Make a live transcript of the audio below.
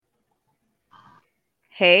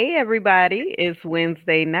Hey, everybody. It's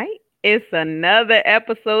Wednesday night. It's another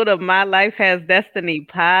episode of My Life Has Destiny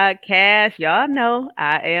podcast. Y'all know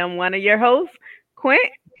I am one of your hosts,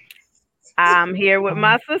 Quint. I'm here with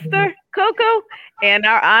my sister, Coco, and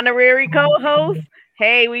our honorary co host.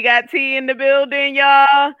 Hey, we got T in the building,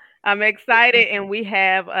 y'all. I'm excited, and we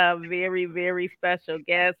have a very, very special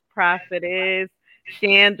guest, prophetess.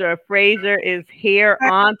 Chandra Frazier is here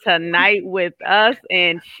on tonight with us,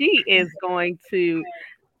 and she is going to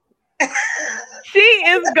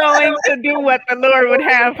do what the Lord would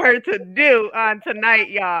have her to do on tonight,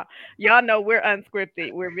 y'all. Y'all know we're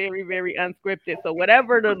unscripted. We're very, very unscripted. So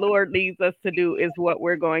whatever the Lord leads us to do is what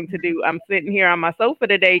we're going to do. I'm sitting here on my sofa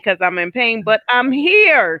today because I'm in pain, but I'm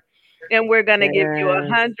here. And we're going to give you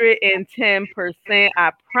Yes. 110%.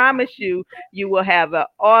 I promise you, you will have an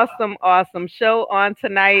awesome, awesome show on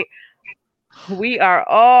tonight. We are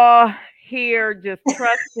all here just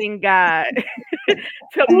trusting God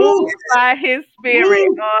to move by his spirit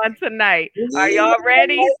on tonight. Are y'all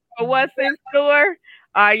ready for what's in store?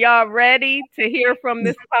 Are y'all ready to hear from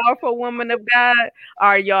this powerful woman of God?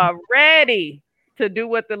 Are y'all ready to do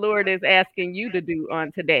what the Lord is asking you to do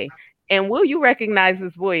on today? And will you recognize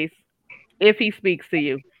his voice if he speaks to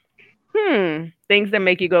you? Things that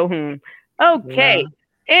make you go, Yeah. Okay.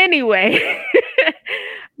 Anyway,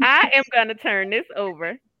 I am going to turn this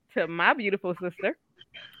over to my beautiful sister,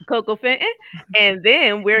 Coco Fenton. And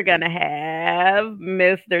then we're going to have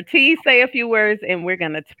Mr. T say a few words and we're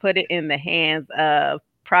going to put it in the hands of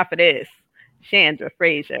prophetess Chandra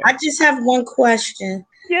Frazier. I just have one question.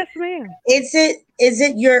 Yes, ma'am. Is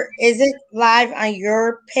it live on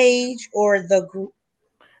your page or the group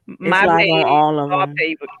It's My live on page, all of them.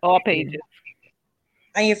 all Yeah. pages.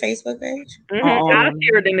 on your Facebook page? On all I'll of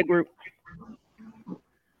share them. it in the group.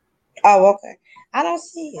 Oh, okay. I don't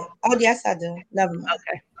see it. Oh, yes, I do. Never mind.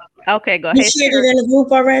 Okay. Okay, go You ahead. shared Share it it. in the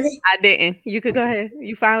group already? I didn't. You could go ahead.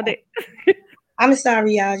 You found it. I'm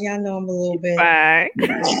sorry, y'all. Y'all know I'm a little bit. Fine.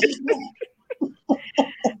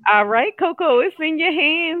 All right, Coco, it's in your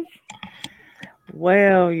hands.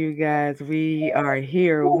 Well, you guys, we are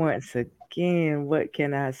here once again. What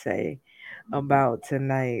can I say about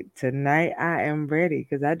tonight? Tonight, I am ready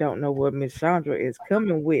because I don't know what Miss Chandra is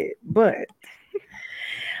coming with, but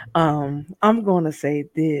I'm gonna say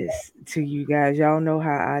this to you guys. Y'all know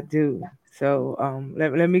how I do. So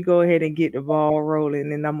let me go ahead and get the ball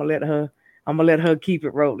rolling, and I'm gonna let her keep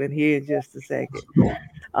it rolling here in just a second.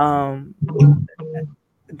 Um,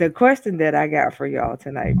 the question that I got for y'all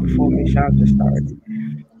tonight before Miss Chandra starts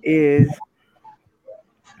is,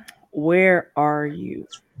 where are you?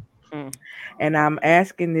 Mm. And I'm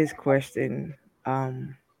asking this question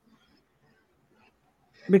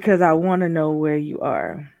because I want to know where you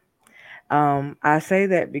are. I say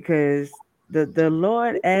that because the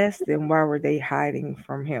Lord asked them why were they hiding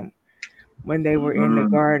from Him when they were in the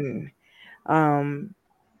garden. Um,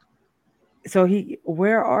 so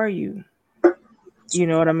where are you? You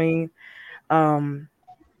know what I mean? Um,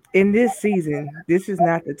 in this season, this is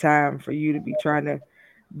not the time for you to be trying to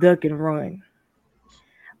duck and run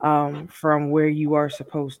from where you are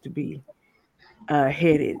supposed to be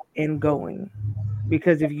headed and going.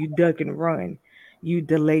 Because if you duck and run, you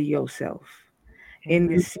delay yourself. In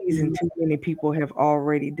Amen. this season, too many people have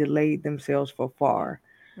already delayed themselves for far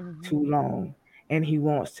Hmm. too long. And he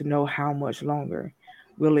wants to know how much longer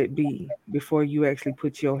will it be before you actually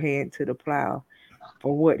put your hand to the plow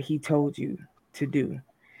for what he told you to do.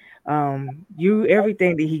 You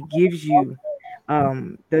everything that he gives you,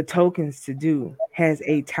 the tokens to do has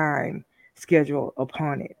a time schedule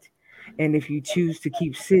upon it. And if you choose to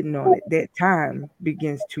keep sitting on it, that time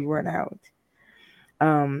begins to run out.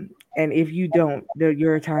 And if you don't,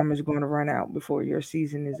 your time is going to run out before your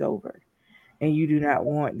season is over. And you do not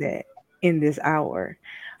want that in this hour.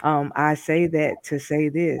 I say that to say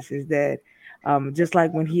this is that just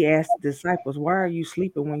like when he asked the disciples, why are you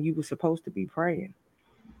sleeping when you were supposed to be praying?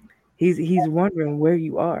 He's wondering where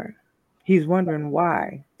you are. He's wondering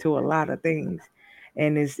why to a lot of things.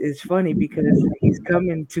 And it's funny because he's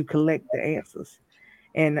coming to collect the answers.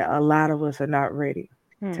 And a lot of us are not ready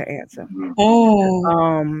Hmm. to answer. Oh,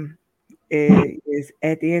 Um, it is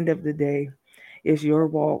at the end of the day, it's your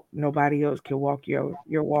walk. Nobody else can walk your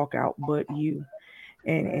walk out but you.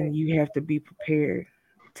 And Right. you have to be prepared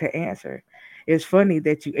to answer. It's funny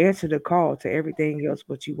that you answer the call to everything else,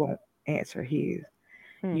 but you won't answer his.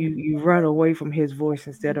 Hmm. You run away from his voice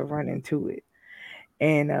instead of running to it.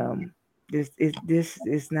 And this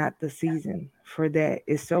is not the season for that.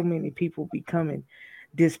 It's so many people becoming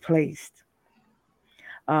displaced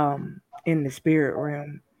in the spirit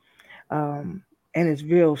realm. And it's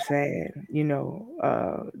real sad,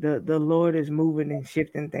 the Lord is moving and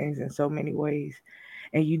shifting things in so many ways,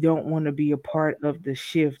 and you don't want to be a part of the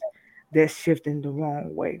shift that's shifting the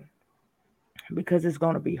wrong way, because it's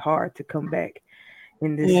going to be hard to come back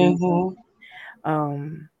in this season. Mm-hmm.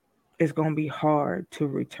 um it's going to be hard to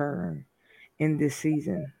return in this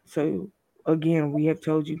season. So again, we have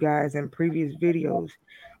told you guys in previous videos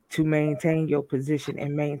to maintain your position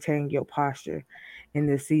and maintain your posture in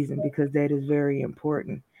this season, because that is very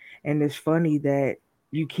important. And it's funny that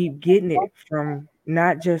you keep getting it from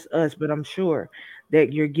not just us, but I'm sure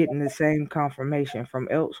that you're getting the same confirmation from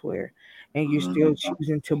elsewhere, and you're still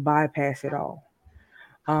choosing to bypass it all.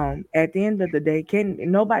 At the end of the day, can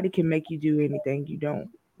nobody can make you do anything you don't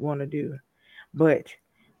want to do. But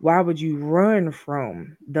why would you run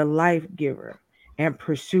from the life giver and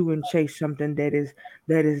pursue and chase something that is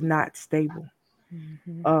not stable?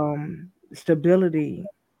 Mhm. Stability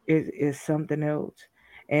is something else.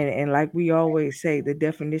 And like we always say, the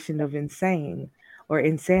definition of insane or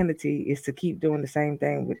insanity is to keep doing the same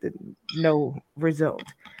thing with no result,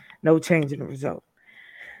 no change in the result.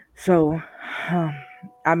 So, um,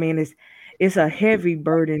 I mean, it's a heavy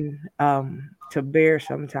burden to bear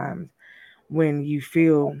sometimes when you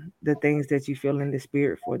feel the things that you feel in the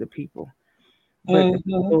spirit for the people, but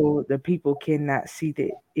Mm-hmm. the people cannot see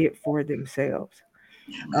it for themselves.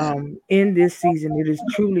 In this season, it is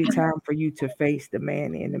truly time for you to face the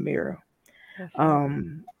man in the mirror, That's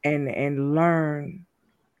right. and learn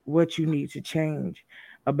what you need to change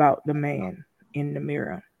about the man in the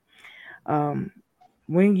mirror. Um,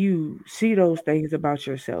 when you see those things about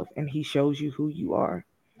yourself and he shows you who you are,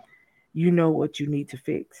 you know what you need to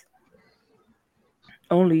fix.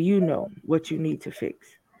 Only you know what you need to fix.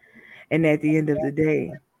 And at the end of the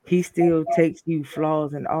day, he still takes you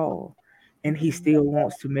flaws and all, and he Mhm. still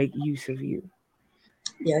wants to make use of you.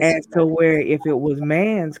 Yes, And he so, does. where if it was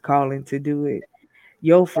man's calling to do it,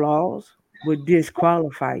 your flaws would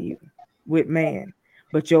disqualify you with man,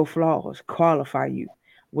 but your flaws qualify you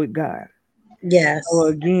with God. So, Yes.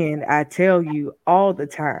 again, I tell you all the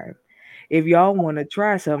time, if y'all want to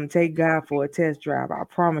try something, take God for a test drive. I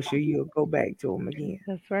promise you, you'll go back to him again.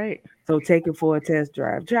 That's right. So take it for a test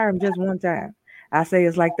drive. Try them just one time. I say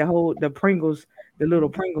it's like the Pringles, the little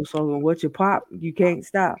Pringles slogan. What you pop, you can't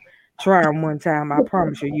stop. Try them one time. I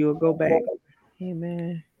promise you, you'll go back,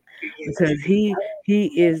 Amen. because he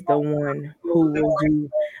is the one who will do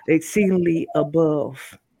exceedingly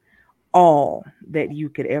above all that you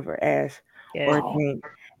could ever ask or Yes. think,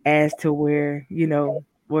 as to where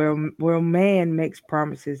where man makes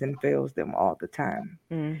promises and fails them all the time.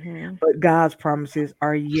 Mhm. But God's promises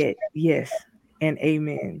are yet yes and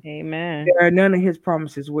amen. Amen. There are none of his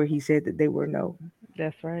promises where he said that they were no.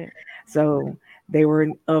 That's right. So they were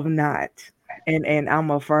of not. And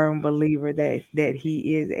I'm a firm believer that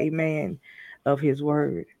he is a man of his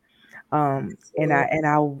word. And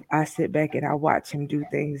I sit back and I watch him do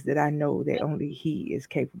things that I know that only he is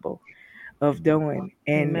capable of doing.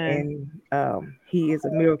 Amen. And he is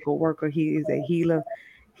a miracle worker. He is a healer.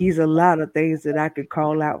 He's a lot of things that I could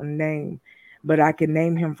call out and name, but I can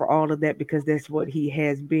name him for all of that because that's what he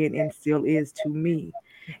has been and still is to me.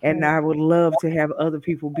 That's And right. I would love to have other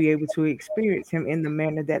people be able to experience him in the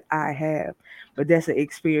manner that I have, but that's an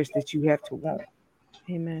experience that you have to want.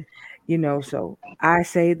 Amen. So I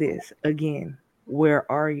say this again: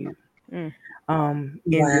 where are you? Mm. In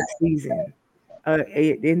Wow. this season,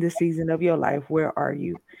 in the season of your life, where are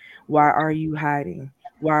you? Why are you hiding?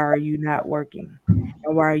 Why are you not working?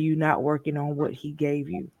 And why are you not working on what he gave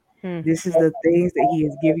you? Mm. This is the things that he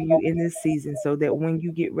has given you in this season, so that when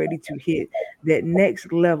you get ready to hit that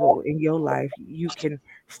next level in your life, you can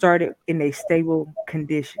start it in a stable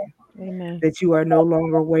condition, Amen. that you are no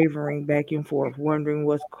longer wavering back and forth, wondering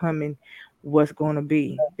what's coming, what's going to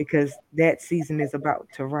be, because that season is about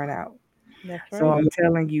to run out. That's So right. I'm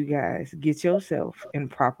telling you guys, get yourself in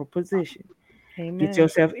proper position. Get Amen.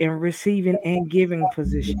 yourself in receiving and giving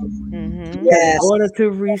position. Mhm. Because in Yes. order to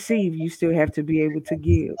receive, you still have to be able to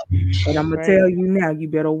give. And That's I'm going to right. tell you now, you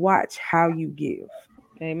better watch how you give.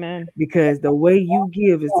 Amen. Because the way you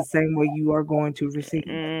give is the same way you are going to receive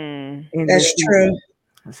Mm. in this That's true.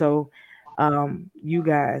 season. So, you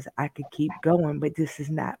guys, I could keep going, but this is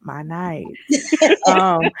not my night.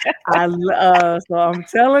 Um, so I'm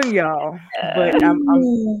telling y'all, but I'm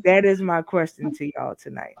Mm. that is my question to y'all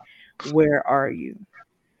tonight. Where are you?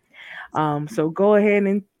 So go ahead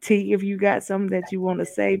and T, if you got something that you want to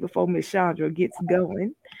say before Miss Chandra gets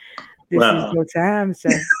going. This is Well, your time,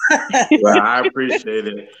 sir. well, I appreciate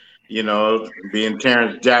it. Being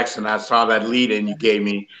Terrence Jackson, I saw that lead in you gave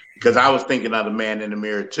me because I was thinking of the man in the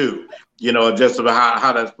mirror too. Just about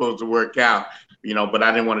how that's supposed to work out. but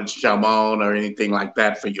I didn't want to chum on or anything like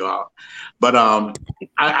that for y'all. But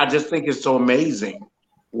I just think it's so amazing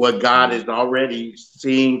what God is already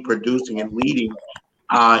seeing, producing, and leading.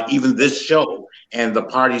 Even this show and the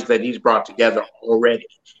parties that He's brought together already.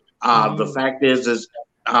 The Mm-hmm. fact is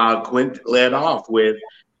Quint led off with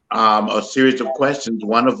a series of questions,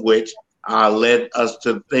 one of which led us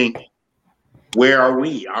to think, where are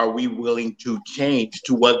we? Are we willing to change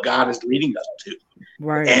to what God is leading us to?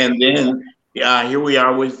 Right. And then here we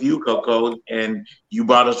are with you, Coco, and you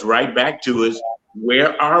brought us right back to us.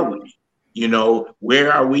 Where are we?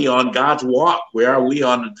 Where are we on God's walk? Where are we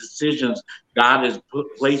on the decisions God has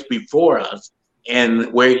placed before us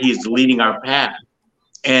and where He's leading our path?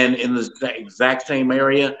 And in the exact same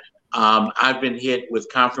area, I've been hit with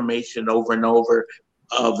confirmation over and over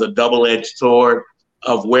of the double-edged sword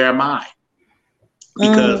of where am I?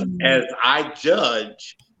 Because Mm, as I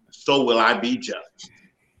judge, so will I be judged.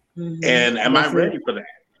 mhm. And am I That's it. ready for that?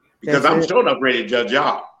 Because That's I'm it. sure enough ready to judge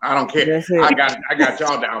y'all. I don't care. That's I got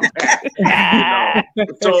y'all down pat. You know.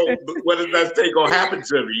 So what does that say gonna happen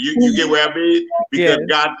to me? You get what I mean? Because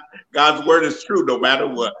Yes. God's word is true no matter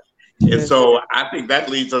what. And That's so I think that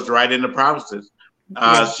leads us right into promises.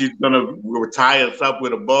 yeah. She's gonna tie us up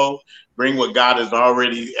with a bow, bring what God has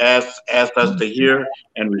already asked us to hear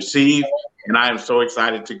and receive. And I am so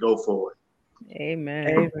excited to go forward.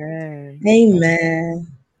 Amen. Amen. Amen.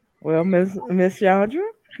 Well, Miss Chandra,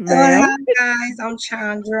 Hi ma'am. guys, I'm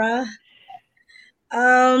Chandra.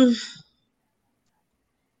 Um,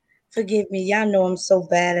 Forgive me, y'all know I'm so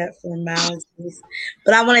bad at formalities,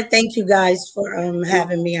 but I want to thank you guys for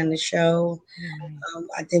having me on the show. Amen.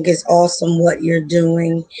 I think it's awesome what you're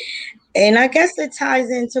doing, and I guess it ties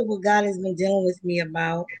into what God has been dealing with me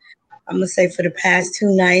about. I'm gonna say for the past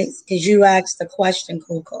 2 nights, because you asked the question,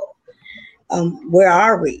 Coco. Where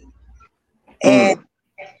are we? And Mm,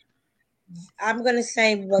 I'm gonna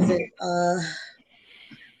say, was it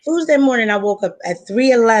Tuesday morning? I woke up at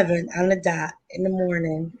 3:11 on the dot in the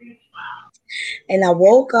morning, and I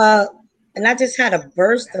woke up and I just had a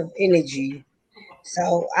burst of energy.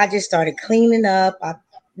 So I just started cleaning up.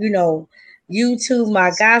 You know, YouTube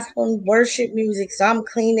my gospel worship music. So I'm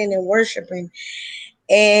cleaning and worshiping,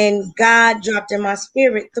 and God dropped in my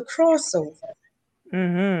spirit the crossover.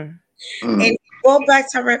 Mm-hmm. And mm. go back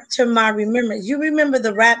to my remembrance. You remember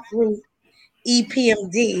the rap group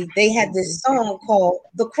EPMD? They had this song called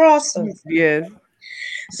The Crossover. Yes.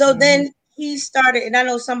 So Mm-hmm. then he started, and I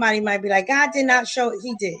know somebody might be like, God did not show it.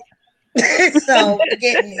 He did. So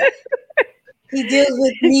forget me. He deals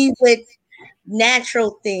with me with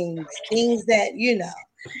natural things, things that,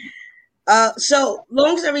 So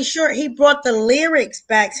long story short, he brought the lyrics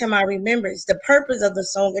back to my remembrance, the purpose of the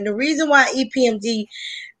song, and the reason why EPMD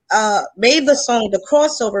made the song the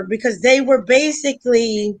crossover because they were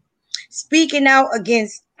basically speaking out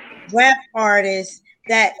against rap artists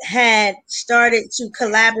that had started to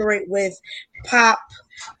collaborate with pop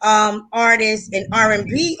artists and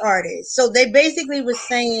R&B artists. So they basically were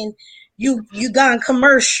saying you gone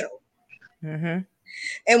commercial. Mm-hmm.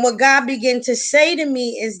 And what God began to say to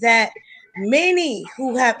me is that many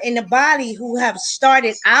who have in the body who have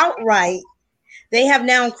started out right, they have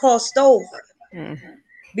now crossed over Mm.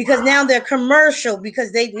 because now they're commercial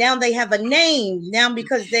because they have a name now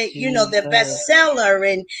because they're Jesus. bestseller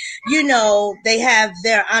and they have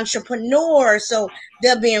their entrepreneur, so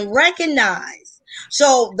they're being recognized.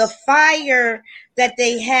 So the fire that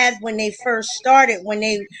they had when they first started, when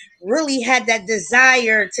they really had that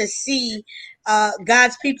desire to see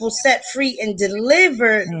God's people set free and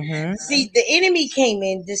delivered, Mm-hmm. see the enemy came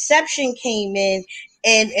in, deception came in,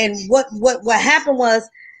 and what happened was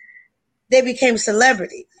they became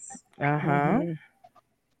celebrities. Uh-huh. Mhm.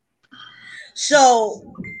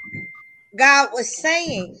 So God was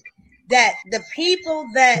saying that the people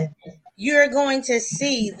that you're going to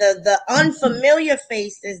see, the unfamiliar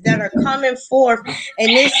faces that are coming forth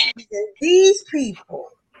in this season, these people,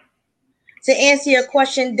 to answer your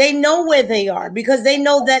question, they know where they are because they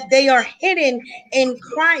know that they are hidden in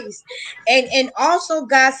Christ. And also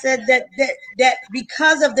God said that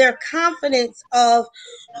because of their confidence of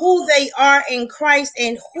who they are in Christ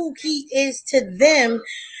and who he is to them,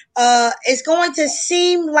 it's going to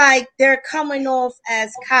seem like they're coming off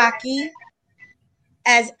as cocky,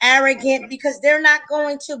 as arrogant, because they're not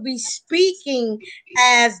going to be speaking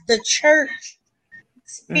as the church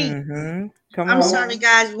speaks. Mm-hmm. Come I'm on. sorry,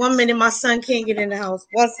 guys. 1 minute, my son can't get in the house.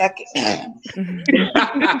 1 second. Amen.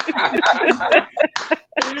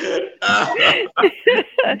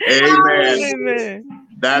 Amen.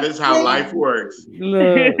 That is how life works.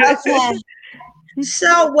 Look. Okay.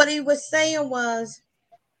 So what he was saying was,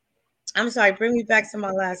 I'm sorry, bring me back to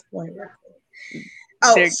my last point real quick.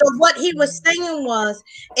 Oh, They're so what he was saying was,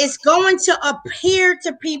 it's going to appear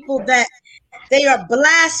to people that they are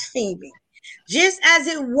blaspheming. Just as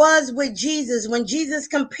it was with Jesus, when Jesus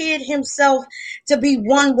compared himself to be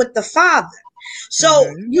one with the Father. So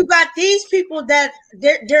Mm-hmm. you got these people that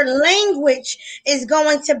their language is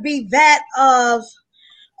going to be that of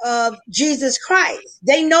Jesus Christ.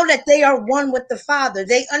 They know that they are one with the Father.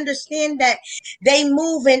 They understand that they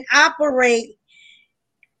move and operate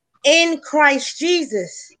in Christ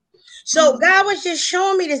Jesus. So God was just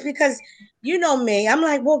showing me this because you know me. I'm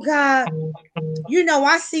like, well, God,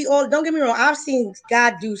 I see all. Don't get me wrong. I've seen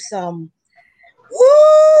God do some.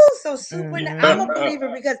 Woo! So super. I'm Mm-hmm. a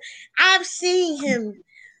believer because I've seen Him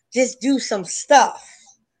just do some stuff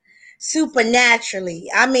supernaturally.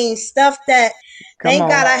 I mean, stuff that. Come Thank on.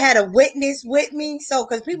 God I had a witness with me. So,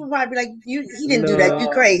 because people probably be like, he didn't do that. Look. You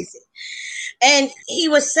crazy. And he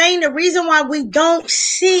was saying the reason why we don't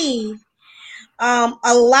see a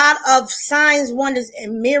lot of signs, wonders,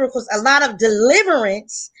 and miracles, a lot of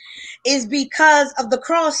deliverance is because of the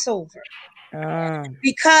crossover, Ah.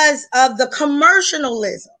 because of the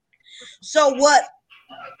commercialism. So what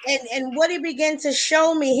and what he began to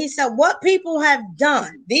show me, he said, what people have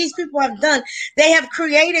done, these people have done, they have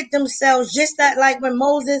created themselves just that, like when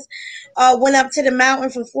Moses went up to the mountain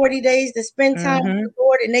for 40 days to spend time with Mm-hmm. the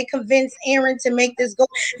Lord, and they convinced Aaron to make this gold.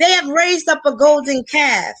 They have raised up a golden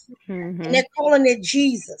calf, and mm-hmm, they're calling it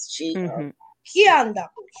Jesus. mm-hmm. Kianda,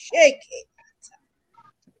 shake it.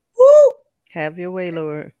 Woo, Have your way,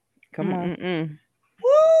 Lord. Come on. Mm-mm-mm.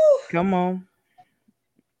 woo. Come on.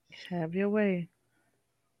 Have your way.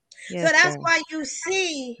 So Yes, that's God. why you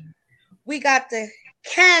see we got the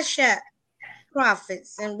Cash App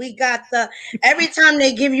prophets, and we got the every time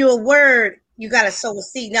they give you a word, you got to sow a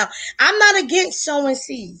seed. Now, I'm not against sowing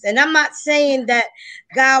seeds, and I'm not saying that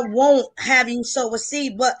God won't have you sow a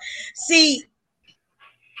seed, but see,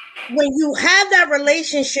 when you have that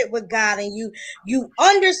relationship with God and you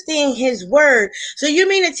understand his word. So you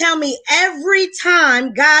mean to tell me every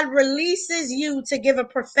time God releases you to give a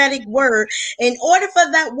prophetic word, in order for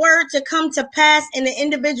that word to come to pass in the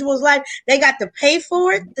individual's life, they got to pay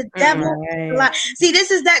for it? The devil Mm-mm. is a lie. Right. See, this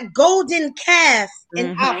is that golden calf in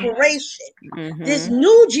Mm-hmm. operation. This Mm-hmm.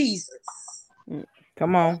 new Jesus.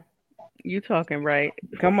 Come on. You talking right.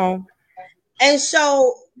 Come on. And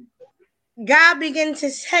so God began to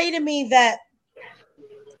say to me that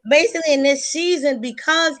basically in this season,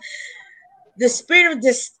 because the spirit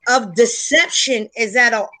of deception is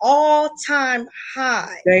at an all-time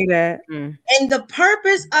high. Say that. Mm. And the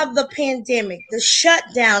purpose of the pandemic, the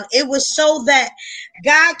shutdown, it was so that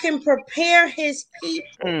God can prepare his people.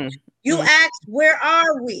 Mm. You Mm. asked, where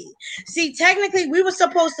are we? See, technically, we were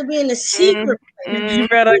supposed to be in the Mm. secret place. You Mm.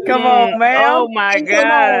 better come on, Mm. ma'am. Oh my And Come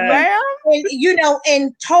on, God. ma'am.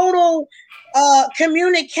 in total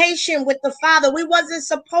communication with the Father. We wasn't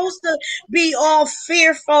supposed to be all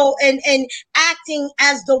fearful and acting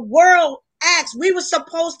as the world acts. We were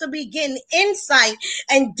supposed to be getting insight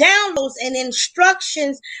and downloads and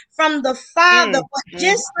instructions from the Father. Mm. But Mm.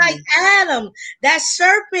 just like Mm. Adam, that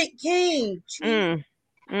serpent came. Mm.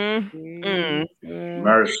 Mm. Mm. Jesus. And I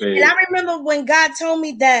Mercy. remember when God told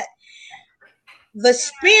me that the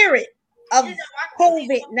spirit of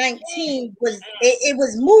COVID-19 it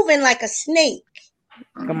was moving like a snake.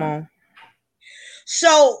 Come on.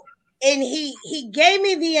 So, and he gave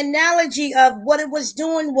me the analogy of what it was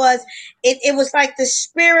doing was it was like the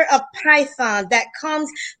spirit of Python that comes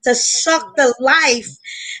to suck the life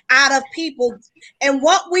out of people. And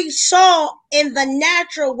what we saw in the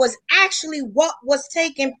natural was actually what was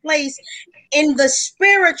taking place in the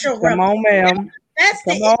spiritual Come realm. on, ma'am. That's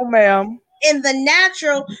Come the on, ma'am. in the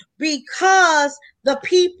natural because the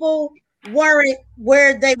people weren't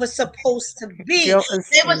where they were supposed to be. Go,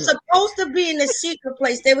 They were supposed to be in the secret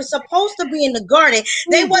place. They were supposed to be in the garden.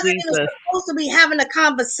 They Ooh, wasn't even Jesus. supposed to be having a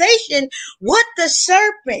conversation with the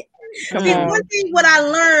serpent. come See, Mm. one on. thing what I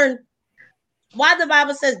learned, why the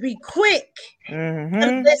Bible says be quick to Mm-hmm.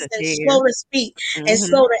 To listen, hear. slow to speak, and Mm-hmm.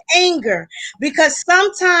 slow to anger. Because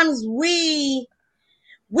sometimes we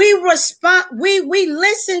respond, we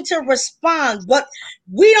listen to respond, but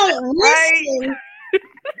we don't Right. listen.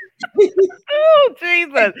 Oh,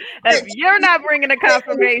 Jesus. If you're not bringing the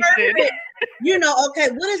confirmation. Okay,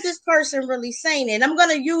 what is this person really saying? And I'm going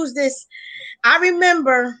to use this. I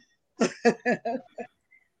remember, and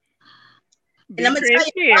Be I'm going to tell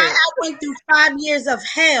you why transparent. I went through 5 years of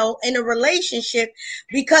hell in a relationship,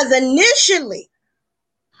 because initially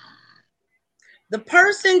the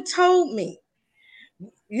person told me,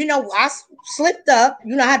 I slipped up,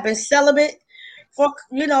 I've been celibate for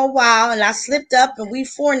a while, and I slipped up and we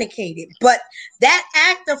fornicated. But that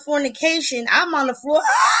act of fornication, I'm on the floor.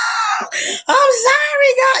 Oh, I'm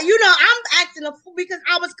sorry, God. I'm acting a fool because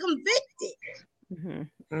I was convicted.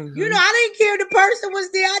 I didn't care the person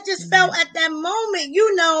was there. I just felt at that moment,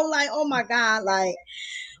 like, oh my God, like,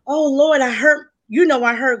 oh Lord, I hurt.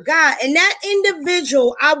 I hurt God, and that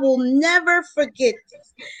individual, I will never forget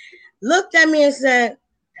this. Looked at me and said,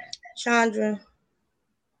 Chandra,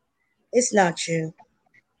 it's not you.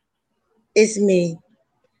 It's me.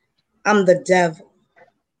 I'm the devil.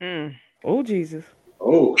 Oh, Jesus.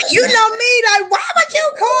 Oh, You know me, like, why would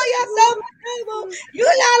you call yourself a devil?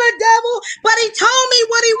 You're not a devil. But he told me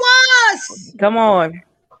what he was. Come on.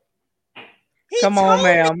 He Come on, told me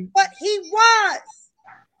ma'am. what he was.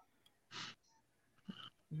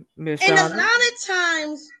 Miss And a Chandra. lot of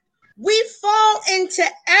times we fall into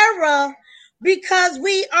error because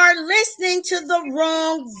we are listening to the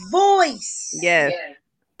wrong voice. Yes.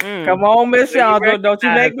 Come on, Miss So you Chandra. Don't you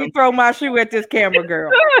recognize make me them. throw my shoe at this camera,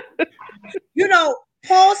 girl.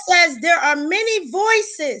 Paul says there are many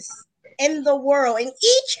voices in the world and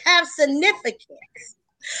each have significance.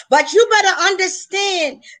 But you better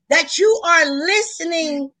understand that you are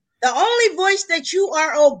listening. The only voice that you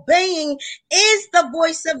are obeying is the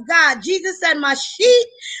voice of God. Jesus said, my sheep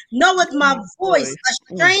knoweth my voice. A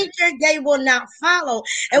stranger they will not follow.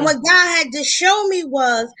 And what God had to show me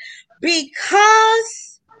was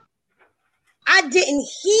because I didn't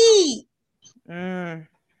heed.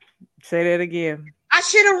 Say that again. I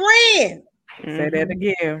should have ran. Say that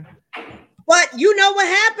again. But you know what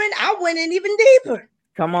happened? I went in even deeper.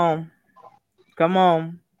 Come on. Come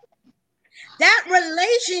on. That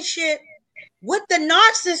relationship with the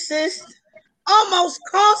narcissist almost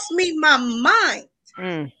cost me my mind,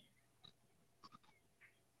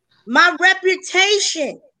 my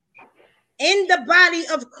reputation in the body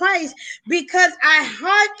of Christ, because I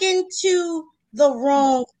hearkened to the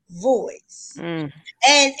wrong voice.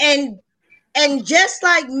 And just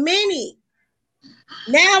like many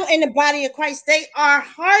now in the body of Christ, they are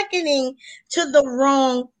hearkening to the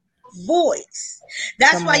wrong voice.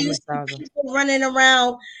 That's why you see people running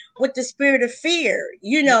around with the spirit of fear,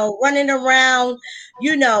 running around,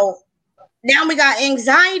 now we got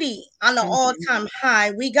anxiety on the all-time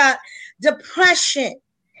high. We got depression.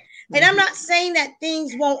 And I'm not saying that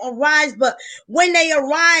things won't arise, but when they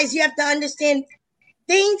arise, you have to understand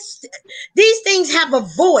these things have a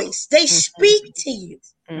voice. They speak to you.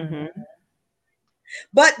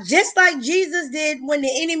 But just like Jesus did when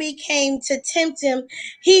the enemy came to tempt him,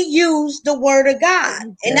 he used the word of God.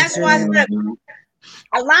 And that's why I said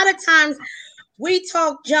a lot of times we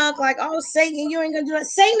talk junk like, oh, Satan, you ain't going to do that.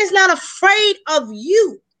 Satan is not afraid of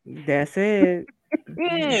you. That's it.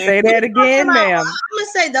 Say that again, ma'am. I'm going to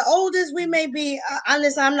say the oldest we may be,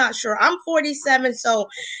 honest, I'm not sure. I'm 47, so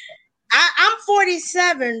I'm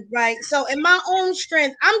 47, right? So in my own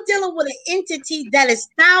strength, I'm dealing with an entity that is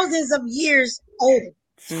thousands of years old.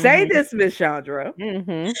 Say this, Miss Chandra.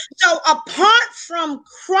 So apart from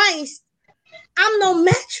Christ, I'm no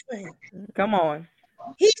match for him. Come on.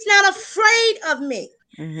 He's not afraid of me.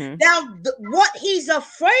 Now, what he's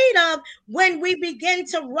afraid of when we begin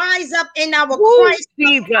to rise up in our Christ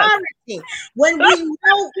authority, when we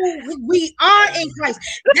know who we are in Christ,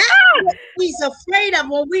 that's what he's afraid of.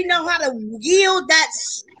 When we know how to wield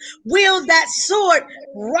that sword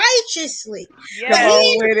righteously. But he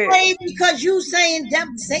ain't afraid because you saying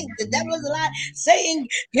Satan, the devil is a lie, Satan,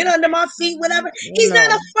 get under my feet, whatever. He's not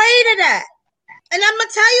afraid of that. And I'm gonna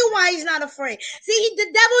tell you why he's not afraid. See, the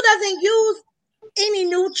devil doesn't use any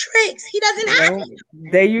new tricks. He doesn't have to.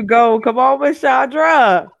 There you go. Come on, Miss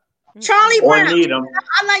Chandra. Charlie Brown.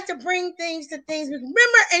 I like to bring things to things. Remember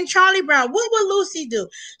in Charlie Brown, what would Lucy do?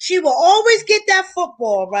 She will always get that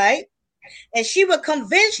football, right? And she would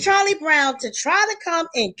convince Charlie Brown to try to come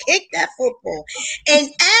and kick that football. And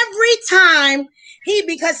every time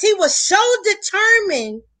because he was so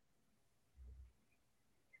determined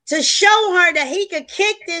to show her that he could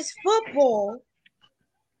kick this football,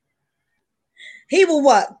 he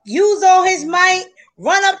would use all his might,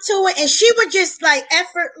 run up to it, and she would just like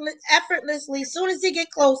effortlessly, as soon as he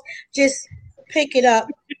get close, just pick it up.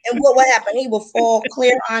 And what would happen? He would fall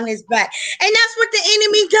clear on his back. And that's what the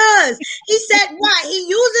enemy does. He said, why? He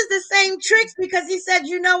uses the same tricks because he said,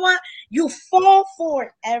 you know what? You fall for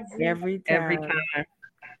it every time.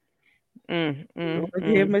 Look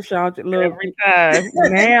here, Miss Chandra. Look, every time.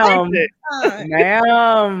 Ma'am.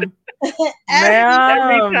 Every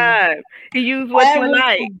time. He used what you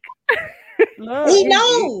like. Look, he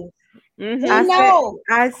knows.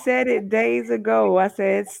 I said it days ago. I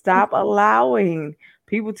said, stop allowing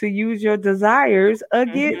people to use your desires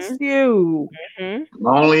against Mhm. you. Mhm.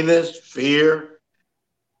 Loneliness, fear,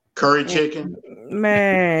 curry chicken.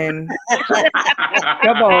 Man,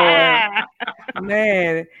 come on.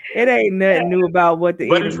 Man, it ain't nothing new about what the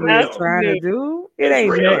But it's enemy is real. Nothing trying to new. do. It It's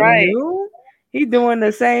ain't real. nothing Right. new. He doing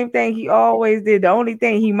the same thing he always did. The only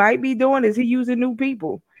thing he might be doing is he using new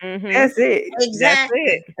people. Mhm. That's it. That's it.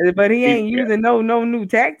 Exactly. But he He- ain't yeah. using no new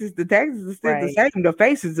tactics. The tactics are still the Right. same. The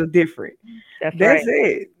faces are different. That's That's right.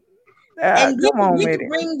 it. And Come on we with could it.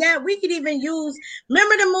 bring that. We could even use.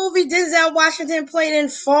 Remember the movie Denzel Washington played in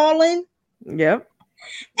Fallen? Yep.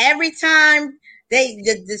 Every time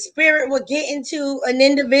the spirit would get into an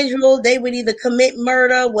individual, they would either commit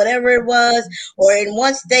murder, whatever it was, or and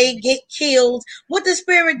once they get killed, what the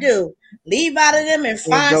spirit do? Leave out of them and And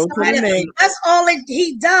find go to the somebody else. next. That's all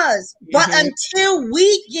he does. But Mhm. until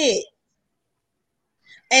we get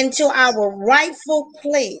into our rightful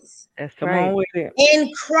place That's Come on right. with it.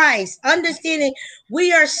 in Christ, understanding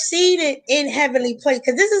we are seated in heavenly place.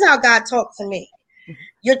 Because this is how God talked to me.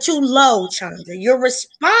 You're too low, Chandra. You're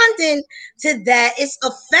responding to that. It's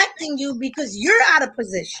affecting you because you're out of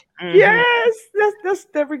position. Mhm. Yes. That's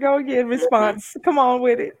there we go again. Response. Come on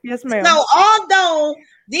with it. Yes, ma'am. So although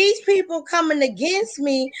these people coming against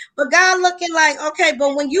me, but God looking like, okay,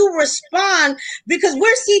 but when you respond, because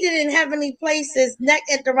we're seated in heavenly places neck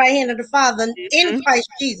at the right hand of the Father in Mhm. Christ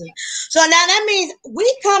Jesus. So now that means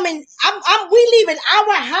we coming, we leaving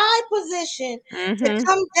our high position to Mhm.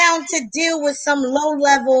 come down to deal with some low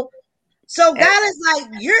level. So E- God is like,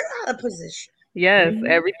 you're out of position. Yes, Mhm.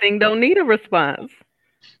 everything don't need a response.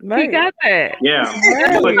 He Right. got that. Yeah.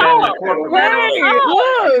 Let You him put Right. that in the talk. corporate Let him world.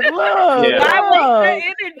 Right. talk. Look, Yeah. Why waste look,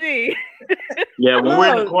 your energy? Yeah. When we're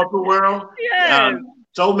in the look. corporate world, Yes.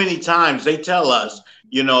 so many times they tell us,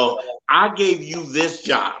 I gave you this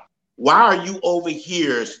job. Why are you over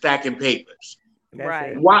here stacking papers? That's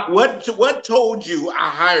Right. it. What told you I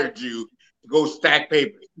hired you to go stack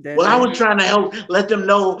papers? Well, That's I it. was Mhm. trying to help let them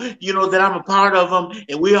know, that I'm a part of them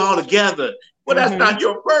and we're all together. Well, that's Mhm. not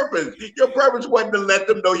your purpose. Your purpose wasn't to let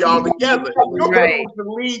them know y'all together. Your purpose Right. was to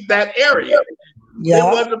lead that area. It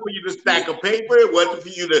Yeah. wasn't for you to stack a paper. It wasn't for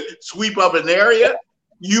you to sweep up an area.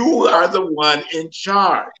 You are the one in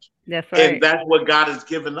charge. That's And right. that's what God has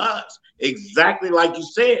given us. Exactly like you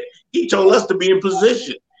said. He told us to be in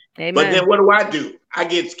position. But Amen. then what do? I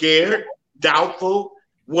get scared, doubtful,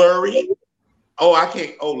 worried. Oh, I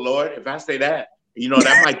can't. Oh, Lord, if I say that,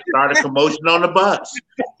 that might start a commotion on the bus.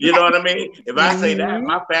 You know what I mean? If I say that, Mhm.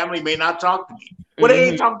 my family may not talk to me. Well, they Mhm.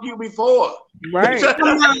 ain't talked to you before. Right.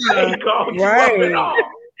 Come They on. ain't called you up at Right.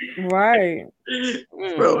 all. Right.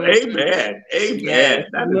 So, Mhm. amen. Yes. Amen.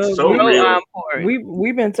 That is Look, so So we real. on point.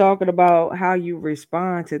 we've been talking about how you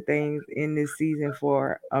respond to things in this season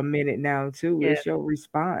for a minute now too. Yes. It's your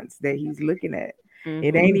response that he's looking at.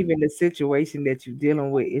 It Mhm. ain't even the situation that you're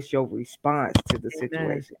dealing with, it's your response to the Amen.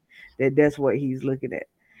 situation. That's what he's looking at.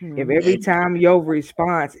 If Mhm. every Amen. time your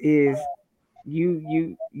response is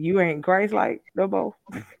you ain't Christ like no more.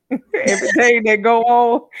 Everything that go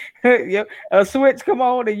on, a switch come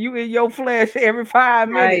on and you in your flesh every 5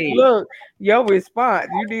 minutes. Right. Look, your response.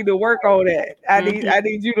 You need to work on that. Mhm. I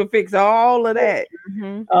need you to fix all of that.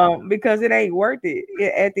 Mhm. Because it ain't worth it.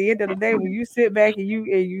 At the end of the day, when you sit back and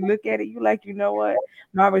you look at it, you like, you know what?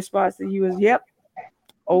 My response to you is, yep,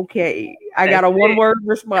 okay. I got That's a one it. word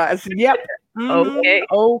response. Yep. Okay.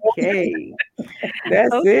 Okay.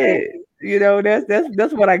 That's Okay. it.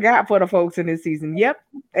 That's what I got for the folks in this season. Yep.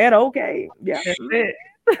 And okay. Yep. That's it.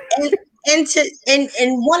 And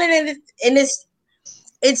and one of the and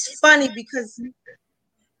it's funny because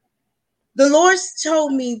the Lord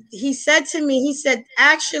told me, he said to me, he said,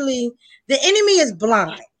 actually, the enemy is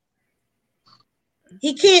blind.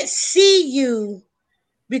 He can't see you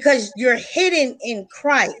because you're hidden in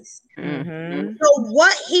Christ. Mhm. Mm-hmm. So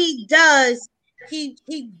what he does, he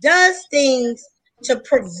does things to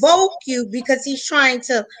provoke you because he's trying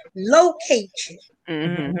to locate you.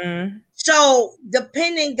 Mhm. Mm-hmm. So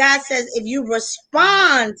depending, God says, if you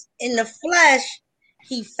respond in the flesh,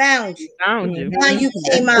 he found you. Found you. Now Mm-hmm. you That's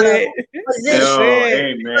came out of it. That's position. Oh,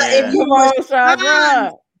 it. But if amen. Come you on, respond,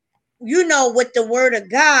 Chandra. with the word of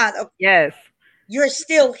God, Yes. you're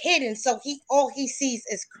still hidden. So all he sees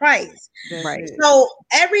is Christ. That's Right. it. So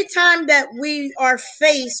every time that we are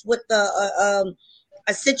faced with a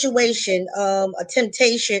situation, a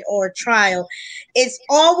temptation or a trial, it's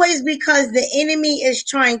always because the enemy is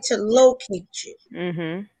trying to locate you.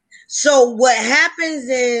 Mhm. So what happens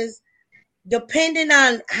is, depending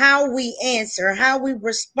on how we answer, how we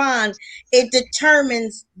respond, it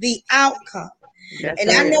determines the outcome. That's That's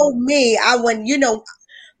And I right. it. know me, I when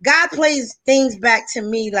God plays things back to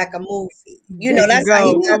me like a movie. There you That's how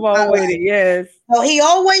He go. does Come my on with life. it. Yes. So He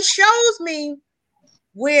always shows me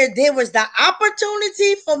where there was the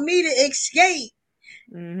opportunity for me to escape,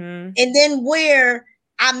 Mm-hmm. and then where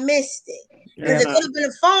I missed it. Because Yep. it could have been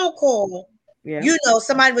a phone call. Yep.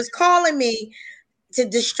 Somebody was calling me to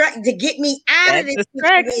distract, to get me out of That this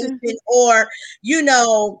distraction. situation, or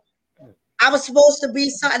I was supposed to be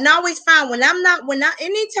something. And I always found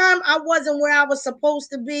anytime I wasn't where I was supposed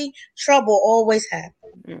to be, trouble always happened.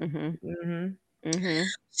 Mhm. Mm-hmm. Mhm.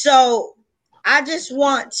 So I just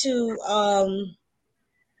want to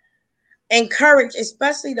encourage,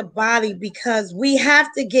 especially the body, because we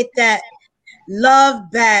have to get that love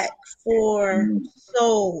back for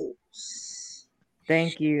souls.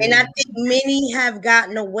 Thank And I you. think many have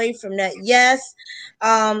gotten away from that. Yes,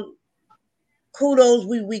 um, kudos.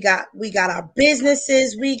 We got our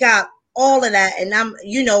businesses, we got all of that, and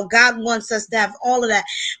God wants us to have all of that.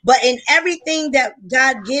 But in everything that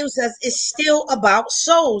God gives us, is still about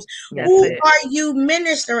souls. That's Who it. are you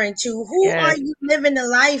ministering to? Who are Yes. you living the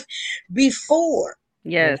life before?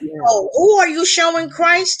 That's Yes. it. Who are you showing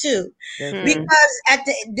Christ to? That's it. Mm. Because at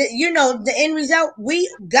the end result, we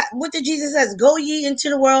got what the Jesus says: "Go ye into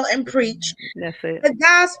the world and preach That's it. the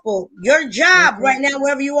gospel." Your That's job right it. now,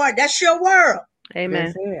 wherever you are, that's your world. That's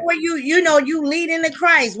Amen. it. Where you lead into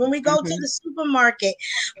Christ. When we go to Mhm. the supermarket,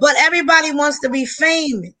 but everybody wants to be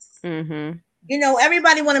famous. Mhm.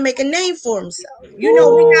 Everybody want to make a name for himself. We Come got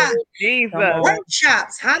on. Ooh, Come Jesus. on.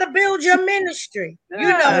 workshops, how to build your ministry.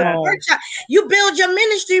 Come Ah, on. Workshop. You build your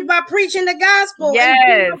ministry by preaching the gospel and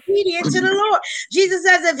being yes. obedient to the Lord. Jesus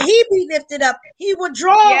says, if He be lifted up, He will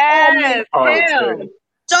draw all men Yes. to Him. Him.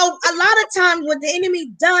 So a lot of times, what the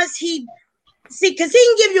enemy does, he see, because he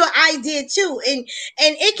can give you an idea too, and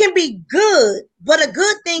it can be good, but a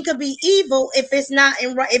good thing could be evil if it's not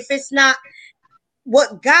if it's not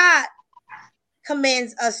what God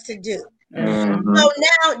commands us to do. Mm-hmm. So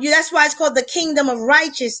now that's why it's called the kingdom of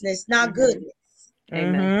righteousness, not Mhm. goodness.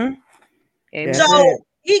 Amen. Mm-hmm. So That's Amen. it.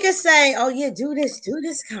 he can say, "Oh yeah, do this, do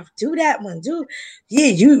that one,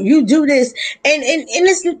 you do this," and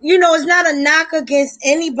it's it's not a knock against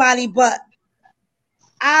anybody, but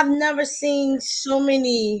I've never seen so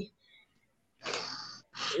many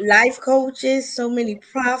life coaches, so many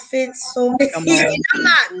prophets, so many. Come And on. I'm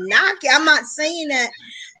not knocking, I'm not saying that,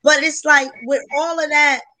 but it's like with all of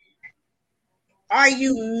that, are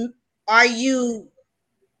you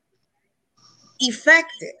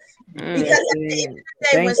effective? Because Mm. That's at the end it. of the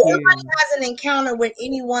day, when Thank somebody you. has an encounter with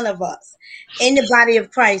any one of us in the body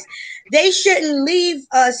of Christ, they shouldn't leave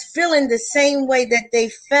us feeling the same way that they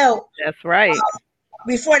felt That's right.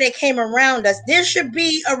 before they came around us. There should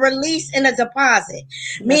be a release and a deposit,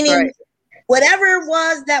 That's meaning right. whatever it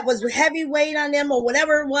was that was heavy weight on them, or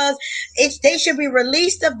whatever it was, they should be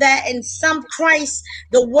released of that. And some Christ,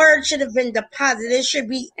 the word should have been deposited. It should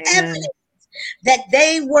be Amen. evident that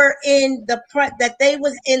they were that they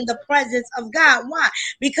was in the presence of God. Why?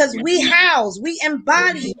 Because we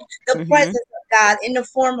embody the Mhm. presence of God in the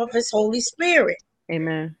form of His Holy Spirit.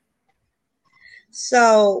 Amen.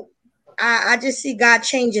 So I just see God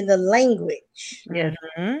changing the language Yes.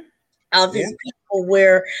 Mm-hmm. of Yeah. His people,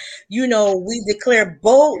 where we declare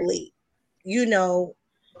boldly, you know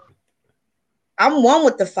I'm one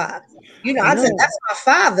with the Father. I I said know. that's my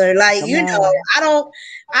Father. Like, Come on.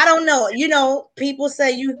 I don't know. People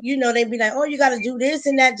say they be like, oh, you got to do this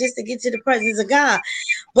and that just to get to the presence of God.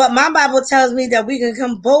 But my Bible tells me that we can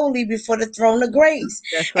come boldly before the throne of grace.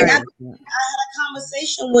 That's And I right. had a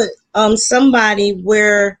conversation with somebody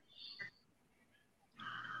where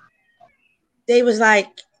they was like,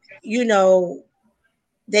 you know,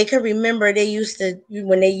 they could remember when they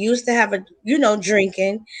used to have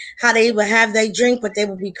drinking, how they would have their drink, but they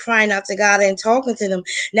would be crying out to God and talking to them.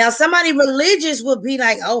 Now somebody religious would be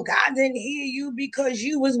like, oh, God didn't hear you because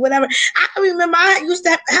you was whatever. I remember I used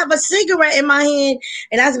to have a cigarette in my hand,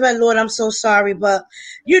 and I said, Lord, I'm so sorry, but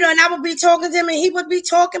and I would be talking to him and he would be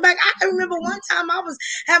talking back. I remember one time I was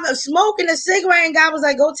having smoking a cigarette, and God was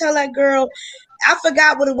like, go tell that girl. I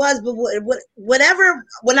forgot what it was, but whatever.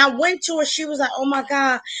 When I went to her, she was like, "Oh my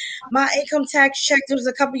God, my income tax check, it was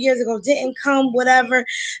a couple years ago, didn't come, whatever."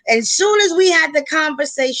 And as soon as we had the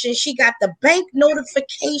conversation, she got the bank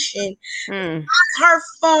notification Mm. on her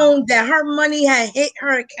phone that her money had hit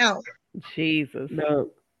her account. Jesus.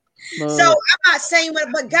 Look. So Look. I'm not saying what,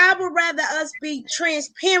 but God would rather us be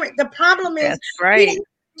transparent. The problem is That's we don't right.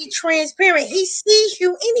 be transparent. He sees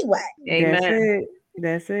you anyway. That's Amen. it.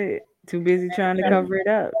 That's it. Too busy trying to cover it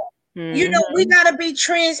up. We Mhm. gotta be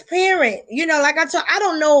transparent. Like I told, I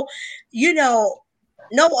don't know, you know,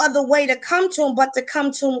 no other way to come to him but to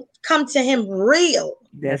come to him real.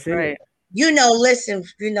 That's That's it. right. Listen,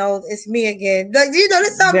 it's me again.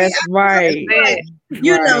 This on me. That's right. That's it.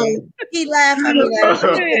 You know, Right. he laughed at me like That's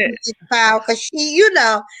it. because I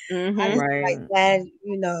Mhm. was like, Right. man,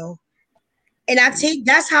 and I think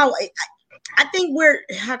that's how I think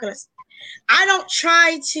how can I don't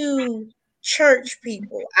try to church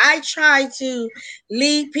people. I try to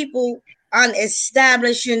lead people on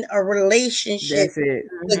establishing a relationship That's it.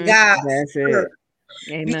 with Mhm. God That's it. first.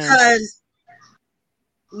 Amen. Because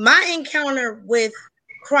my encounter with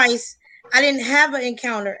Christ, I didn't have an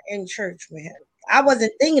encounter in church with him. I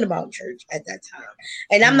wasn't thinking about church at that time.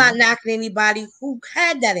 And I'm not Mhm. knocking anybody who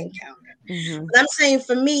had that encounter. Mhm. But I'm saying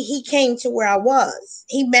for me, he came to where I was.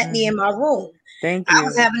 He met me in Mhm. my room. Thank I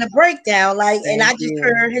was you. having a breakdown, and I Thank just you.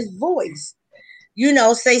 heard his voice,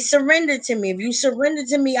 say, surrender to me. If you surrender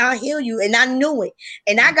to me, I'll heal you. And I knew it.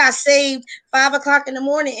 And I got saved 5 o'clock in the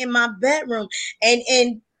morning in my bedroom.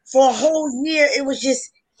 And for a whole year, it was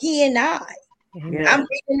just he and I. Yeah. I'm Amen.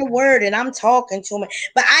 reading the word and I'm talking to him.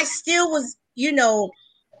 But I still was,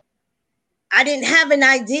 I didn't have any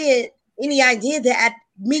idea that at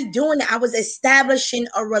me doing it, I was establishing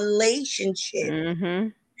a relationship,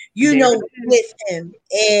 Mhm. There it is. with him.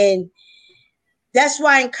 And that's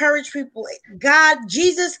why I encourage people.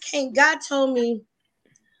 Jesus came, God told me,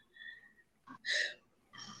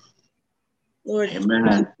 Lord,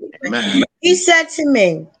 Amen. Amen. he said to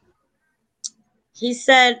me, he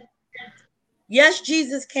said, yes,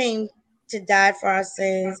 Jesus came to die for our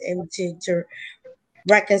sins and to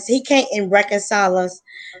reconcile. He came and reconcile us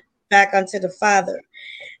back unto the Father.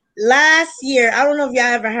 Last year, I don't know if y'all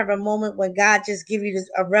ever have a moment when God just give you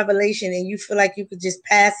a revelation and you feel like you could just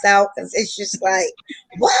pass out because it's just like,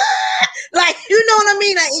 what? Like, you know what I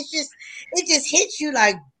mean? Like, it just hits you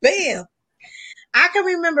like, bam. I can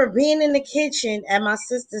remember being in the kitchen at my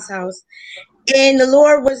sister's house, and the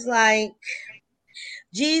Lord was like,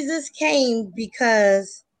 Jesus came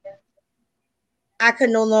because I could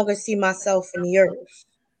no longer see myself in the earth.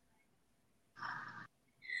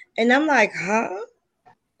 And I'm like, huh?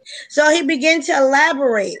 So he began to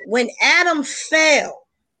elaborate. When Adam fell,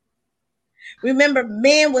 remember,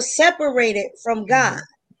 man was separated from God.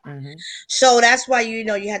 Mhm. Mhm. So that's why you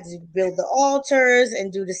had to build the altars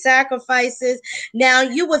and do the sacrifices. Now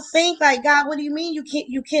you would think like, God, what do you mean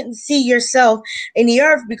you can't see yourself in the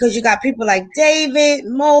earth? Because you got people like David,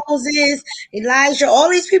 Moses, Elijah, all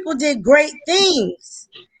these people did great things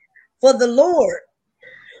for the Lord.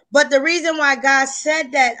 But the reason why God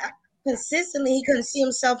said that consistently he couldn't see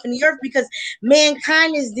himself in the earth because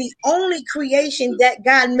mankind is the only creation that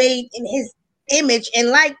God made in his image and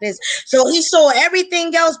likeness. So he saw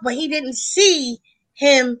everything else, but he didn't see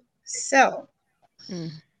himself.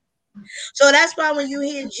 Mm. So that's why when you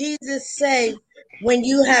hear Jesus say, when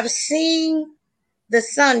you have seen the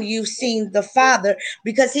Son, you've seen the Father,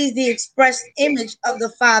 because he's the express image of the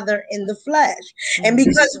Father in the flesh. And Mhm.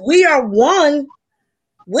 because we are one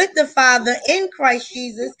with the Father in Christ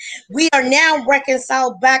Jesus, we are now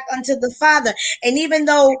reconciled back unto the Father. And even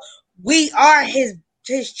though we are his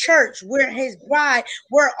church, we're his bride,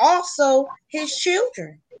 we're also his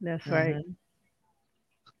children. That's right. Mhm.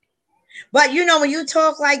 But when you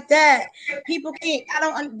talk like that, people can't, I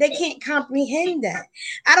don't, they can't comprehend that.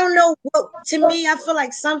 I don't know what, to me, I feel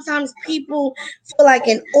like sometimes people feel like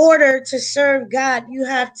in order to serve God, you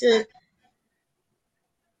have to,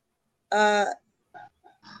 uh,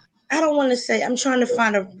 I don't want to say, I'm trying to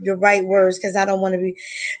find the right words because I don't want to be,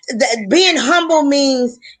 being humble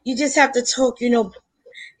means you just have to talk, he'll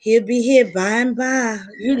be here by and by,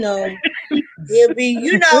 he'll be,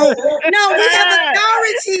 no, we have Ah,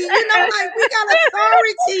 authority, like we got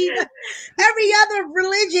authority. Every other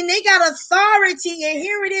religion, they got authority, and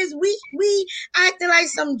here it is, we acting like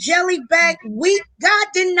some jellyback weak. God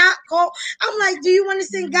did not call. I'm like, do you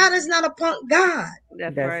understand? God is not a punk God.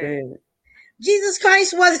 that's That's right. it. Jesus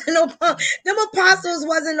Christ wasn't no punk. Them apostles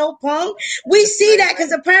wasn't no punk. We That's see right. that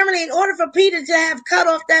because apparently, in order for Peter to have cut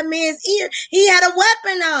off that man's ear, he had a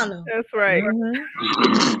weapon on him. That's right. Mhm.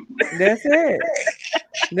 That's it.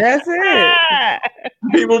 That's it. Ah,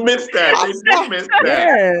 People miss that. I'm They do sorry. miss that.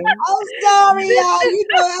 Yeah. I'm sorry, y'all.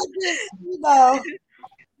 I just,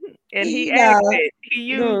 and he you acted. know, He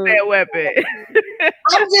used Look, that weapon.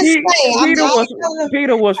 I'm just saying. Peter was I'm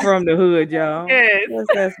Peter was from the hood, y'all. Yes.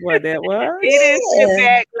 That's what that was. He didn't sit yeah.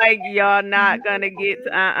 back like y'all not gonna get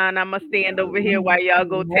to, and I'm gonna stand over here while y'all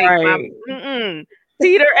go take my. Right. Mm-mm.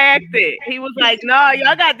 Peter acted. He was like, "No,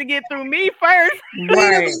 y'all got to get through me first." Peter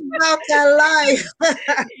Right. was about that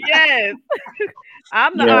life. Yes.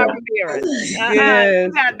 I'm the Yeah. arbitrator. You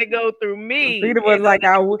Yes. got to go through me Peter in was like,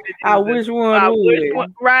 order I to do this. wish one I wish would.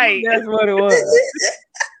 one, right. That's what it was.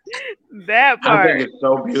 That I think part. it's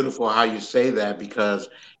so beautiful how you say that because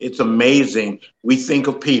it's amazing. We think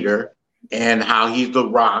of Peter and how he's the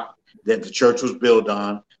rock that the church was built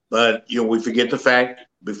on, but we forget the fact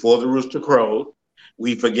before the rooster crowed,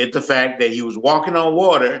 we forget the fact that he was walking on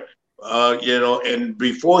water, and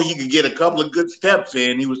before he could get a couple of good steps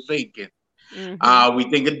in, he was sinking. Mhm. We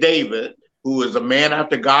think of David, who is a man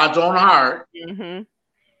after God's own heart, Mhm.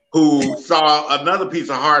 who saw another piece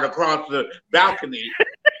of heart across the balcony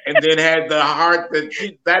and then had the heart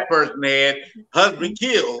that person had husband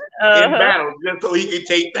killed in Uh-huh. battle just so he could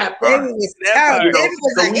take that part. David was That tough. part. David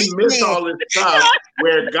was So a we miss hitman. all this stuff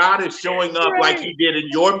where God is showing up like Right. he did in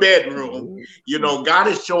your bedroom. God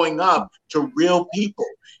is showing up to real people.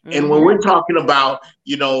 And when Mhm. we're talking about,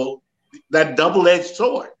 that double-edged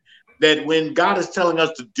sword, that when God is telling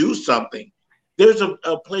us to do something, there's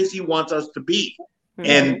a place he wants us to be. Mhm.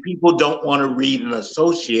 And people don't want to read and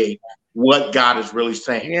associate what God is really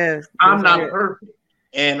saying. Yes, I'm that's not it. perfect.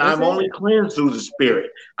 And That's I'm only it. cleansed through the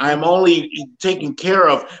Spirit. I'm only taken care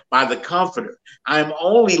of by the Comforter. I'm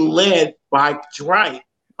only led by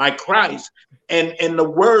Christ, and the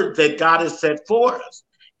Word that God has set for us.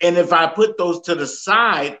 And if I put those to the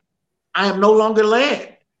side, I am no longer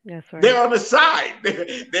led. That's right. They're on the side.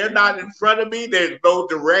 They're not in front of me. There's no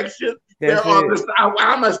direction. They're That's on it. the side.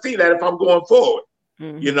 I must see that if I'm going forward,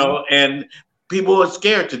 Mhm. and people are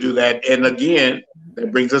scared to do that. And again,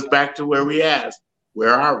 that brings us back to where we asked,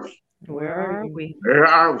 where are we? Where Where are are you? we? Where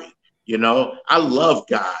are we? I love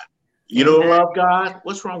God. You don't Amen. love God?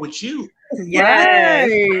 What's wrong with you? Yes.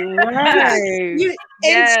 Right, right. You and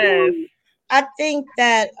Yes. two, I think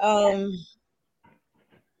that I'm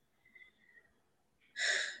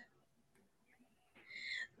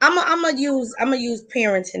gonna use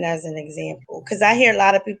parenting as an example because I hear a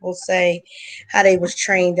lot of people say how they was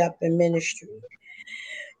trained up in ministry.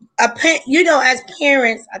 As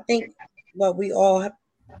parents, I think well we all have,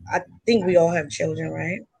 I think we all have children,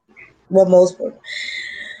 right? Well, most people.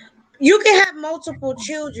 You can have multiple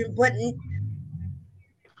children, but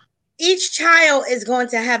each child is going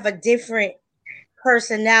to have a different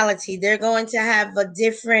personality. They're going to have a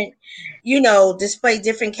different, display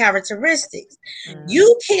different characteristics. Mhm.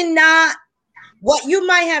 You cannot what you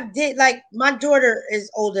might have did like my daughter is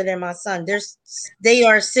older than my son. They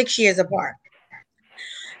are 6 years apart.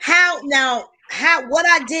 How what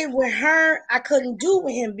I did with her, I couldn't do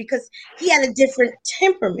with him because he had a different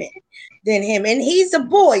temperament than him. And he's a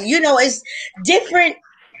boy. It's different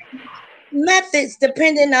methods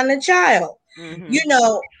depending on the child. Mhm.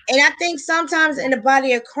 And I think sometimes in the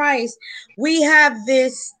body of Christ, we have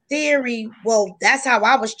this theory, well, that's how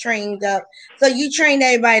I was trained up. So you train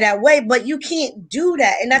everybody that way, but you can't do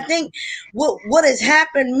that. And I think what has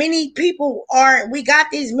happened, many people we got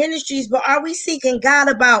these ministries, but are we seeking God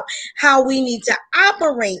about how we need to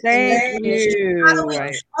operate in these Thank ministries? How do you. we,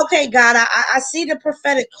 Right. okay, God, I see the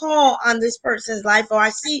prophetic call on this person's life, or I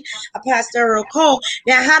see a pastoral call.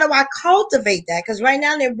 Now, how do I cultivate that? Because right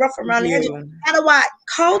now they're rough around the edges. You. How do I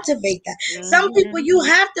cultivate that? Some people Mhm. you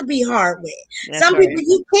have to be hard with. That's Some people right.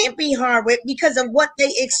 you can't be hard with because of what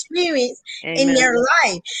they experience in Amen. their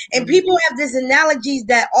life. And Mhm. people have this analogies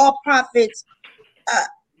that all prophets, uh,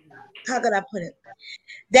 how could I put it?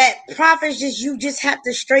 That prophets you just have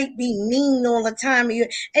to straight be mean all the time.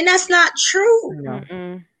 And that's not true. No.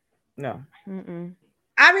 Mm-mm. No. Mm-mm.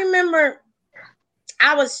 I remember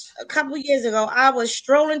I was a couple years ago, I was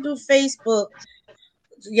strolling through Facebook.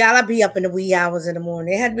 Y'all, I be up in the wee hours in the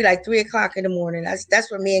morning. It had to be like 3 o'clock in the morning.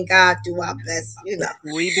 That's what me and God do our best.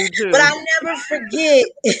 We do But too. I never forget.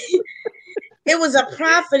 It was a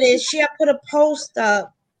prophetess. She had put a post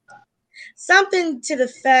up, something to the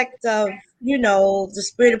effect of, the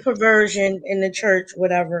spirit of perversion in the church,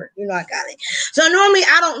 whatever. I got it. So normally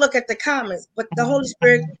I don't look at the comments, but the Holy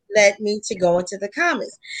Spirit led me to go into the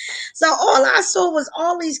comments. So all I saw was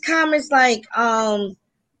all these comments like,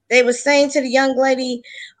 they were saying to the young lady,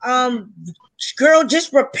 um, girl,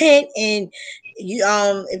 just repent and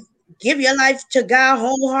if give your life to God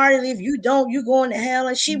wholeheartedly. If you don't, you going to hell.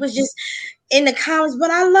 And she was just in the comments,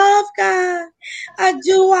 but I love God. I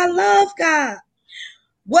do. I love God.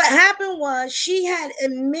 What happened was she had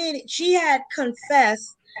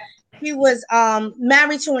confessed she was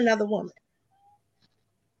married to another woman.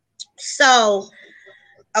 So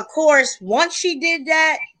of course, once she did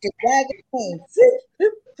that, the dragon came.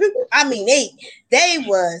 I mean, they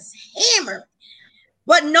was hammered.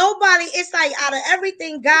 But nobody, it's like out of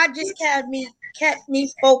everything, God just had me. kept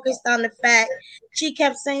me focused on the fact she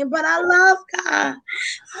kept saying, but I love God.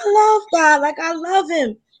 I love God. Like I love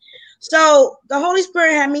him. So the Holy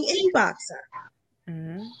Spirit had me inbox her.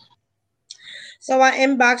 Mhm. So I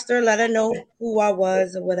inboxed her, let her know who I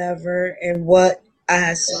was or whatever and what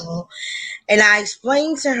I saw. And I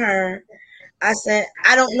explained to her, I said,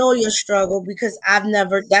 I don't know your struggle because I've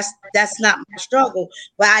never that's not my struggle.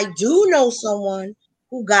 But I do know someone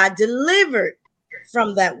who got delivered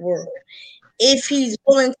from that world. If he's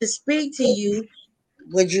willing to speak to you,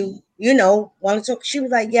 would you, want to talk? She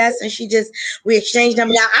was like, yes. And we exchanged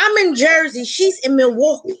them. Now I'm in Jersey. She's in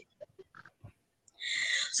Milwaukee.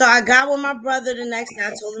 So I got with my brother the next day.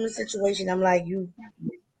 I told him the situation. I'm like, you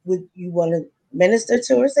want to minister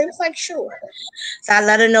to her? So he was like, sure. So I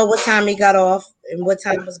let her know what time he got off and what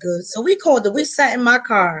time was good. So we called her. We sat in my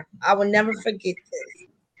car. I will never forget this.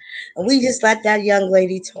 And we just let that young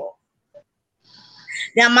lady talk.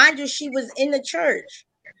 Now, mind you, she was in the church.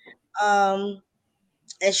 And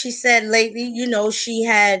she said lately, she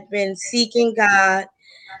had been seeking God.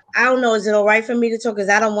 I don't know, is it all right for me to talk? Because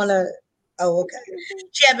I don't want to. Oh, okay.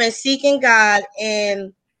 She had been seeking God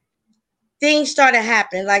and things started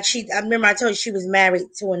happening. Like I remember I told you she was married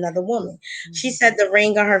to another woman. She said the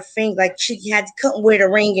ring on her finger, like couldn't wear the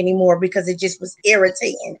ring anymore because it just was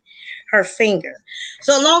irritating her finger.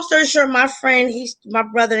 So long story short, my friend, he's my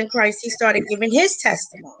brother in Christ, he started giving his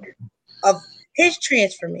testimony of his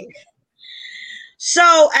transformation.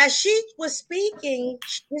 So as she was speaking,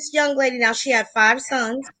 this young lady, now she had 5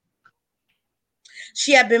 sons.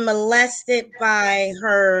 She had been molested by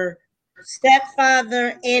her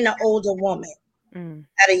stepfather and an older woman Mm.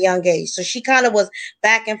 at a young age. So she kind of was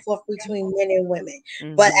back and forth between men and women.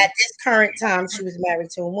 But Mhm. at this current time, she was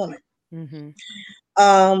married to a woman. Mhm.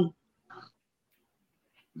 Um,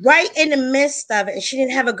 right in the midst of it, and she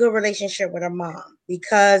didn't have a good relationship with her mom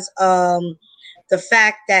because the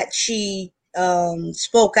fact that she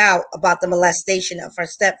spoke out about the molestation of her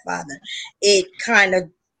stepfather. It kind of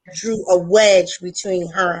drew a wedge between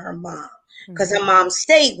her and her mom because her Mhm. mom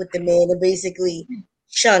stayed with the man and basically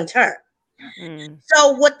shunned her. Mm.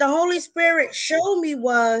 So what the Holy Spirit showed me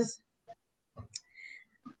was,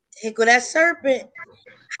 tickle that serpent,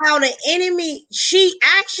 how the enemy, she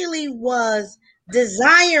actually was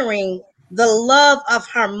desiring the love of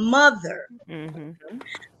her mother. Mhm.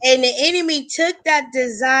 And the enemy took that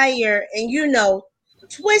desire and,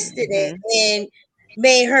 twisted it Mhm. and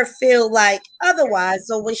made her feel like otherwise.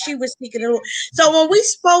 So when she was speaking, so when we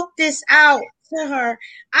spoke this out to her,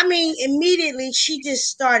 I mean, immediately she just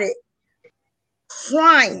started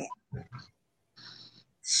crying,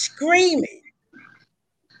 screaming.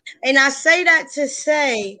 And I say that to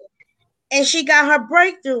say, and she got her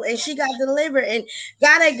breakthrough and she got delivered. And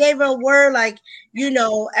God had gave her a word like,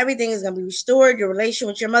 everything is going to be restored, your relation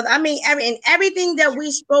with your mother. I mean, everything that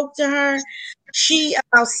we spoke to her, she,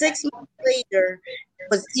 about 6 months later,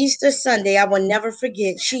 was Easter Sunday. I will never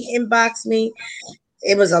forget. She inboxed me.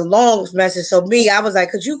 It was a long message. So I was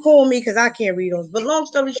like, could you call me? Because I can't read those. But long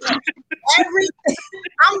story short, everything,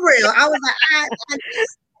 I'm real. I was like, I'm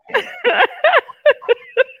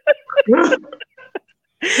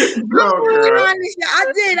Oh, being girl. honest. I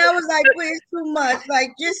did. I was like, please, too much.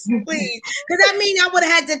 Like, just please. Because I mean, I would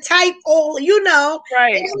have had to type all, and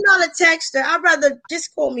Right. I'm not a texter. I'd rather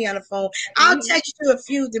just call me on the phone. I'll Mhm. text you a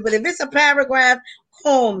few, but if it's a paragraph,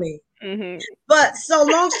 call me. Mhm. But so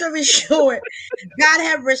long story short, God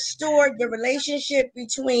had restored the relationship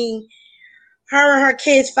between her and her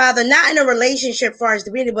kid's father, not in a relationship far as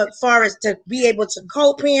to be, but far as to be able to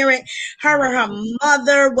co-parent. Her and her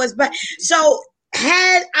mother was, but so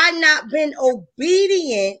had I not been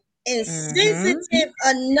obedient and Mhm. sensitive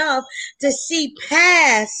enough to see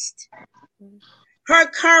past her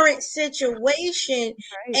current situation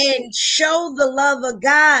Right. and show the love of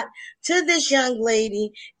God to this young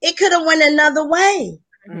lady, it could have went another way.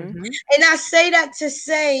 Mhm. Mhm. And I say that to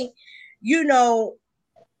say, you know,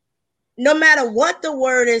 no matter what the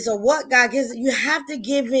word is or what God gives, you have to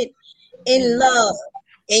give it in And love.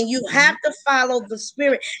 And you have to follow the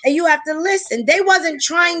spirit and you have to listen. They wasn't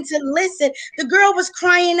trying to listen. The girl was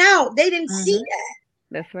crying out. They didn't see Mhm. that.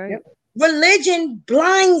 that's right. Yep. Religion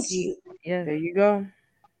blinds you. Yes. There you go.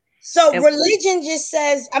 So And religion just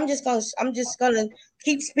says, I'm just gonna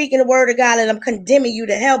keep speaking the word of God and I'm condemning you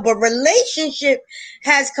to hell. But relationship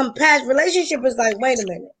has compassion. Relationship is like, wait a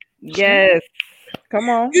minute. Yep. yes. Come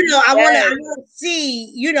on. I Yes. want to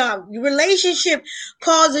see, relationship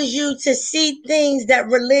causes you to see things that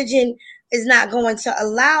religion is not going to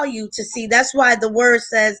allow you to see. That's why the word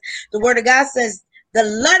of God says, the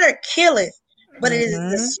letter killeth, but it is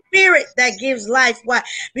the Mm-hmm. spirit that gives life. Why?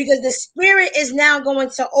 Because the spirit is now going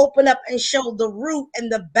to open up and show the root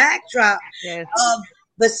and the backdrop Yes. of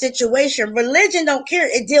the situation. Religion don't care.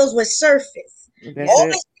 It deals with surface. That's Yes. All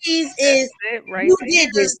it. it sees That's is it right you did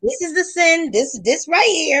there. this. This is the sin. This right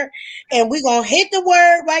here, and we're gonna hit the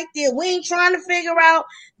word right there. We ain't trying to figure out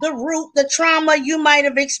the root, the trauma you might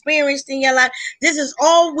have experienced in your life. This is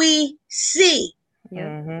all we see, Yes.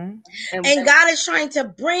 Mm-hmm. And and God is trying to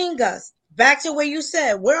bring us back to where you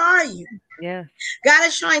said, "Where are you?" yes. God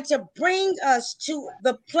is trying to bring us to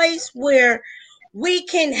the place where we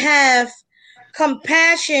can have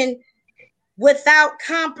compassion without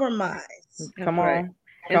compromise. That's Come right. on.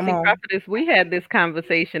 And Come see, on. prophetess, we had this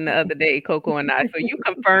conversation the other day, Coco and I. So you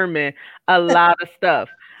confirming a lot of stuff.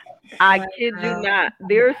 I kid you Wow. not.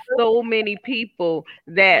 There's so many people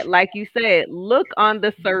that, like you said, look on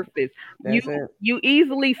the surface. You That's it. you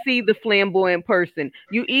easily see the flamboyant person.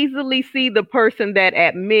 You easily see the person that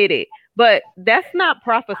admitted, but that's not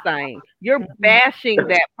prophesying. You're Mm-hmm. bashing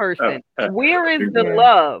that person. Where is the Yeah.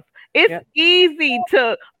 love? It's Yep. easy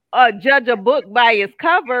to judge a book by its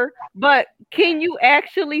cover, but can you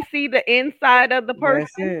actually see the inside of the person?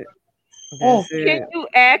 That's it. Mm. That's Can it. you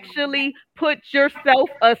actually put yourself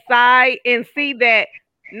aside and see that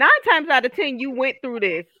 9 times out of 10 you went through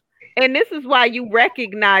this? And this is why you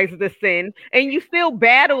recognize the sin and you still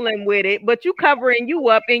battling with it, but you covering you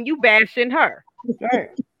up and you bashing her. Right.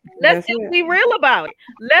 Let's That's just it. be real about it.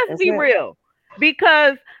 Let's That's be it. real.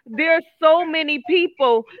 Because there's so many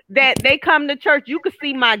people that they come to church. You can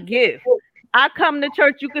see my gift. I come to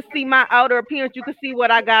church, you can see my outer appearance, you can see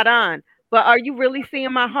what I got on. But are you really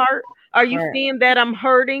seeing my heart? Are you Right. seeing that I'm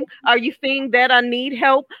hurting? Are you seeing that I need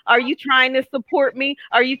help? Are you trying to support me?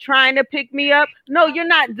 Are you trying to pick me up? No, you're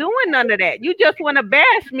not doing none of that. You just want to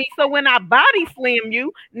bash me. So when I body slam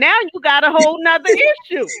you, now you got a whole nother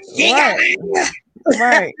issue. She got Right.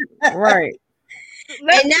 Right. Right.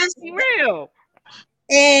 Let's and just that's be real.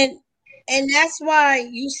 and and that's why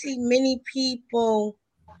you see many people,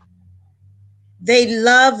 they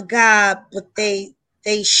love God, but they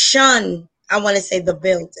shun, I want to say, the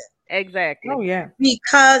building. Exactly. Oh yeah.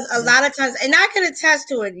 Because a Yeah. lot of times, and I can attest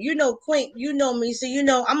to it, you know, Quint, you know me, so you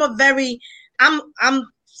know I'm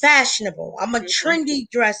fashionable. I'm a Hmm. trendy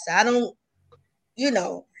dresser. I don't, you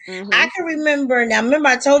know, I Hmm. can remember now. Remember,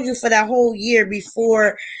 I told you for that whole year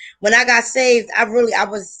before when I got saved, I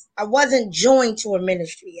wasn't joined to a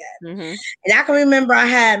ministry yet, Hmm. and I can remember I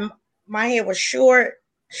had my hair was short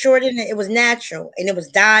and it was natural, and it was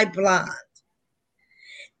dyed blonde.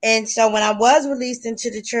 And so when I was released into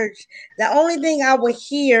the church, the only thing I would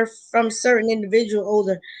hear from certain individual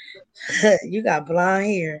older, you got blonde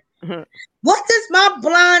hair. What does my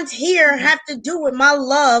blonde hair have to do with my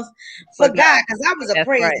love for For God? God. Because I was a That's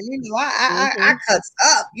praise, right. you know, I Hmm. cuts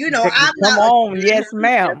up. You know, I'm Come not a on. Yes, That's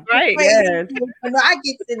ma'am. right. praise. Yes. You know, I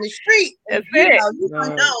get in the street, and That's it. you gonna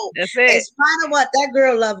No. know. That's In it. spite of what, that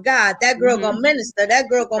girl love God, that girl Hmm. gonna minister, that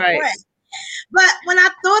girl gonna Right. pray. But when I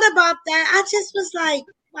thought about that, I just was like,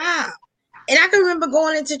 wow. And I can remember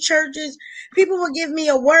going into churches, people would give me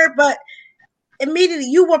a word, but immediately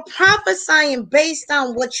you were prophesying based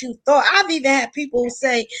on what you thought. I've even had people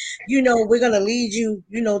say, you know, we're gonna lead you,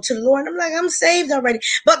 you know, to the Lord. I'm like, I'm saved already.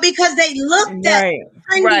 But because they looked at Right.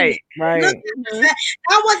 trendiness, Right. looked Right. at the Hmm. fact,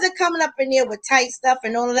 I wasn't coming up in there with tight stuff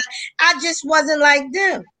and all of that. I just wasn't like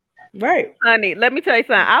them. Right. Honey, let me tell you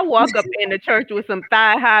something. I walk up in the church with some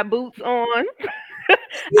thigh high boots on.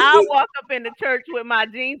 I walk up in the church with my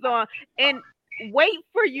jeans on and wait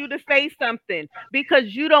for you to say something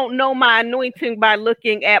because you don't know my anointing by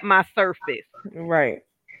looking at my surface. Right.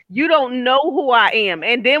 You don't know who I am.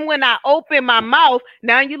 And then when I open my mouth,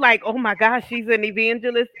 now you're like, oh my gosh, she's an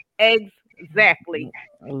evangelist. Exactly.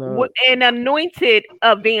 Look. An anointed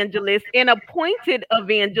evangelist, an appointed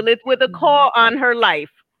evangelist with a call on her life.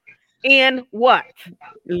 And what?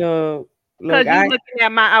 Look. Because Look. you I. looking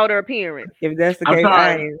at my outer appearance. If that's the I'm case,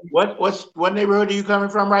 I sorry. What neighborhood are you coming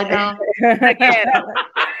from right now? The ain't. ghetto.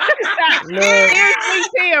 Look. Seriously,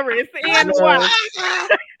 Paris. And what? Look.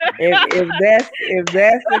 If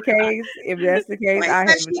that's the case, Wait,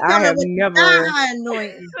 said she I coming have with the thigh never. high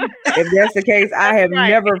anointing. If that's the case, I That's have right.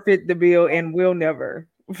 never fit the bill and will never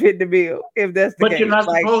fit the bill. If that's the But you're case, not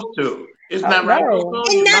like supposed to. Isn't that right, no, Coco?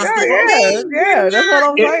 And You're that's not yeah, the supposed to. yeah, thing. You're yeah. That's what not.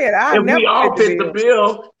 I'm saying. I If never we fit all the fit the bill.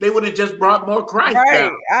 bill, they would have just brought more Christ down.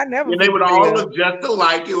 Right, I never And they fit would the all bill. look just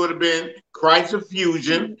alike. It would have been Christ of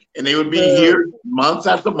Fusion, and they would be Look, here months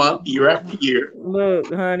after month, year after year.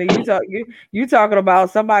 look, honey, you talking about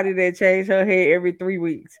somebody that changed her hair every 3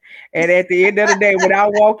 weeks, and at the end of the day, when I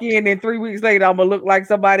walk in, and 3 weeks later, I'm gonna look like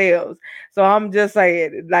somebody else. So I'm just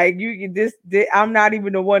saying, like I'm not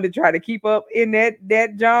even the one to try to keep up in that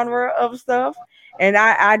genre of stuff. And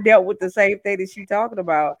I dealt with the same thing that she talking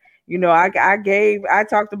about. I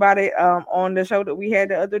talked about it on the show that we had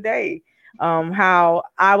the other day. How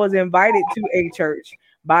I was invited to a church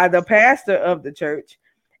by the pastor of the church,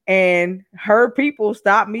 and her people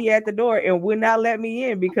stopped me at the door and would not let me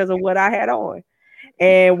in because of what I had on.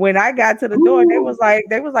 And when I got to the door, they was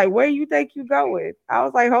like, where you think you going? I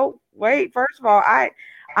was like, oh, wait, first of all, I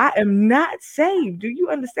am not saved. Do you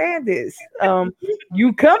understand this?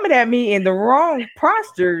 You coming at me in the wrong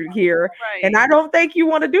posture here, and Right. I don't think you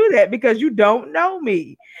want to do that because you don't know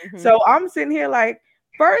me. Mhm. So I'm sitting here like,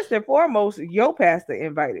 first and foremost, your pastor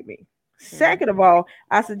invited me. Mhm. Second of all,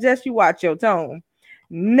 I suggest you watch your tone.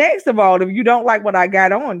 Next of all, if you don't like what I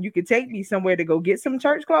got on, you can take me somewhere to go get some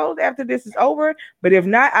church clothes after this is over. But if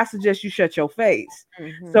not, I suggest you shut your face.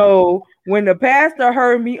 Mhm. So when the pastor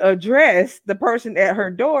heard me address the person at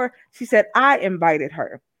her door, she said, I invited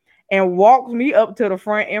her, and walked me up to the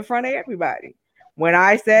front in front of everybody. When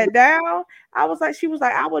I sat down, she was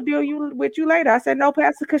like, I will deal with you later. I said, no,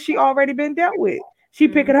 Pastor, because she already been dealt with. She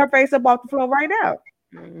picking Mhm. her face up off the floor right now.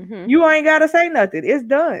 Mhm. You ain't gotta say nothing. It's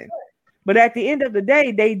done. But at the end of the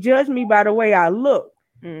day, they judge me by the way I look.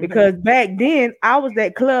 Mhm. Because back then I was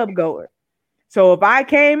that club goer. So if I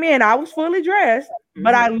came in, I was fully dressed,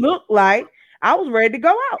 but I Mhm. looked like I was ready to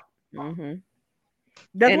go out. Mhm.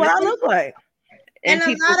 That's And what I look like. And and a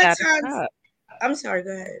people lot of got to times, stop. I'm sorry,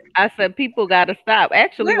 go ahead. I said people got to stop.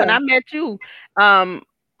 Actually, when Yeah. I met you, um,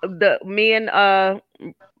 the me and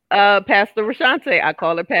Pastor Rashante, I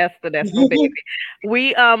call her Pastor. That's my baby.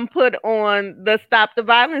 We put on the Stop the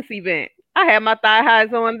Violence event. I had my thigh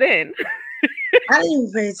highs on then. I didn't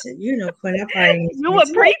even pay attention. You know, Quinn, I probably You didn't were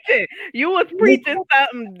pay preaching. You was preaching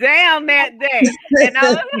something down that day, and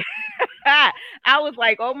I attention. was I was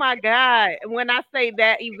like, oh my God. When I say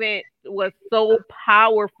that event was so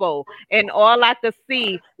powerful, and all I could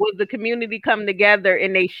see was the community come together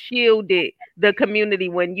and they shielded the community.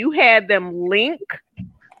 When you had them link,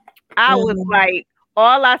 I was Mhm. like,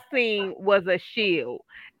 all I seen was a shield.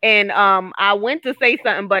 And I went to say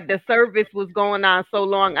something, but the service was going on so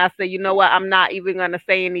long. I said, you know what? I'm not even gonna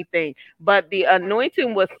say anything. But the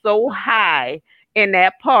anointing was so high in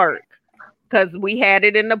that park because we had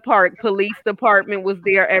it in the park. Police department was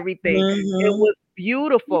there, everything. It Mhm. was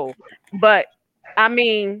beautiful. But I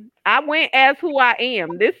mean, I went as who I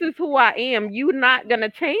am. This is who I am. You're not gonna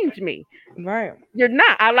change me. Right. You're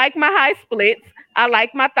not. I like my high splits. I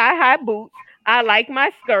like my thigh high boots. I like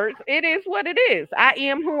my skirts. It is what it is. I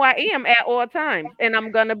am who I am at all times, and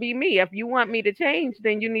I'm gonna be me. If you want me to change,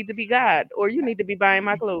 then you need to be God, or you need to be buying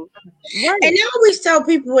my clothes. Right. And I always tell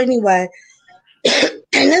people anyway, and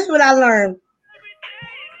this is what I learned.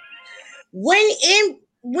 When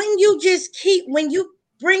you just keep when you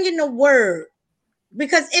bring in the word,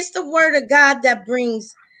 because it's the word of God that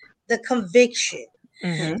brings the conviction.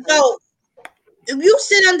 Mm-hmm. So if you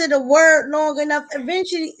sit under the word long enough,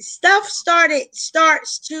 eventually stuff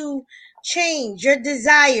starts to change. Your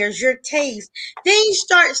desires, your taste, things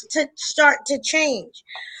start to change.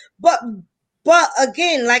 But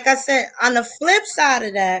again, like I said, on the flip side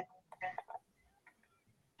of that,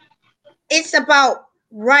 it's about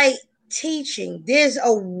right teaching. There's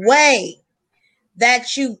a way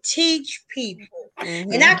that you teach people.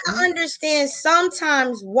 And I Mhm. can understand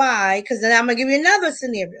sometimes why, because then I'm gonna give you another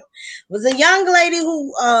scenario. It was a young lady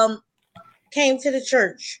who came to the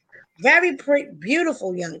church. Very pretty,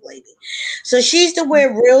 beautiful young lady. So she used to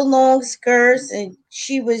wear real long skirts, and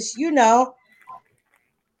she was,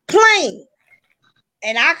 plain.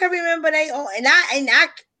 And I can remember they all, I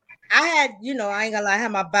had, I ain't gonna lie, I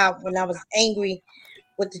had my bout when I was angry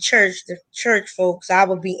with the church folks. I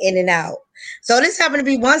would be in and out. So this happened to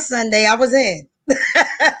be one Sunday I was in.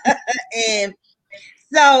 And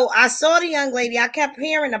so I saw the young lady. I kept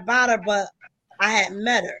hearing about her, but I hadn't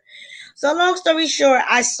met her. So long story short,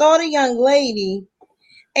 I saw the young lady,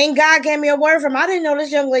 and God gave me a word from her. I didn't know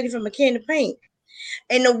this young lady from a can of paint.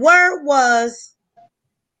 And the word was,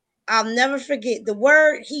 I'll never forget, the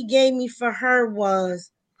word he gave me for her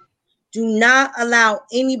was, do not allow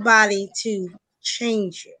anybody to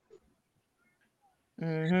change you.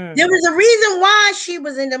 Mm-hmm. There was a reason why she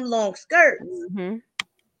was in them long skirts Mhm.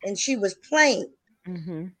 and she was plain.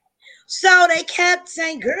 Mhm. So they kept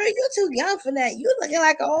saying, girl, you're too young for that. You looking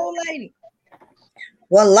like an old lady.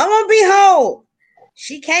 Well, lo and behold,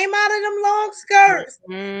 She came out of them long skirts.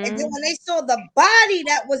 And then Mm-hmm. when they saw the body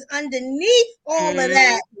that was underneath all of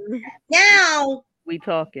that, now We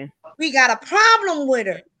talking. we got a problem with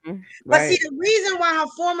her. But see, Right. the reason why her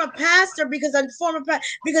former pastor, because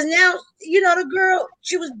now, the girl,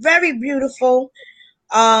 she was very beautiful.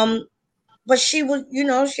 But she was,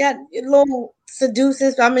 she had a little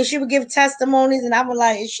seducing. I mean, she would give testimonies, and I was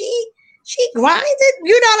like, is she grinded?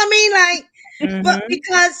 You know what I mean? Like, but Mm-hmm.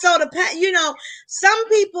 because some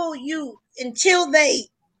people until they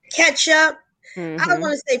catch up. I don't Mm-hmm.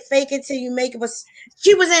 want to say fake it till you make it, but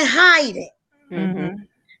she was in hiding Mm-hmm. Mm-hmm.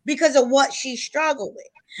 because of what she struggled with.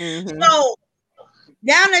 Mm-hmm. So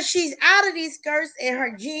now that she's out of these skirts and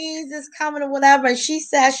her jeans is coming or whatever, and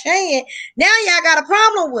she's sashaying, now y'all got a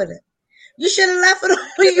problem with it. You should have left it.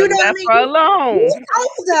 Should You have know what I left mean? her You alone.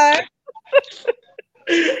 told her.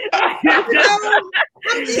 You know,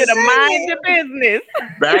 I'm Should just have mind saying. your business.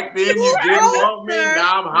 Back then you You didn't told want me. her.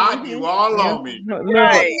 Now I'm hot. Mm-hmm. You all Yeah. on me. So Look.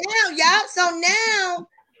 Right. now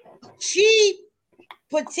she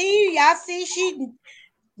petite. Y'all see she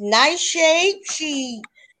nice shape. She,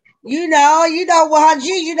 with her G,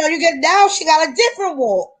 you get now she got a different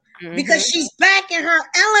walk because Mm-hmm. she's back in her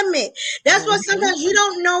element. That's what Mm-hmm. sometimes you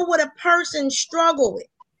don't know what a person struggle with.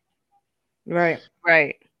 Right.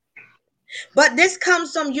 Right. But this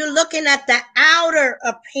comes from you looking at the outer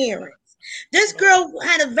appearance. This girl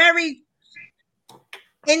had a very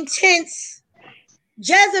intense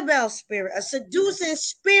Jezebel spirit, a seducing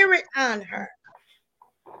spirit on her.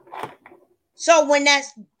 So when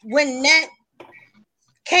that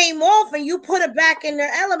came off and you put her back in her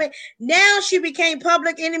element, now she became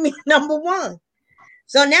public enemy number one.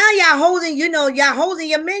 So now y'all holding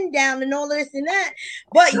your men down and all this and that.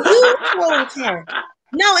 But you told her.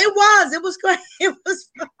 No, it was great. It was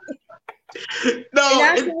and No,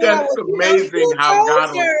 that's it's what I just was, amazing you how told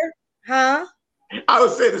God. her, huh? I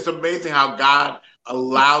would say it's amazing how God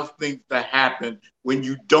allows things to happen when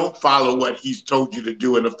you don't follow what He's told you to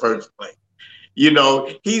do in the first place.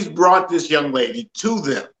 He's brought this young lady to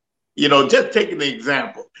them. Just taking the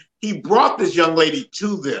example, He brought this young lady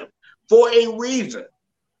to them for a reason.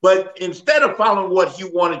 But instead of following what He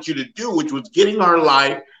wanted you to do, which was getting her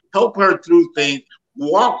life, help her through things,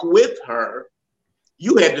 walk with her,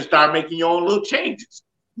 you had to start making your own little changes.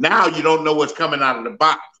 Now you don't know what's coming out of the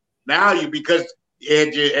box. Now because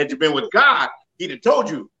had you been with God, He'd have told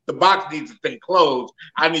you the box needs to stay closed.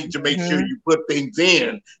 I need to make sure Mm-hmm. you put things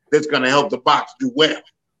in that's going to help the box do well.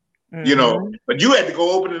 Mm-hmm. But you had to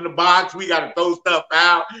go open in the box. We got to throw stuff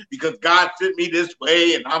out because God sent me this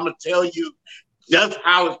way, and I'm going to tell you just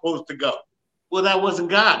how it's supposed to go. Well, that wasn't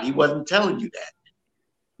God. He wasn't telling you that.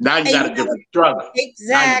 Now you And got a different struggle.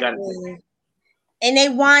 Now you got a different. exactly. And they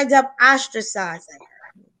wind up ostracizing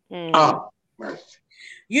her. Mm-hmm. Oh, mercy.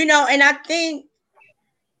 And I think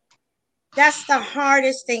that's the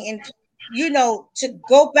hardest thing. And to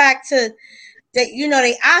go back to that,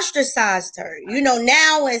 they ostracized her.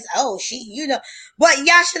 Now is but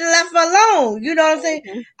y'all should have left her alone. You know what I'm saying?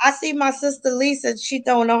 Mm-hmm. I see my sister Lisa, she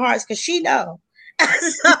throwing her hearts because she know.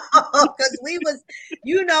 Because we was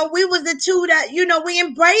the two that, we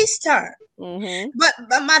embraced her. Mm-hmm. But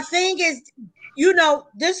my thing is,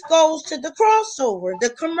 this goes to the crossover, the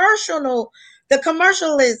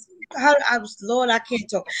commercialism. Lord, I can't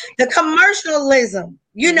talk. The commercialism.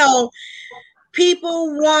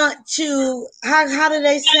 People want to. How do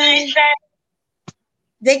they say?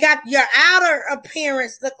 They got your outer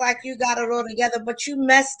appearance look like you got it all together, but you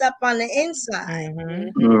messed up on the inside.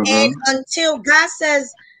 Mm-hmm. Mm-hmm. And until God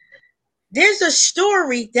says, there's a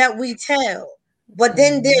story that we tell, but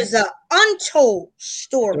then Mm-hmm. there's an untold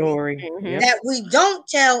story Story. Mm-hmm. Yep. that we don't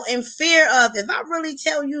tell in fear of, if I really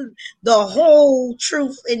tell you the whole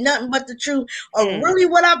truth and nothing but the truth of really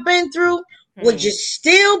what I've been through, would you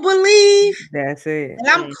still believe That's it.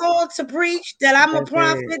 that I'm called to preach, that I'm a That's it.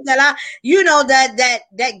 prophet, that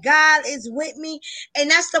that God is with me?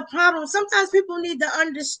 And that's the problem. Sometimes people need to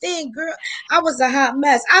understand, girl, I was a hot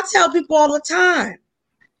mess. I tell people all the time,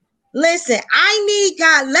 listen, I need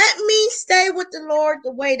God. Let me stay with the Lord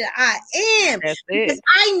the way that I am, That's because it.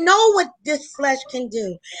 I know what this flesh can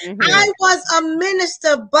do. Mm-hmm. I Right. was a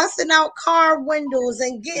minister busting out car windows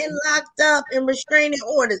and getting locked up and restraining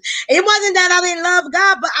orders. It wasn't that I didn't love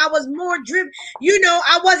God, but I was more driven.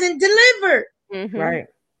 I wasn't delivered. Mm-hmm. Right.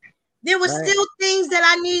 There were Right. still things that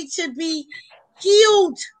I need to be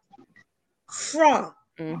healed from.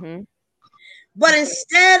 Mm-hmm. But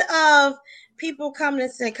instead of people coming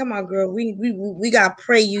and saying, "Come on, girl, we gotta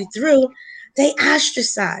pray you through," they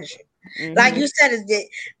ostracize you. Like Mm-hmm. you said,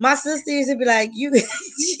 my sister used to be like, "You."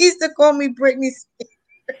 She used to call me Brittany.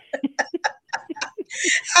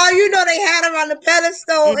 Oh, they had her on the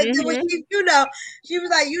pedestal. And then when Mhm. she was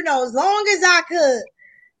like, as long as I could,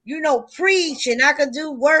 preach and I could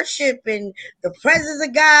do worship and the presence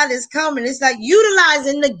of God is coming. It's like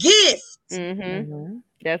utilizing the gift. Mhm. Mhm.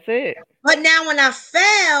 That's it. But now when I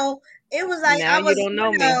fell, it was like Now you don't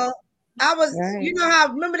know me. I was, Right. how,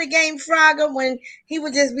 remember the game Frogger when he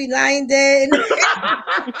would just be lying dead in the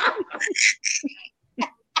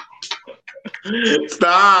pit?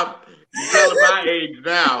 Stop. You telling my age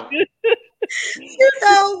now. We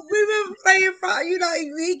were playing Frogger,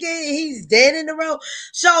 he's dead in the road.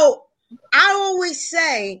 So I always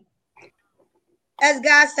say, as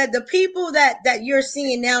God said, the people that you're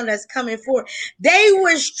seeing now that's coming forward, they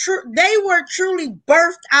were truly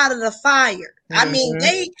birthed out of the fire. I mean,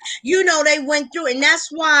 Mhm. they went through, and that's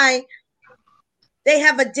why they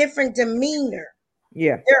have a different demeanor.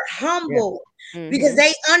 Yeah. They're Yeah. humble because Mhm.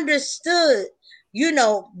 they understood,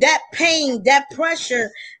 that pain, that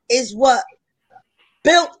pressure is what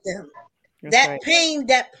built them. That's That right. pain,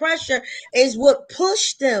 that pressure is what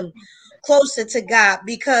pushed them closer to God,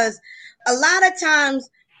 because a lot of times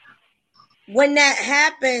when that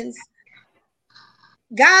happens,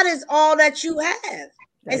 God is all that you have.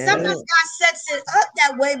 And That's That's sometimes it. it. God sets it up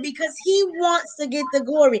that way because he wants to get the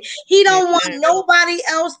glory. He don't want Amen. nobody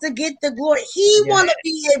else to get the glory. He Yeah. want to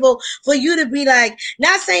be able for you to be like,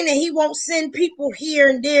 not saying that he won't send people here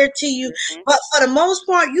and there to you, Mhm. but for the most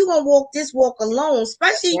part, you're going to walk this walk alone. That's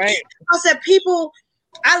Especially, right. I said,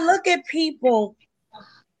 I look at people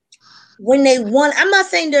when they want. I'm not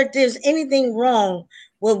saying that there's anything wrong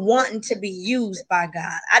with wanting to be used by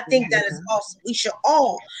God. I think that is Mhm. awesome. We should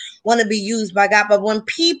all want to be used by God. But when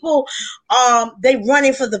people they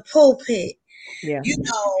running for the pulpit, Yeah. they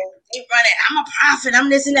running, I'm a prophet, I'm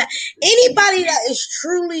this and that. Anybody that is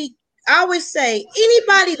truly, I always say,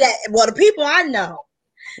 anybody that, well, the people I know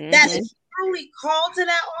that Mhm. is truly called to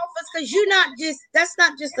that office, because that's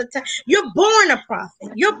not just you're born a prophet,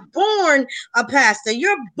 you're born a pastor,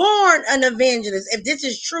 you're born an evangelist, if this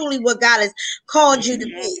is truly what God has called you to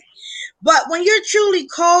Mhm. be. But when you're truly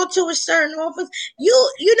called to a certain office,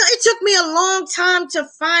 it took me a long time to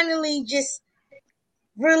finally just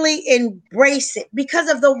really embrace it, because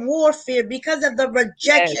of the warfare, because of the Yes.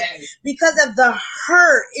 rejection, because of the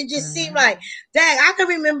hurt. It just seemed Mhm. like, dang, I can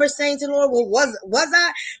remember saying to the Lord, well,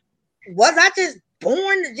 was I just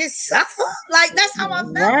born to just suffer? Like, that's how I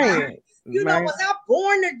felt. Like, Right. Right. was I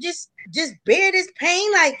born to just bear this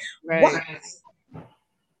pain? Like, why? Right.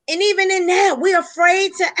 And even in that, we're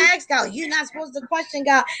afraid to ask God. You're not supposed to question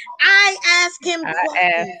God. I ask him I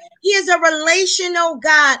questions. ask. He is a relational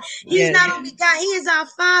God. He's Yes. not only God, he is our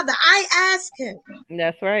Father. I ask him,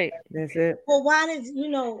 That's right. That's it. well, why did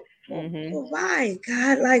Mhm. well, why,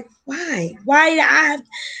 God? Like, why? Why did I have,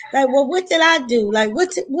 like, well, what did I do? Like,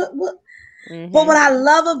 what? But what Mhm. I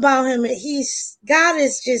love about him, God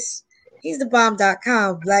is just, he's the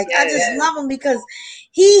bomb.com. Like, I Yes. just love him because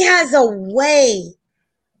he has a way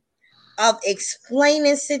of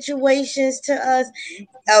explaining situations to us,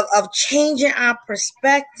 of changing our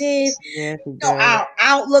perspective, Yes, it does. our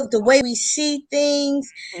outlook, the way we see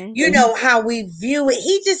things, Mhm. how we view it.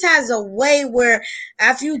 He just has a way where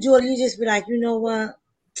after you do it, you just be like, you know what?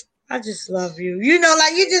 I just love you.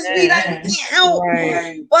 Like, you just be like, you Yes. can't help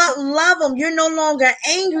Right. but love him. You're no longer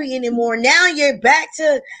angry anymore. Now you're back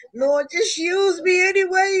to, Lord, just use me any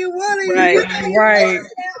way you want to. Right. You're back Right.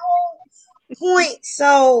 to that whole point.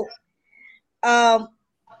 So, um,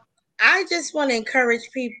 I just want to encourage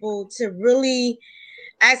people to really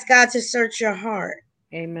ask God to search your heart,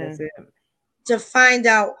 That's Amen. it. to find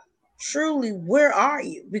out truly where are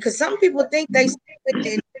you, because some people think they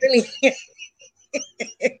really,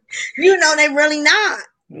 they really not.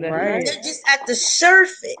 That's right. Right. They're just at the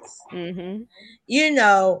surface, Mhm. you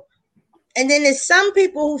know. And then there's some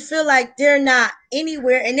people who feel like they're not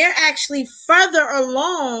anywhere, and they're actually further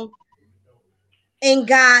along in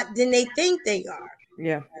God than they think they are.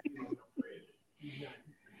 Yeah.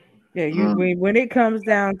 Yeah. When it comes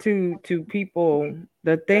down to people,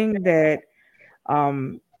 the thing that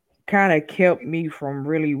um kind of kept me from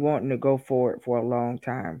really wanting to go for it for a long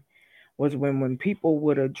time was when people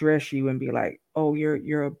would address you and be like, "Oh,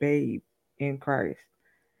 you're a babe in Christ,"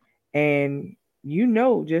 and you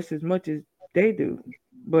know just as much as they do,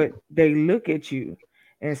 but they look at you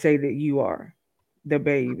and say that you are the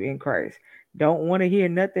babe in Christ. Don't want to hear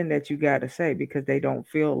nothing that you got to say because they don't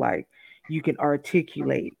feel like you can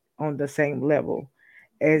articulate on the same level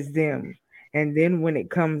as them. And then when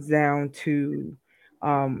it comes down to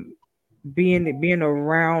um, being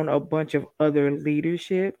around a bunch of other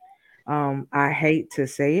leadership, I hate to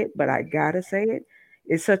say it, but I gotta say it.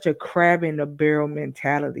 It's such a crab in the barrel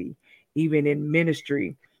mentality. even in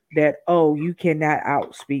ministry, that, oh, you cannot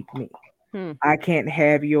outspeak me. Hmm. I can't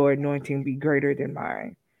have your anointing be greater than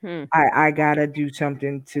mine. Hmm. I gotta do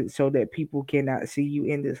something to so that people cannot see you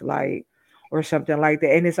in this light or something like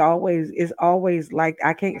that. And it's always like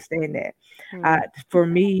I can't stand that. Hmm. For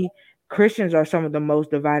me, Christians are some of the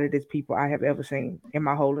most dividedest people I have ever seen in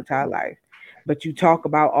my whole entire life. But you talk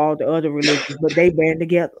about all the other religions, but they band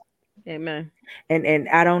together, Amen. and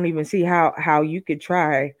I don't even see how you could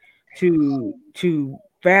try to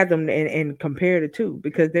fathom and compare the two,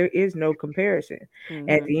 because there is no comparison.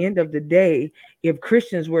 At Hmm. the end of the day, if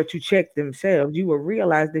Christians were to check themselves, you will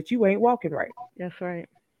realize that you ain't walking right, That's right.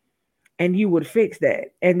 and you would fix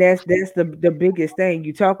that. And that's the biggest thing.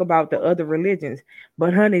 You talk about the other religions,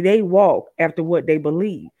 but honey, they walk after what they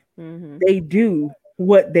believe. Hmm. They do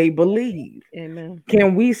what they believe. Amen.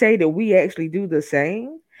 Can we say that we actually do the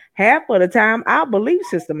same? Half of the time, our belief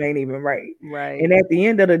system ain't even right. And Right. at the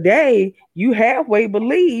end of the day, you halfway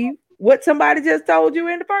believe what somebody just told you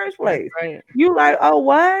in the first That's place. right. You like, oh,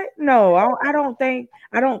 what? No, I don't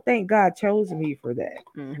think God chose me for that.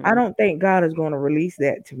 I Hmm. don't think God is going to release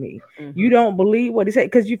that to me. You Hmm. don't believe what he said,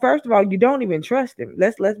 because you, first of all, you don't even trust him.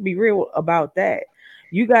 Let's be real about that.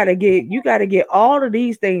 You gotta get all of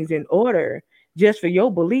these things in order just for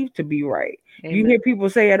your belief to be right. You Amen. hear people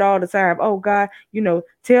say it all the time. Oh God,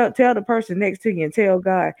 tell the person next to you and tell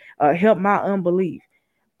God, help my unbelief.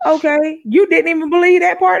 Okay, you didn't even believe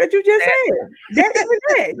that part that you just That said. That's even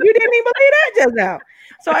that. You didn't even believe that just now.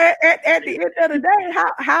 So at the end of the day,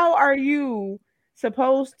 how are you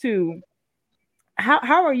supposed to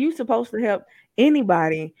how are you supposed to help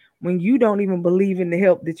anybody when you don't even believe in the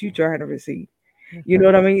help that you're trying to receive? that's You know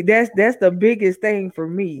right. what I mean? That's the biggest thing for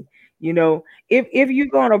me. If you're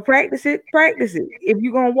gonna practice it, practice it. If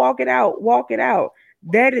you're gonna walk it out, walk it out.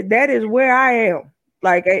 That is where I am.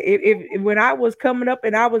 Like, if when I was coming up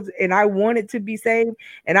and I wanted to be saved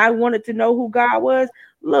and I wanted to know who God was,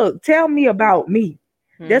 look, tell me about me.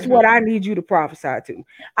 That's Hmm. what I need you to prophesy to.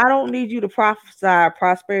 I don't need you to prophesy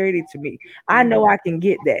prosperity to me. I Hmm. know I can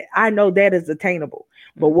get that. I know that is attainable.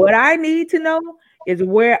 But Hmm. what I need to know is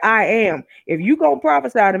where I am. If you gonna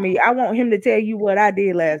prophesy to me, I want him to tell you what I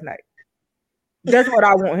did last night. That's what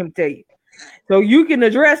I want him to tell you. So you can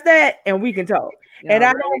address that and we can talk. And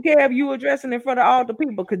I Already. don't care if you addressing in front of all the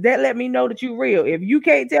people, because that let me know that you real. If you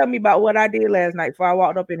can't tell me about what I did last night before I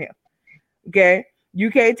walked up in here, okay?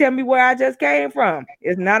 You can't tell me where I just came from.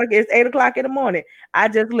 It's 8 o'clock in the morning. I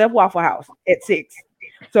just left Waffle House at 6.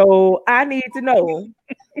 So I need to know,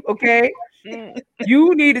 okay? Mm.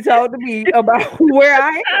 You need to talk to me about where I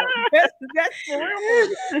am. That's for real.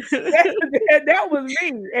 That was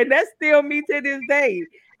me, and that's still me to this day.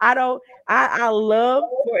 I don't. I love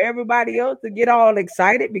for everybody else to get all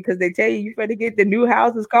excited because they tell you better get the new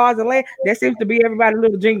houses, cars, and land. That seems to be everybody's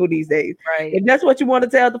little jingle these days. Right. If that's what you want to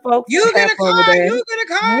tell the folks, You have get a fun with car, that. you get a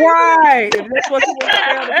car, you get Right. If that's what you want to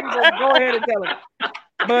tell the people, go ahead and tell them.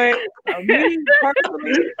 But me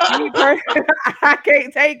personally, I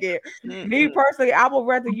can't take it. Me Mm-mm. personally, I would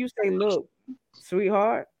rather you say, "Look,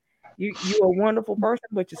 sweetheart, you a wonderful person,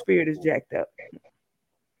 but your spirit is jacked up."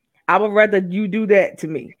 I would rather you do that to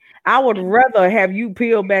me. I would rather have you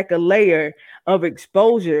peel back a layer of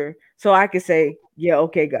exposure so I can say, "Yeah,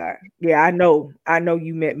 okay, God, yeah, I know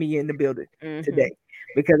you met me in the building Mhm. today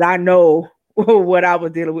because I know." What I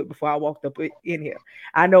was dealing with before I walked up in here.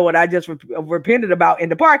 I know what I just repented about in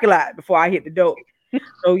the parking lot before I hit the door.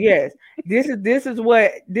 So yes, this is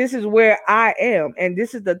where I am, and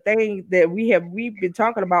this is the thing that we've been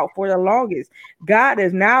talking about for the longest. God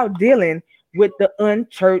is now dealing with the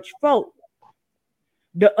unchurched folk.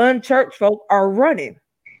 The unchurched folk are running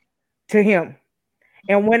to Him,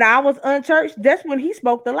 and when I was unchurched, that's when He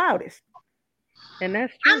spoke the loudest. And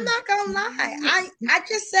that's I'm true. not gonna lie. I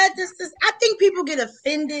just said this. I think people get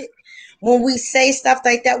offended when we say stuff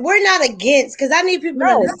like that. We're not against, because I need people to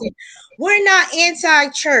No, understand. We're not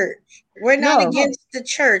anti-church. We're not no, against the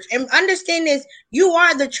church. And understand this: you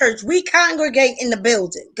are the church. We congregate in the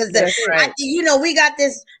building because that's it. Right. we got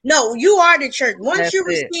this. No, you are the church. Once That's you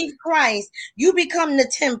it. receive Christ, you become the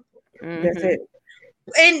temple. That's Mhm. it.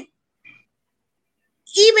 And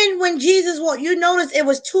even when Jesus walked, you notice it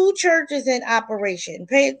was two churches in operation.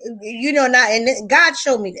 Not, and God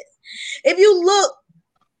showed me this. If you look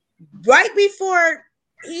right before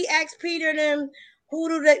he asked Peter them, who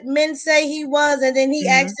do the men say he was, and then he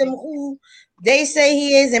Mhm. asked them who they say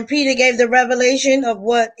he is, and Peter gave the revelation of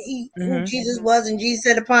who Mhm. Jesus was, and Jesus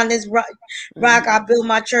said, "Upon this rock I Mhm. build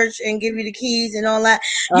my church and give you the keys and all that."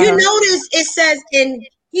 Uh You huh. notice it says, and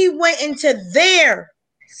he went into their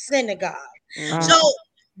synagogue. Uh Mhm. So huh.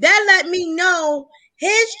 that let me know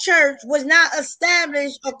his church was not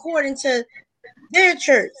established according to their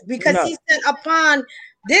church, because No, he said, upon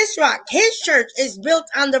this rock, his church is built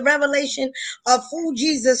on the revelation of who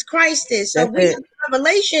Jesus Christ is. So that's we have it. the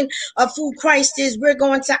revelation of who Christ is. We're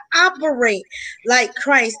going to operate like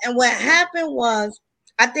Christ. And what happened was,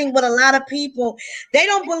 I think with a lot of people, they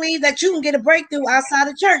don't believe that you can get a breakthrough outside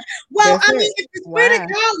of church. Well, That's I it. mean, if the Spirit of Wow.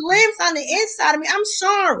 God lives on the inside of me, I'm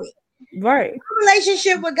sorry. Right. My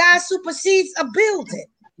relationship with God supersedes a building.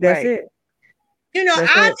 That's Right. it. You know,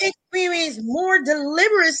 That's I've it. experienced more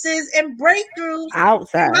deliverances and breakthroughs in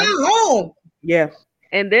Outside. my home, Yeah.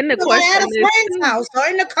 And then the you know, at question a is friend's too, house or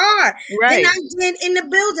in the car, than right. I did in the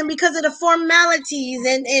building, because of the formalities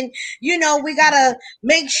and you know, we gotta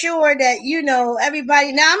make sure that, you know,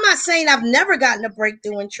 everybody. Now, I'm not saying I've never gotten a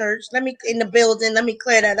breakthrough in church. In the building. Let me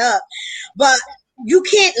clear that up. But you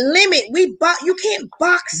can't limit. You can't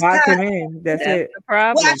box Box God. him in. That's That's it. the Well, I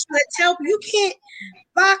problem. try to tell you, you can't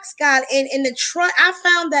box God in the trust. I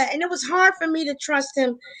found that, and it was hard for me to trust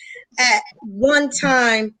Him at one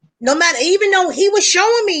time. No matter, even though He was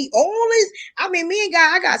showing me all His, I mean, me and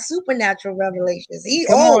God, I got supernatural revelations.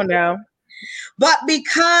 Come on now. But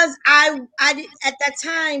because at that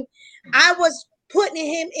time, I was putting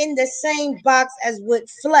Him in the same box as with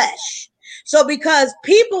flesh. So because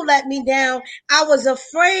people let me down, I was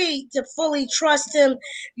afraid to fully trust Him,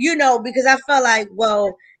 you know, because I felt like,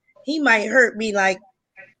 well, He might hurt me like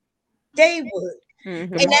they would. Come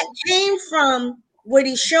And Mhm. that on. came from what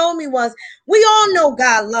He showed me was, we all know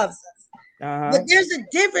God loves us. But Uh-huh. there's a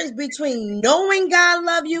difference between knowing God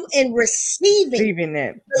love you and receiving Leaving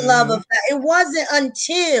that. the love of God. It wasn't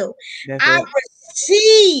until That's I it.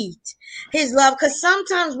 received His love, because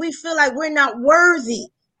sometimes we feel like we're not worthy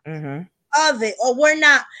Mm-hmm. of it, or we're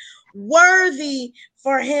not worthy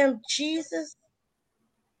for Him. Jesus,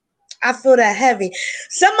 I feel that heavy.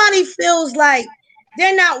 Somebody feels like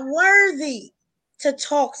they're not worthy to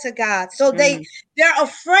talk to God. So Mhm. they're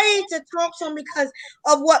afraid to talk to Him because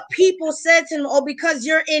of what people said to them, or because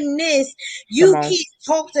you're in this, Come you on. can't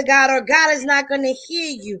talk to God, or God is not going to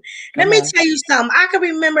hear you. Let Come me on. tell you something. I can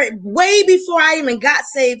remember way before I even got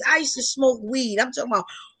saved, I used to smoke weed. I'm talking about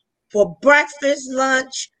for breakfast,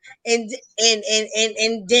 lunch, and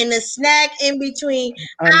then a snack in between.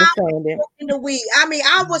 I was Understand it. smoking the weed. I mean,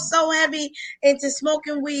 I was so heavy into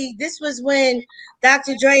smoking weed. This was when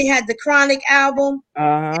Dr. Dre had the Chronic album.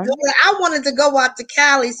 Uh-huh. I wanted to go out to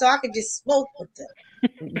Cali so I could just smoke with them.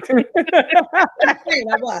 I'm saying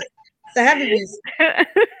I was. It's a heavy weed.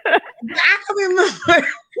 But I can remember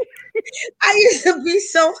I used to be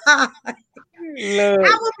so high. I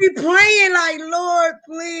Look. would be praying like, Lord,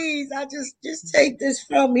 please, I just take this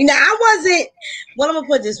from me. Now I wasn't. Well, I'm gonna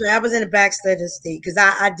put it this way: I was in a backslidden state, because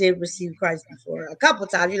I did receive Christ before a couple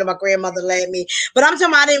times. You know, my grandmother led me, but I'm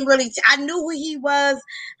talking. I didn't really. I knew who He was.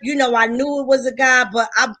 You know, I knew it was a God, but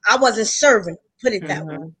I wasn't serving. Put it that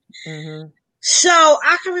way. Mm-hmm. Mm-hmm. So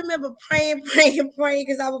I can remember praying, praying, praying,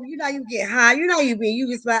 because I was, you know, you get high, you know, you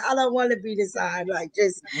just like, I don't want to be this high, like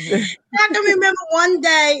just. Mhm. I can remember one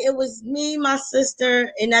day it was me, my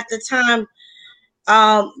sister, and at the time,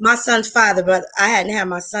 my son's father, but I hadn't had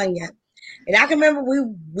my son yet. And I can remember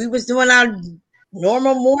we was doing our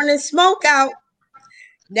normal morning smoke out.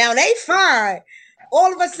 Now they fine.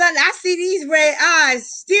 All of a sudden, I see these red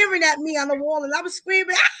eyes staring at me on the wall, and I was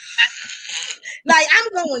screaming, like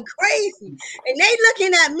I'm going crazy. And they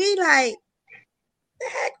looking at me like, the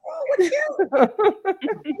heck wrong with you?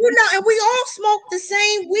 You know, and we all smoked the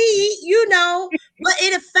same weed, you know, but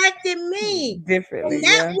it affected me. And Differently,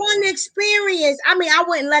 that yeah. one experience, I mean, I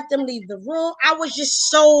wouldn't let them leave the room. I was just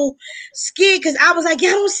so scared, because I was like,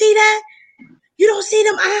 y'all don't see that? You don't see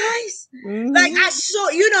them eyes? Like Mm-hmm. I saw,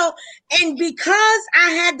 you know, and because I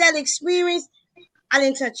had that experience, I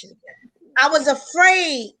didn't touch it again. I was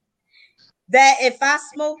afraid that if I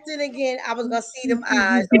smoked it again, I was gonna see them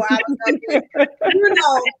eyes, or I was gonna get, you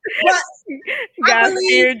know, but I God believe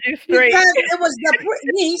scared you straight. because it was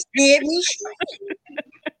he scared me straight.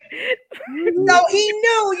 Mm-hmm. So he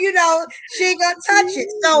knew, you know, she ain't gonna touch it.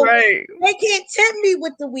 So Right. they can't tempt me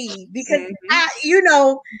with the weed, because Mhm. you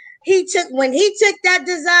know, when he took that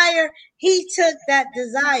desire, he took that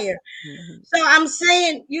desire. Mhm. So I'm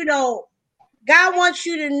saying, you know, God wants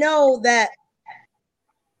you to know that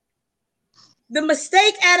the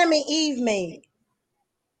mistake Adam and Eve made,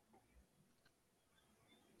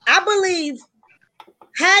 I believe,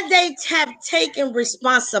 had they have taken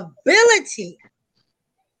responsibility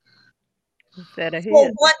Instead of for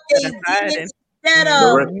hid, what they instead of did, hiding. instead The of,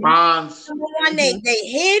 Mm-hmm. response. number one, Mhm. they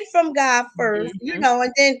hid from God first, you Mhm. know,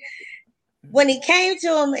 and then when he came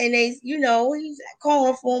to him and they, you know, he's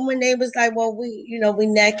calling for him, and they was like, well, we, you know, we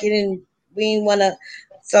naked and We ain't wanna.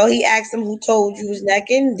 So he asked him who told you was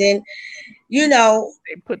naked. And then, you know,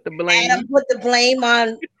 They put the Adam blame. put the blame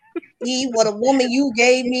on Eve. What a woman you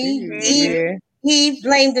gave me. Eve. Yeah. He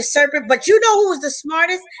blamed the serpent. But you know who was the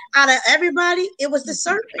smartest out of everybody? It was the The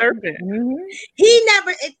serpent. serpent. Hmm. He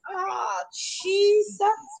never. Oh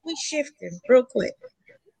Jesus! We shifted real quick.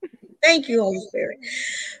 Thank you, Holy Spirit.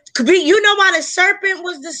 You know why the serpent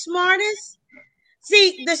was the smartest?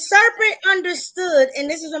 See, the serpent understood, and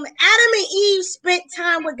this is when Adam and Eve spent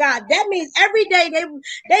time with God. That means every day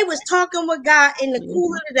they was talking with God in the cool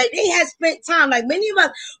Hmm. of the day. They had spent time. Like many of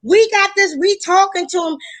us, we got this, we talking to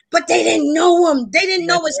him, but they didn't know him. They didn't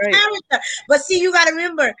know That's his right. character. But see, you gotta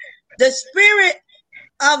remember, the spirit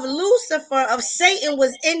of Lucifer, of Satan,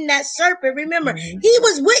 was in that serpent. Remember, Hmm. he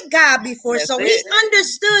was with God before, That's so he it.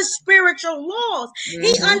 understood spiritual laws.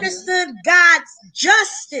 He Hmm. understood God's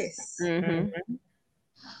justice. Hmm.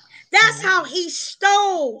 That's how he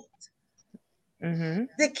stole Hmm.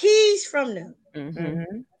 the keys from them, Hmm.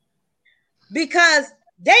 Hmm. because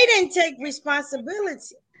they didn't take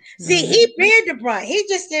responsibility. See, Hmm. he paid the brunt. He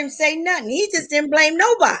just didn't say nothing. He just didn't blame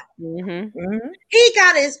nobody. Hmm. Hmm. He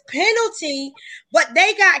got his penalty, but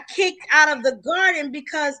they got kicked out of the garden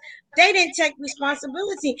because they didn't take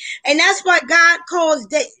responsibility. And that's what God calls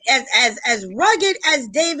as rugged as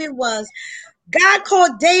David was. God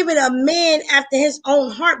called David a man after his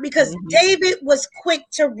own heart, because Hmm. David was quick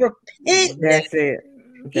to repent. That's it.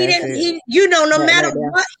 He That's didn't, it. no That matter right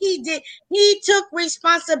there. what he did, he took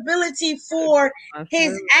responsibility for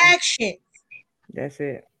his Responsibility. actions. That's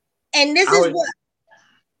it. And this I is was what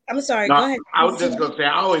I'm sorry, go no, ahead. I was just gonna say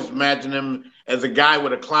I always imagine him as a guy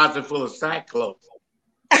with a closet full of sack clothes.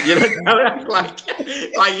 You know, like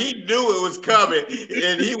he knew it was coming,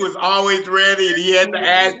 and he was always ready, and he had the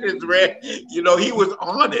ashes ready. You know, he was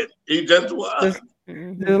on it. He just was. Just,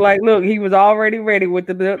 Hmm. just like, look, he was already ready with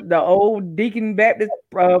the old Deacon Baptist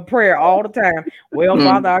prayer all the time. Well, Mm.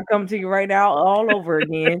 Father, I come to you right now, all over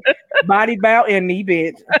again, body bow and knee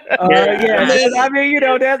bent. Yeah, Yeah. I mean,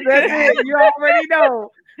 that's it. You already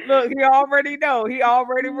know. Look, he already know. He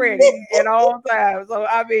already ready at all times. So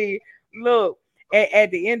I mean, look,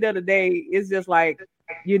 at the end of the day, it's just like,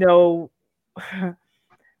 you know,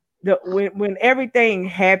 when everything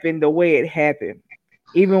happened the way it happened,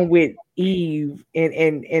 even with Eve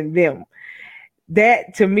and them,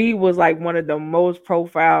 that to me was like one of the most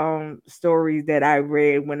profound stories that I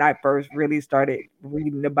read when I first really started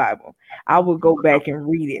reading the Bible. I would go back and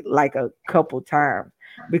read it like a couple times,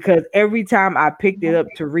 because every time I picked it up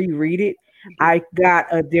to reread it, I got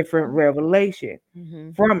a different revelation Hmm.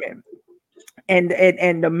 from it.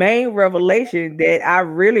 And the main revelation that I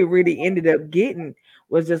really ended up getting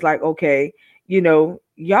was just like, okay,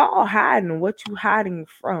 y'all hiding, what you hiding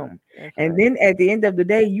from? That's And right. then at the end of the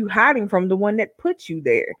day, you hiding from the one that put you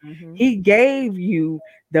there. Hmm. He gave you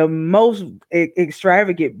the most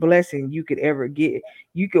extravagant blessing you could ever get.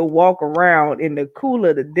 You could walk around in the cool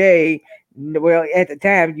of the day. Well, at the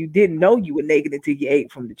time you didn't know you were naked until you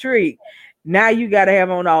ate from the tree. Now you got to have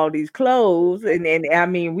on all these clothes, and I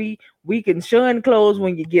mean, we can shun clothes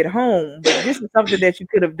when you get home, but this is something that you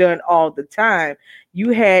could have done all the time.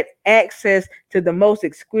 You had access to the most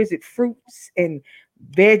exquisite fruits and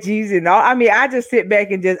veggies and all. I mean, I just sit back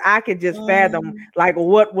and I could just fathom Mm, like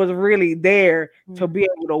what was really there to Hmm. be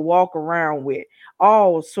able to walk around with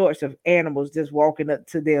all sorts of animals just walking up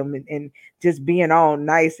to them and just being all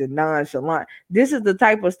nice and nonchalant. This is the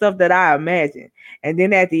type of stuff that I imagine. And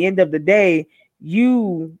then at the end of the day,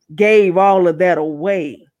 you gave all of that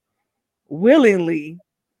away willingly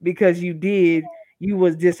because you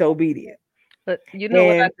was disobedient. But you know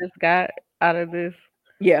what I And just got out of this?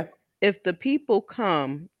 yeah, If the people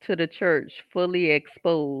come to the church fully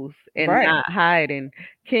exposed and right. not hiding,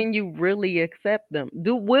 can you really accept them?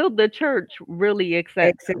 Will the church really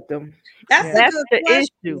accept them? Accept them. that's Yeah. a That's good the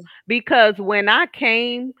issue. question. Because when I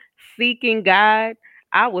came seeking God,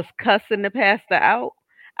 I was cussing the pastor out.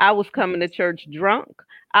 I was coming to church drunk.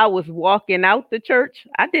 I was walking out the church.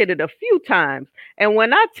 I did it a few times. And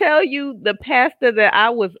when I tell you the pastor that I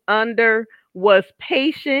was under was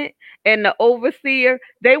patient, and the overseer,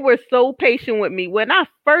 they were so patient with me. When I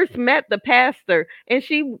first met the pastor, and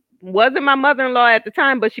she wasn't my mother in law at the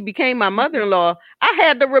time, but she became my mother in law, I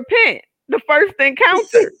had to repent the first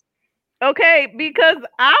encounter. Okay, because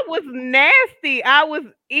I was nasty. I was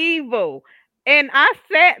evil. And I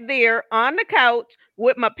sat there on the couch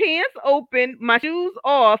with my pants open, my shoes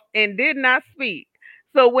off, and did not speak.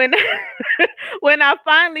 So when when I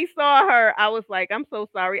finally saw her, I was like, I'm so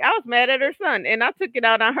sorry. I was mad at her son, and I took it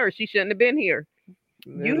out on her. She shouldn't have been here.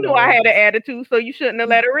 Good You knew I Lord. had an attitude, so you shouldn't have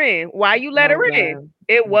let her in. Why you let Oh her in? God.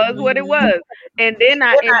 It was what it Mhm. was. And then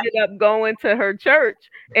I ended up going to her church,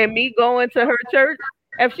 and me going to her church,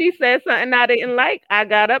 if she said something I didn't like, I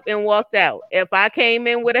got up and walked out. If I came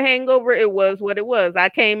in with a hangover, it was what it was. I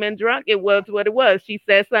came in drunk, it was what it was. She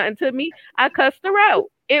said something to me, I cussed her out.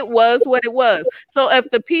 It was what it was. So if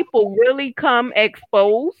the people really come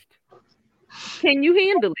exposed, can you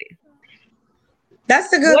handle it?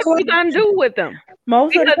 That's a good What you question. gonna do with them?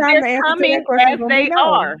 Most of the Because time, the they're answer to that coming question is as gonna be they no.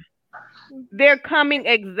 are. They're coming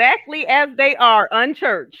exactly as they are,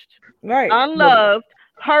 unchurched, Right. But unloved,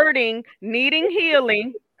 hurting, needing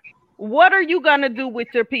healing. What are you going to do with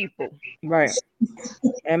your people? right.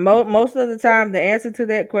 And most of the time, the answer to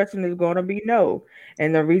that question is going to be no.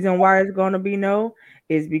 And the reason why it's going to be no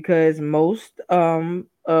is because most of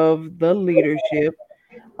the leadership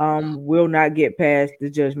will not get past the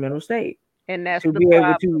judgmental state And that's to the be able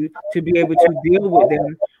problem. to be able to deal with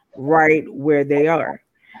them right where they are.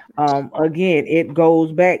 Again, it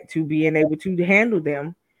goes back to being able to handle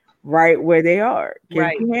them right where they are. Can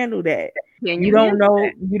Right. you handle that? Can You you don't handle know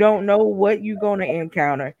that? you don't know what you're gonna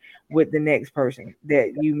encounter with the next person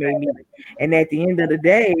that you may meet. And at the end of the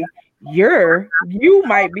day, you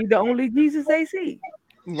might be the only Jesus they see.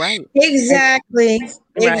 Right. And Exactly.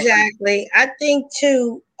 Right. Exactly. I think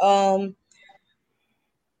too,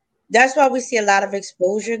 that's why we see a lot of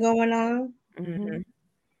exposure going on Hmm. mhm, mhm,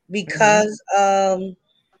 because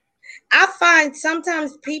I find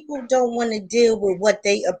sometimes people don't want to deal with what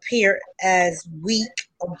they appear as weak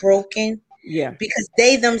or broken yeah. because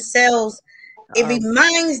they themselves, it Or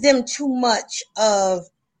reminds them too much of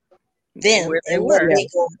them where they and what were. Yeah. they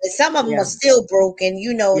go. And some of them Yeah. are still broken,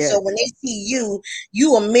 you know. Yes. So when they see you,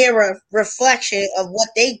 you a mirror reflection of what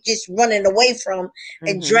they just running away from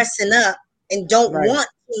and Hmm. dressing up and don't Right. want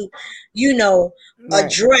to, you know, Right.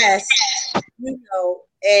 address, you know.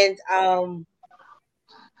 And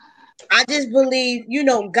I just believe, you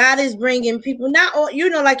know, God is bringing people. Not all, you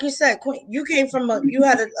know, like you said, Queen, you came from you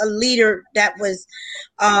had a leader that was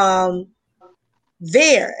um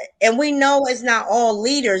there, and we know it's not all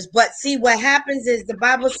leaders, but see what happens is the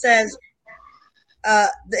Bible says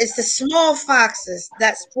it's the small foxes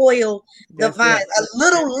that spoil the That's vine. it. A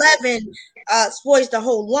little leaven spoils the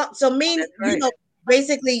whole lump. So mean, That's you right. know,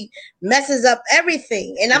 basically messes up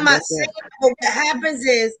everything. And I'm not That's it. saying, but what happens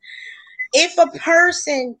is if a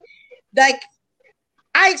person, like,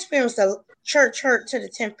 I experienced a church hurt to the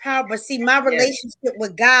 10th power, but see, my Yes. relationship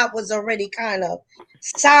with God was already kind of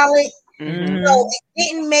solid. Hmm. So Mhm. it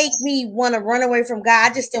didn't make me want to run away from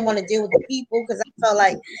God. I just didn't want to deal with the people because I felt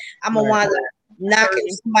like I'm gonna Right. wind up knocking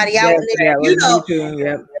Hurting somebody out Yep. in there, Yeah. you Me know. too.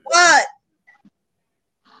 Yep. But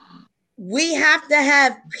we have to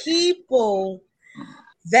have people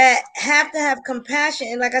that have to have compassion.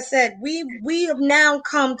 And like I said, we have now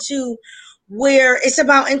come to where it's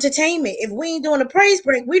about entertainment. If we ain't doing a praise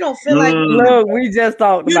break, we don't feel like Mm. Look, we just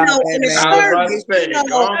talked you about know, that, in the I was man. about to service, you say, go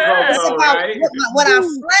know, on, it's Coco, about right? what our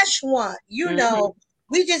flesh want, you Hmm. know.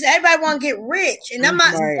 We just everybody want to get rich, and I'm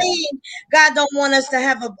not Hmm. Right. saying God don't want us to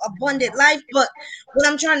have a abundant life, but what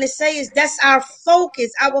I'm trying to say is that's our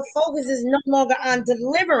focus. Our focus is no longer on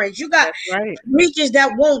deliverance. You got That's right. preachers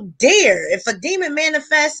that won't dare. If a demon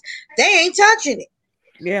manifests, they ain't touching it.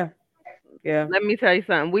 Yeah. Yeah. Let me tell you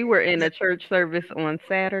something. We were in a church service on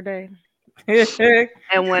Saturday.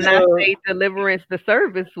 And when I uh, say deliverance, the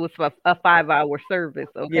service was a 5 hour service,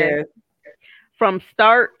 okay? yes. From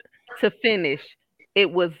start to finish,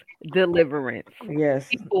 it was deliverance. Yes.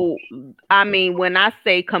 People, I mean, when I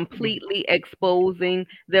say completely exposing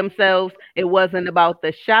themselves, it wasn't about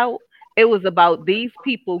the shout, it was about these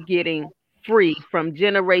people getting free from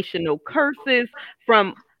generational curses,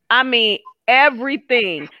 from, I mean,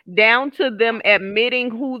 everything down to them admitting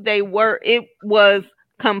who they were. It was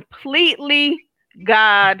completely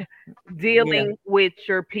God Yeah. dealing with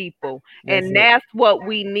your people. That's And it. that's what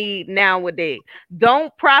we need nowadays.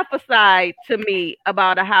 Don't prophesy to me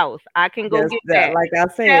about a house. I can go Just get that, that. like I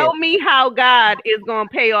said. Tell me how God is going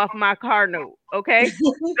to pay off my car note, okay?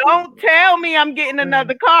 Don't tell me I'm getting Mm,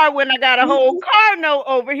 another car when I got a whole car note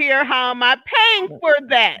over here. How am I paying for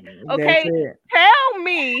that? That's Okay? it. Tell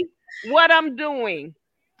me what I'm doing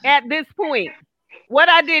at this point. What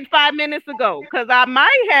I did 5 minutes ago, because I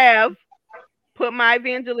might have put my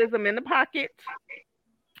evangelism in the pocket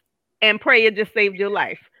and pray it just saved your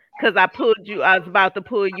life. Because I was about to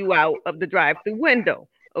pull you out of the drive through window.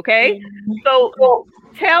 Okay? Mhm. So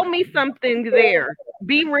tell me something there.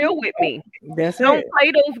 Be real with me. That's Don't it.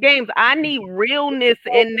 play those games. I need realness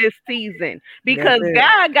in this season That's because it.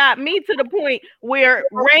 God got me to the point where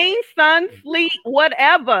rain, sun, sleet,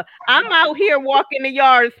 whatever. I'm out here walking the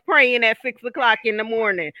yards praying at 6 o'clock in the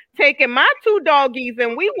morning, taking my two doggies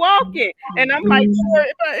and we walking. And I'm like, "Lord,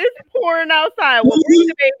 it's pouring outside. Well, bring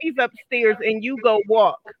the babies upstairs and you go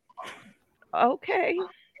walk." Okay.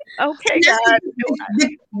 Okay, And that's God.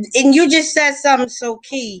 and you just said something so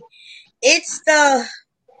key. It's the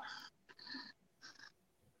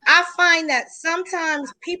I find that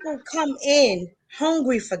sometimes people come in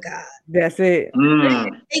hungry for God. That's it.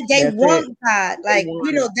 Mm. They That's it. want God, like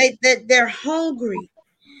they're hungry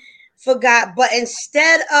for God, but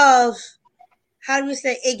instead of how do you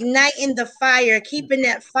say igniting the fire, keeping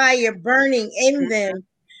that fire burning in them,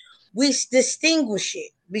 we distinguish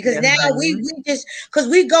it because That's now right. we just because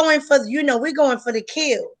we going for we're going for the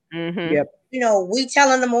kill. Mm-hmm. Yep. We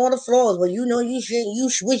telling them all the flaws. Well, you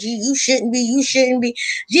shouldn't be, you shouldn't be.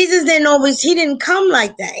 Jesus didn't always, he didn't come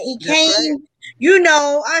like that. He That's right. came,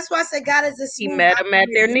 that's why I said God is a He smooth met them at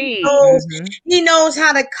their operator. needs. Mm-hmm. He knows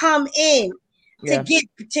how to come in to Yeah. get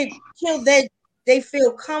to kill that they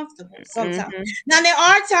feel comfortable sometimes. Mm-hmm. Now there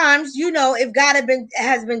are times, if God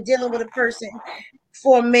has been dealing with a person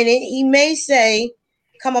for a minute, he may say,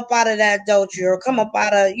 come up out of that adultery or come up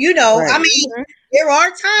out of, I Right. mean, there are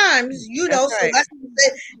times, That's so right.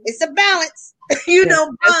 it's a balance, Yeah. That's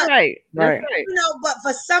but, right. That's Right. right. but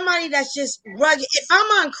for somebody that's just rugged, if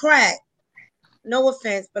I'm on crack, no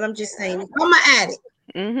offense, but I'm just saying, if I'm an addict,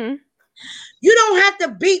 Mm-hmm. you don't have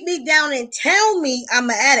to beat me down and tell me I'm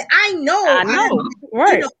an addict. I know I I'm, know.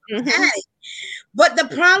 Right. an Mm-hmm. addict. But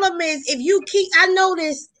the problem is, if you keep, I know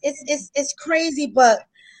this, it's crazy, but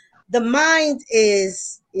the mind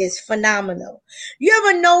is phenomenal. You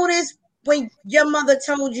ever notice when your mother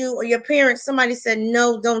told you or your parents, somebody said,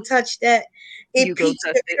 no, don't touch that? It You go piques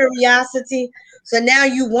touch your it. curiosity. So now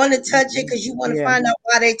you want to touch it because you want to Yeah. find out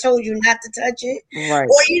why they told you not to touch it. Right.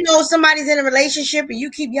 Or somebody's in a relationship and you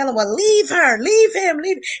keep yelling, well, leave her, leave him,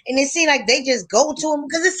 leave. And it seems like they just go to him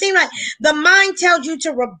because it seems like the mind tells you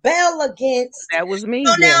to rebel against. That was So me.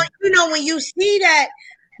 now, Yeah. when you see that,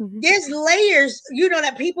 Mm-hmm. there's layers,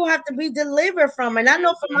 that people have to be delivered from. And I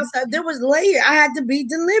know for myself, there was layer I had to be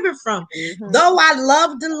delivered from. Mm-hmm. Though I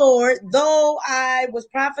loved the Lord, though I was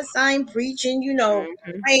prophesying, preaching,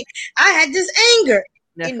 Mm-hmm. praying, I had this anger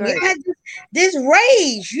That's in me. right. I had this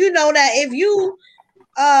rage, that if you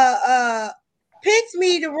uh uh picked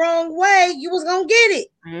me the wrong way, you was gonna get it.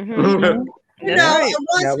 Mm-hmm. Mm-hmm. That's right. And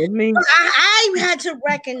once That was me. I had to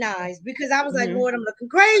recognize because I was like, Mm-hmm. Lord, I'm looking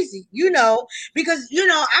crazy, because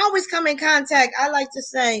I always come in contact. I like to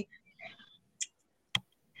say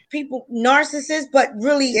people narcissists, but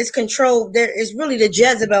really it's controlled. There is really the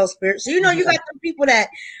Jezebel spirit. So you got some people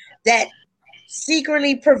that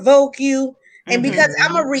secretly provoke you, and Mm-hmm. because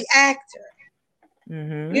I'm a Mm-hmm. reactor,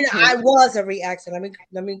 Mm-hmm. I was a reactor.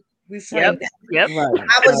 Let me Yep. reframe that. Yep. Right.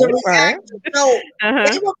 I was a Right. Right. reactor. So Uh-huh.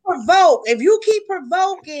 they will provoke. If you keep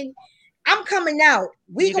provoking, I'm coming out.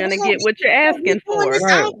 We You're gonna gonna get what you're we asking doing for. this. I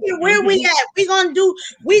Right. don't care where we Mm-hmm.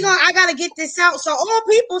 at. I gotta get this out. So all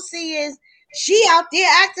people see is she out there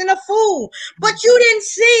acting a fool. But you didn't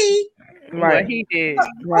see What Right. he did. what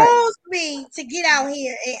Right. caused me to get out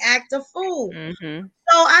here and act a fool. Mm-hmm.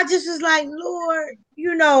 So I just was like, Lord,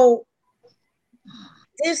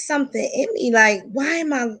 there's something in me. Like, why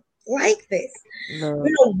am I like this? Love.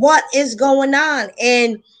 What is going on?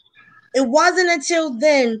 And it wasn't until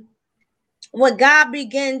then when God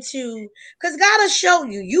began to, because God will show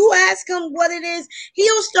you. You ask him what it is,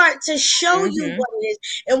 he'll start to show you Mm-hmm. what it is.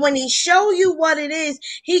 And when he show you what it is,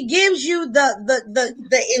 he gives you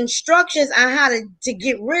the instructions on how to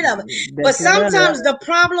get rid of it. But That you have. sometimes the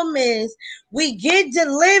problem is we get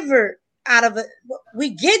delivered out of it. We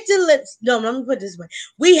get delivered. No, let me put it this way.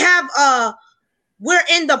 We have we're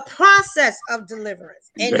in the process of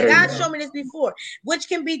deliverance. And There you God go. showed me this before, which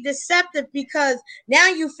can be deceptive because now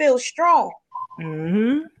you feel strong.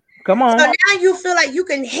 Mm-hmm. Come So on. now you feel like you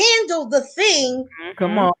can handle the thing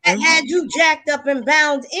Come Mm-hmm. on. that had you jacked up and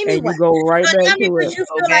bound And anyway. you go right So back now to because it. you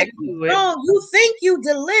Go feel like back you're to it. strong, you think you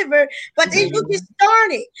delivered, but then you get Mm-hmm.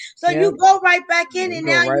 started. So Yep. you go right back in and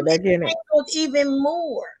Go now right you back in it. entangled even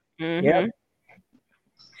more. Yep. Mm-hmm. That's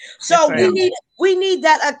So right. we need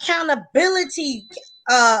that accountability.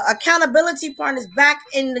 accountability partners back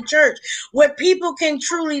in the church where people can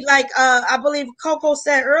truly, like I believe Coco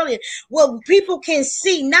said earlier, well, people can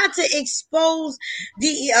see, not to expose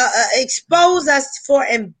the expose us for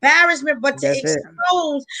embarrassment, but to That's it.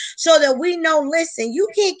 expose so that we know, listen, you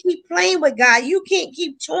can't keep playing with God, you can't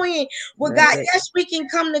keep toying with That's God. it. Yes, we can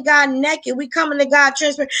come to God naked, we come to God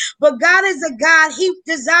transparent, but God is a God, he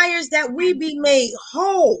desires that we be made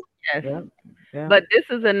whole. Yes. Yeah. Yeah. But this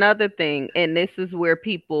is another thing, and this is where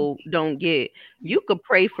people don't get. You could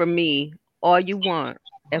pray for me all you want.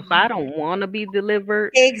 If I don't want to be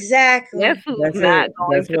delivered, guess Exactly. who's That's not it.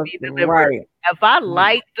 going That's to what be delivered? right. If I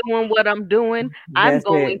like doing what I'm doing, I'm That's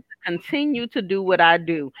going it. to continue to do what I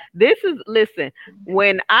do. This is, listen,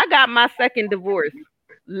 when I got my second divorce,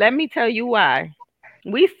 let me tell you why.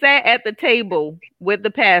 We sat at the table with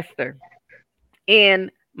the pastor,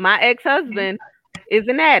 and my ex husband is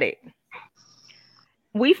an addict.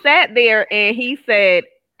 We sat there and he said,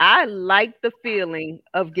 I like the feeling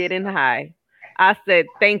of getting high. I said,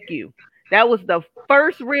 thank you. That was the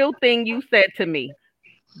first real thing you said to me.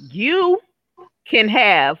 You can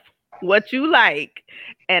have what you like,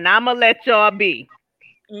 and I'm going to let y'all be.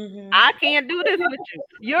 Hmm. I can't do this with you.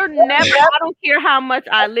 You're never, I don't care how much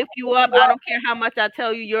I lift you up. I don't care how much I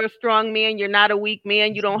tell you you're a strong man. You're not a weak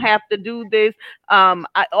man. You don't have to do this.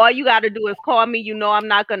 All you got to do is call me. You know, I'm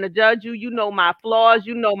not going to judge you. You know my flaws.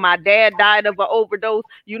 You know, my dad died of an overdose.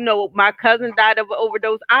 You know, my cousin died of an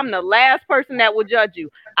overdose. I'm the last person that will judge you.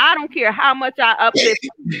 I don't care how much I uplift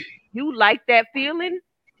you. Like that feeling,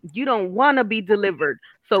 you don't want to be delivered.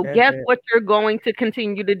 So That's guess it. what you're going to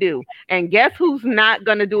continue to do? And guess who's not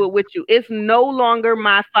going to do it with you? It's no longer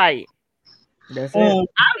my fight. That's it. Mm.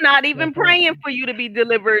 I'm not even That's it. praying for you to be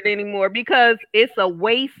delivered anymore because it's a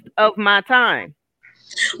waste of my time.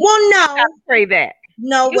 Well, no, Pray that.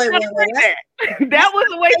 no, You wait, gotta wait, wait. pray Let's that. let's That was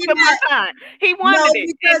not a waste say of my that. time. He wanted No, it. And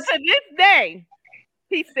because to this day,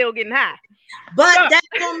 he's still getting high. but So, that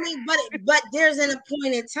don't mean, but there's an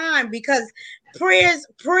appointed time, because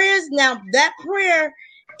prayers now, that prayer,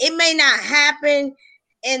 it may not happen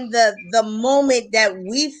in the moment that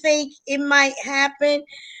we think it might happen,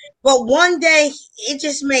 but one day it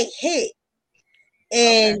just may hit,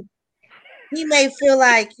 okay. and he may feel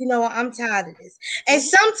like, I'm tired of this. And Mhm.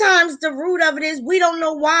 sometimes the root of it is we don't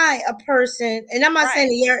know why a person, and I'm not saying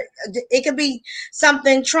Right. that it could be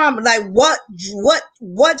something trauma, like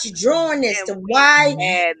what's drawing this to And we why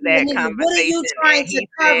had you that need it? What are you conversation trying and to he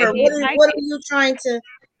said cover? he liked What are it. you trying to,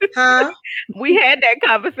 huh? We had that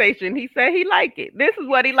conversation. He said he liked it. This is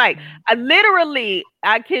what he liked. I literally,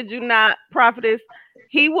 I kid you not, prophetess,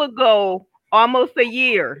 he would go almost a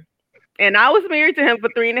year. And I was married to him for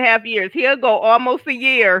 3.5 years. He'll go almost a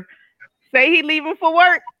year, say he leaving for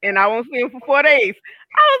work, and I won't see him for 4 days.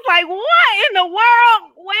 I was like, what in the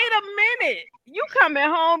world? Wait a minute. You coming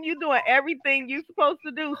home, you doing everything you supposed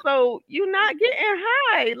to do. So you not getting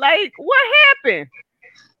high. Like, what happened?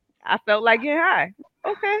 I felt like getting high.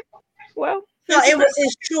 Okay. Well, So since you it felt was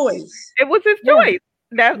his choice. it was his Yeah. choice.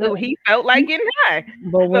 That Yeah. he felt like getting high.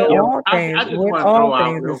 But So Yeah, I just with want to all throw out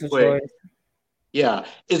things, real it's a quick. choice. Yeah,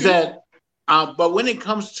 is that, but when it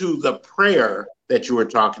comes to the prayer that you were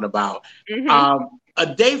talking about, mhm. a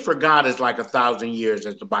day for God is like 1,000 years,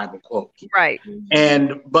 as the Bible quotes. Right.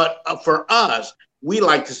 And but for us, we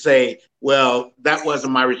like to say, well, that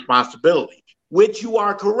wasn't my responsibility, which you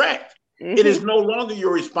are correct. It is Mhm. no longer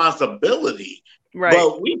your responsibility, Right.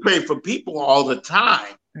 but we pray for people all the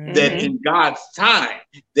time that Mhm. Hmm. in God's time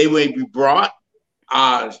they may be brought.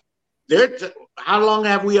 Uh, how long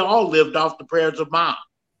have we all lived off the prayers of mom?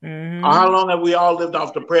 Or how Hmm. long have we all lived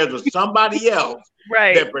off the prayers of somebody else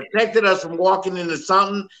Right. that protected us from walking into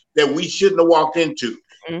something that we shouldn't have walked into?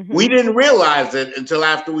 We Mhm. didn't realize it until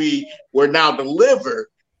after we were now delivered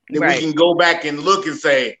that we Right. can go back and look and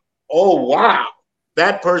say, oh, wow,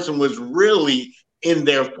 that person was really in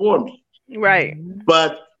there for me. Right.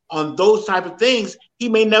 But on those type of things, he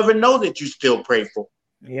may never know that you still pray for.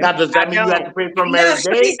 Now, Yep. does I that mean you have don't. to pray for him No, every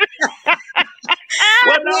day?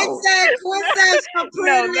 Well, no. Quinn says her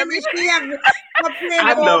prayer No, let me limit. She have her prayer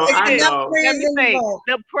I involved. know, It's I listen. enough know, Let prayers me say involved.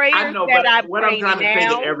 the I prayers know. that But I what I'm pray trying to say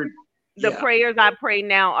to now, every, the yeah, prayers I pray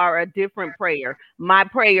now are a different prayer. My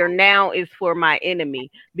prayer now is for my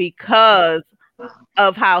enemy because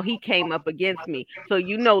of how he came up against me. So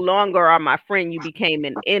you no longer are my friend, you became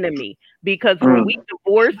an enemy because when we mm,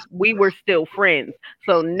 divorced, we were still friends.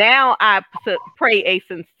 So now I pray a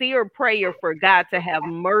sincere prayer for God to have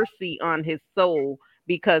mercy on his soul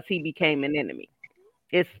because he became an enemy.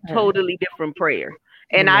 It's Right. totally different prayer.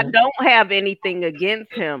 And I Yeah. don't have anything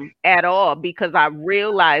against him at all because I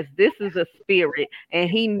realize this is a spirit and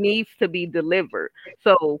he needs to be delivered.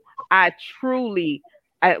 So I truly,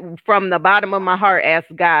 from the bottom of my heart, ask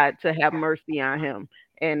God to have mercy on him,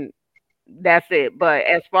 and that's it. But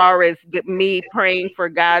as far as me praying for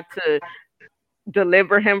God to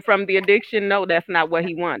deliver him from the addiction, no, that's not what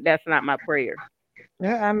he wants. That's not my prayer.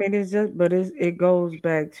 Yeah, I mean, it's just, but it goes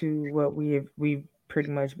back to what we've pretty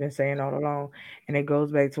much been saying all along, and it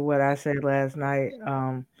goes back to what I said last night,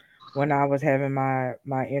 when I was having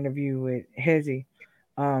my interview with Hezi.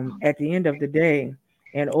 At the end of the day,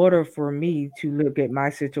 in order for me to look at my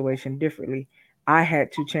situation differently, I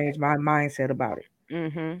had to change my mindset about it.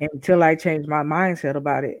 Mhm. Until I changed my mindset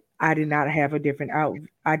about it, I did not have a different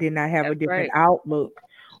I did not have a That's different right. outlook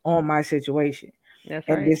on my situation. That's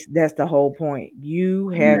And right. that's the whole point. You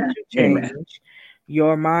have Amen. to Amen. change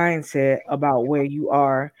your mindset about where you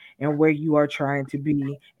are and where you are trying to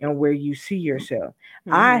be and where you see yourself.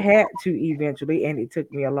 I Mhm. had to eventually, and it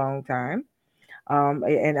took me a long time.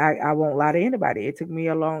 And I won't lie to anybody. It took me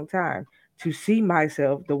a long time to see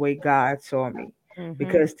myself the way God saw me. Mhm.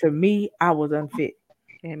 Because to me, I was unfit.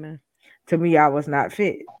 Amen. To me, I was not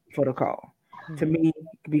fit for the call. To Mhm. me,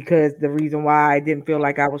 because the reason why I didn't feel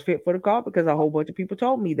like I was fit for the call, because a whole bunch of people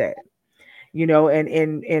told me that,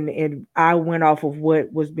 and I went off of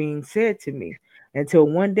what was being said to me until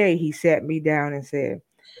one day he sat me down and said,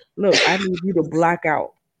 "Look, I need you to block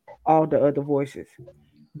out all the other voices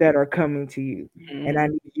that are coming to you, and I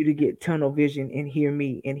Mhm. need you to get tunnel vision and hear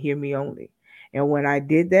me only." And when I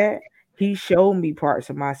did that, he showed me parts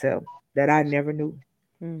of myself that I never knew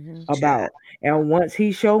Mhm. Child. about. And once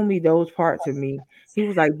he showed me those parts of me, he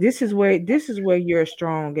was like, this is where you're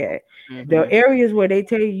strong at. The Mhm. areas where they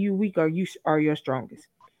tell you weak are your strongest.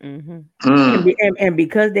 Mhm. And, Mm. and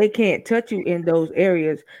because they can't touch you in those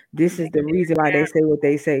areas, this is the reason why they say what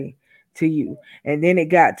they say to you. And then it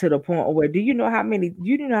got to the point where, do you know how many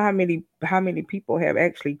people have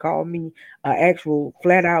actually called me an actual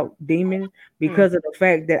flat out demon Mhm. because of the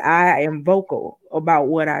fact that I am vocal about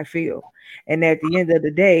what I feel. And at the end of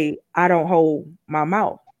the day, I don't hold my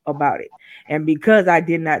mouth about it. And because I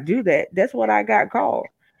did not do that, that's what I got called.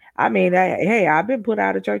 I mean, hey, I've been put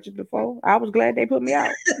out of churches before. I was glad they put me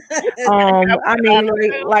out. I mean,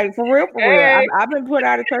 like for real, for real. Hey, I've been put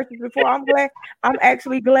out of churches before. I'm glad. I'm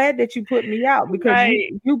actually glad that you put me out because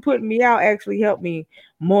right. you put me out actually helped me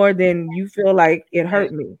more than you feel like it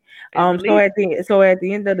hurt me. At least. So at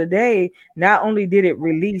the end of the day, not only did it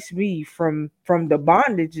release me from the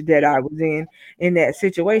bondage that I was in that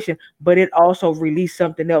situation, but it also released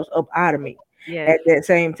something else up out of me Yes. at that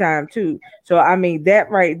same time too. So I mean that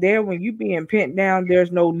right there, when you being pinned down,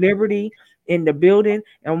 there's no liberty in the building.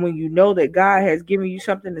 And when you know that God has given you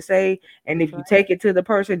something to say, and That's if you right. take it to the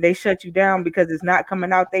person, they shut you down because it's not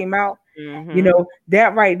coming out their mouth. Mhm.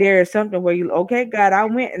 That right there is something where you, okay, God, I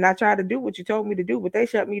went and I tried to do what you told me to do, but they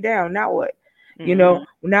shut me down. Now what? Mhm.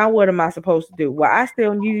 Now what am I supposed to do? Well, I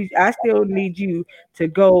still need you to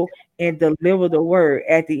go and deliver the word.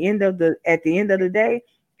 At the end of the day,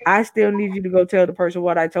 I still need you to go tell the person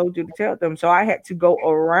what I told you to tell them. So I had to go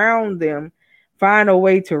around them, find a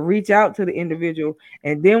way to reach out to the individual.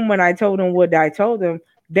 And then when I told them what I told them,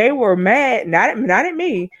 they were mad, not at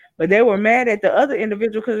me, but they were mad at the other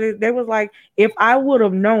individual because they was like, if I would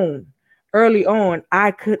have known early on,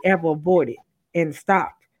 I could have avoided and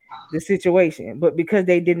stopped the situation. But because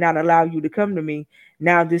they did not allow you to come to me,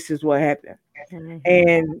 now this is what happened. Mhm.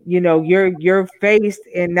 And you're faced,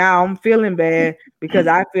 and now I'm feeling bad because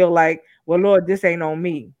Mm. I feel like, well, Lord, this ain't on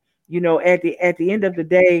me. At the end of the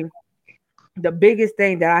day, the biggest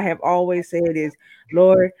thing that I have always said is,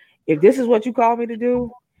 Lord, if this is what you call me to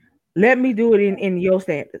do, let me do it in your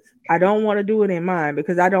standards. I don't want to do it in mine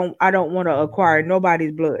because I don't want to acquire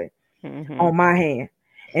nobody's blood Mhm. on my hand.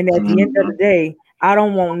 And at the end of the Mhm. day, I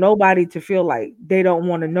don't want nobody to feel like they don't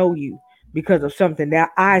want to know you because of something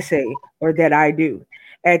that I say or that I do.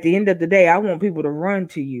 At the end of the day, I want people to run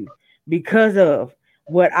to you because of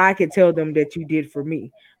what I can tell them that you did for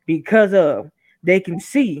me, because of they can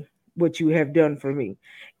see what you have done for me.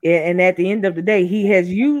 And at the end of the day, he has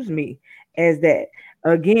used me as that.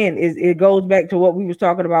 Again, it goes back to what we was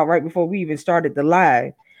talking about right before we even started the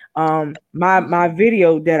live. My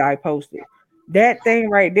video that I posted, that thing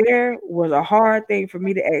right there was a hard thing for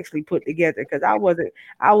me to actually put together because I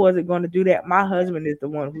wasn't going to do that. My husband is the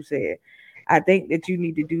one who said, I think that you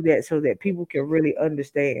need to do that so that people can really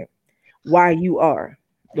understand why you are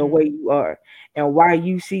the way Mhm. you are and why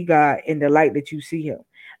you see God in the light that you see him.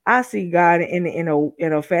 I see God in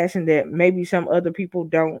a fashion that maybe some other people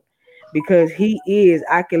don't, because he is,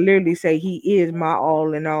 I can literally say he is my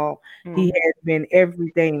all in all. He Mhm. has been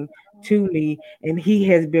everything to me, and he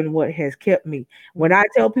has been what has kept me. When Mhm. I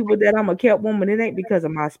tell people that I'm a kept woman, it ain't because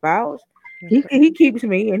of my spouse. He keeps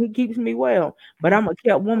me and he keeps me well, but I'm a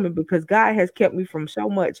kept woman because God has kept me from so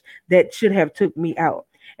much that should have took me out,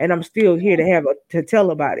 and I'm still here to to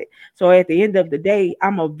tell about it. So at the end of the day,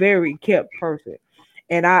 I'm a very kept person,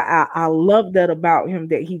 and I love that about him,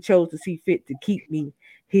 that he chose to see fit to keep me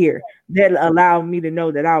here. That allowed me to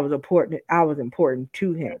know that I was important. I was important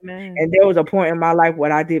to him, Amen. and there was a point in my life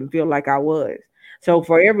where I didn't feel like I was. So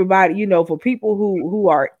for everybody, for people who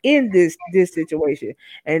are in this situation,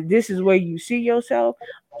 and this is where you see yourself,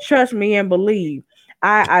 trust me and believe.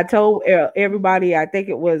 I told everybody, I think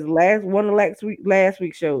it was last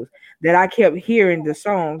week shows, that I kept hearing the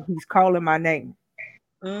song "He's Calling My Name"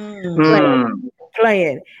 Mm. playing, Mm.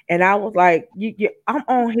 playing, and I was like, I'm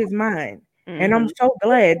on his mind, and I'm Mhm. so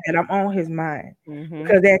glad that I'm on his mind, Mhm.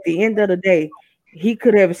 because at the end of the day, he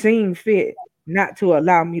could have seen fit not to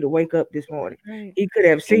allow me to wake up this morning. Right. He could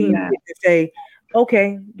have seen Amen. fit to say,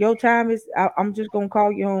 "Okay, your time is. I'm just gonna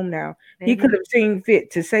call you home now." He could Amen. have seen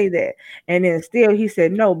fit to say that, and then still he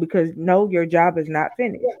said no, because no, your job is not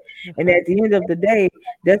finished. That's And right. at the end of the day,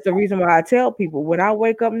 that's the reason why I tell people, when I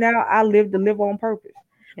wake up now, I live to live on purpose,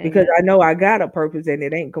 because Amen. I know I got a purpose and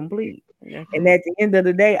it ain't complete. That's And it. at the end of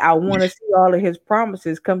the day, I want to see all of his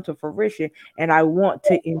promises come to fruition, and I want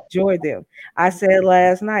to enjoy them. I said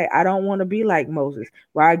last night, I don't want to be like Moses,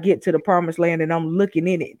 where I get to the promised land and I'm looking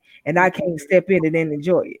in it and I can't step in it and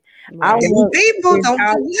enjoy it. I Right. Them want people, don't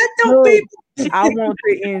I forget them look, people. I want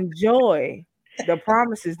to enjoy the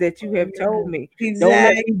promises that you have told Amen. me. Don't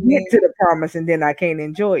let me get Exactly. to the promise and then I can't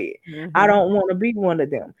enjoy it. I Mhm. don't want to be one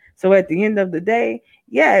of them. So at the end of the day,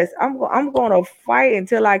 yes, I'm going to fight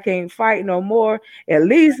until I can't fight no more. At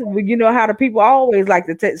least you know how the people always like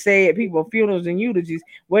to say at people funerals and eulogies,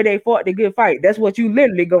 where they fought the good fight. That's what you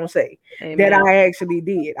literally gonna say. That Amen. I actually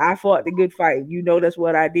did. I fought the good fight. That's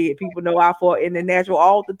what I did. People know I fought in the natural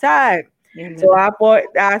all the time. So Amen.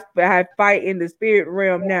 I fight in the spirit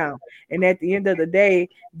realm now. And at the end of the day,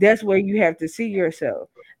 that's where you have to see yourself.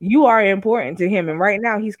 You are important to him. And right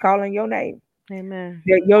now he's calling your name. Amen.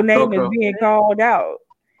 That your name is Coco, being called out.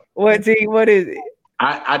 What is it?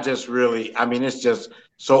 I just really, I mean, it's just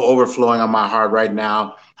so overflowing on my heart right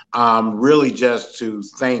now. Really, just to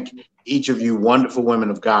thank each of you wonderful women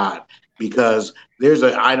of God, because there's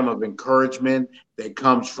an item of encouragement that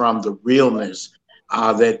comes from the realness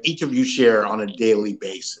that each of you share on a daily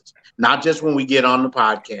basis, not just when we get on the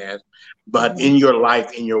podcast, but Mhm. in your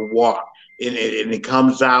life, in your walk. And it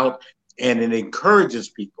comes out and it encourages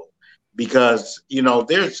people because,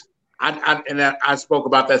 I spoke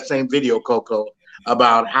about that same video, Coco,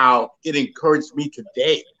 about how it encouraged me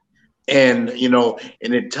today, and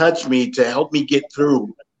it touched me to help me get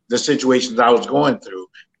through the situations I was going through.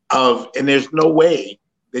 And there's no way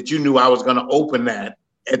that you knew I was going to open that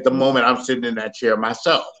at the moment I'm sitting in that chair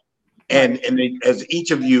myself. Right. As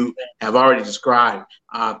each of you have already described,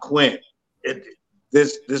 Quinn, it,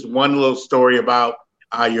 this one little story about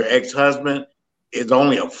your ex-husband is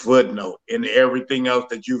only a footnote in everything else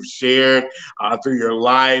that you've shared through your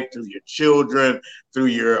life, through your children, through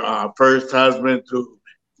your first husband, through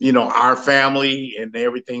our family and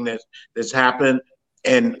everything that's happened.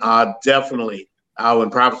 And definitely, when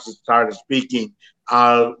Prophet started speaking,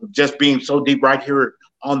 just being so deep right here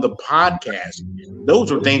on the podcast,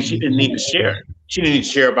 those were things she didn't need to share. She didn't need to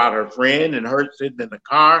share about her friend and her sitting in the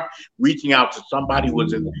car, reaching out to somebody who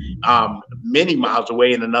was in many miles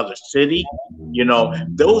away in another city.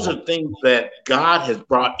 Those are things that God has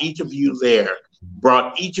brought each of you there,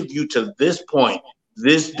 brought each of you to this point,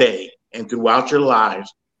 this day, and throughout your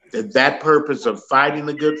lives. That purpose of fighting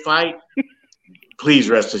the good fight, please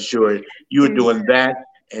rest assured, you are doing that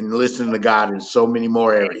and listening to God in so many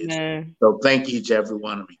more areas. Amen. So thank each every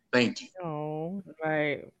one of you. Thank you. Oh.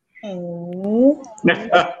 Right. Oh,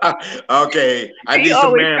 Okay, I He need some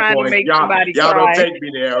always man trying to points. make Y'all, somebody y'all don't cry. take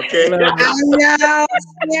me there, okay? Love I it. know,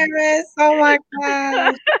 Spirits. Oh my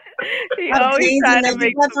gosh. He I'm always changing trying to the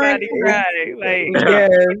make somebody decorations. cry. Like, Yes.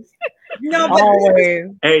 No, but this is Always.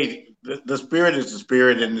 Hey, the spirit is the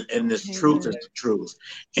spirit, and this truth is amen. the truth.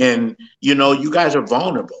 And you guys are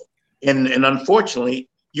vulnerable, and unfortunately,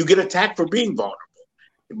 you get attacked for being vulnerable.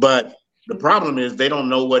 But the problem is they don't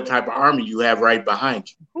know what type of army you have right behind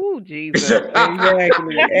you. Oh, Jesus. Exactly. You're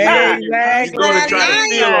going to that try to Exactly.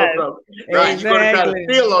 steal on Jesus. something, right? You're going to try to Exactly.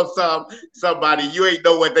 steal on somebody. You ain't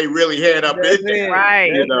know what they really had up in That's there, it.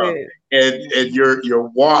 Right. you That's know. it. And your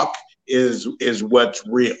walk is what's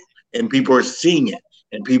real, and people are seeing it,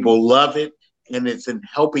 and people love it, and it's in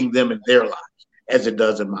helping them in their lives as it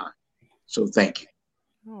does in mine. So thank you.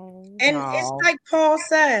 Oh. and it's Oh. like Paul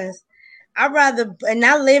says. I rather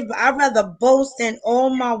boast in all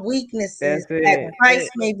my weaknesses That's that it. That's Christ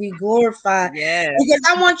it. may be glorified. Yes. Because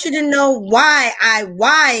I want you to know why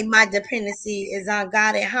my dependency is on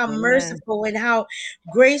God and how Amen. merciful and how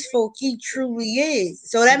graceful He truly is.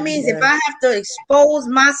 So that means if Yes. I have to expose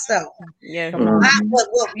myself, Yes. Come on.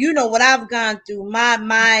 Mhm. what I've gone through,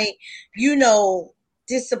 my you know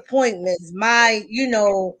disappointments, my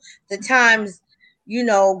the times,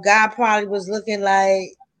 God probably was looking like,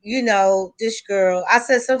 this girl. I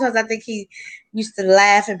said sometimes I think He used to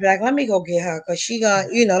laugh and be like, let me go get her because she gonna,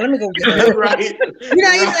 let me go get her. Right, He's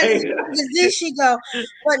like, right. is this she go?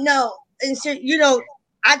 But no, and so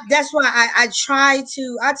that's why I try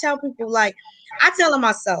to. I tell people, like, I tell them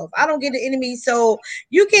myself, I don't get the enemy, so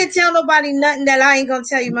you can't tell nobody nothing that I ain't gonna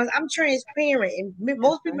tell you. I'm transparent, and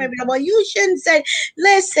most That's people may right. be like, well, you shouldn't say.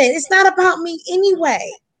 Listen, it's not about me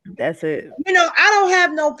anyway. That's it. I don't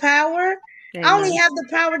have no power. I only Amen. have the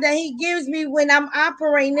power that He gives me when I'm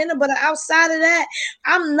operating in it. But outside of that,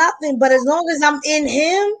 I'm nothing. But as long as I'm in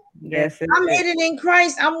Him, Yes. That's I'm it. hidden in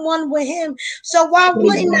Christ. I'm one with Him. So why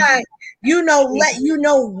wouldn't Mhm. I, let you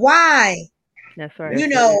know why? That's right. You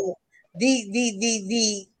That's it. know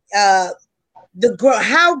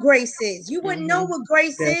how grace is. You wouldn't know Mhm. what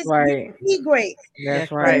grace That's is if you right. didn't see grace. That's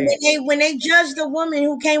That's When, right. right. when they judged the woman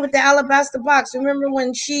who came with the alabaster box, remember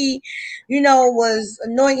when she, was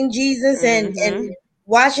anointing Jesus Mhm. and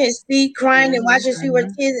washing His feet, crying and Mhm. washing His feet with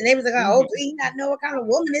Mhm. tears, and they was like, "Oh, Mhm. do He not know what kind of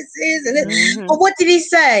woman this is?" But Mhm. what did He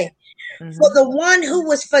say? For Mhm. the one who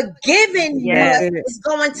was forgiven That's much Yes. it. is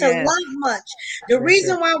going to Yes. love much. The That's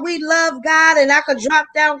reason it. why we love God and I could drop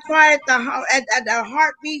down cry at at the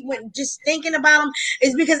heartbeat when just thinking about Him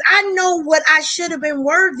is because I know what I should have been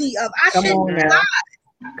worthy of. I Come shouldn't on be. now. Amen.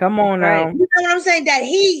 Come That's on right. now. You know what I'm saying? That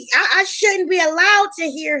I shouldn't be allowed to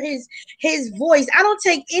hear his voice. I don't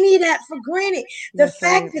take any of that for granted. The That's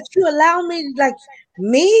fact right. that you allow me, like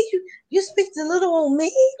me, you speak to little old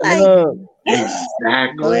me, like Look. Mhm. what?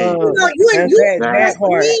 Exactly. Look. That's You that that blessed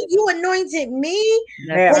part. me, you anointed me.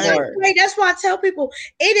 That's That When I right. part. pray, that's why I tell people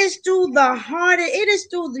it is through the hardest, it is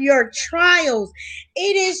through your trials,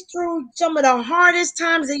 it is through some of the hardest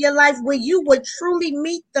times in your life where you would truly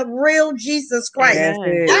meet the real Jesus Christ. That's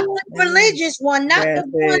Amen. Not it. the Amen. religious one, not the That's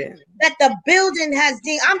one it. that the building has.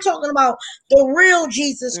 I'm talking about the real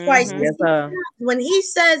Jesus Christ. Mhm. Yes, sir. When He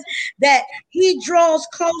says that He draws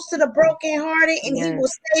close to the brokenhearted and He Yes. will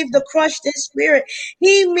save the crushed in spirit,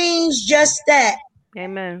 He means just that.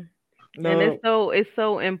 Amen. And Look. it's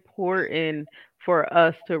so important for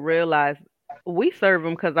us to realize we serve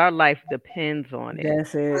him because our life depends on it.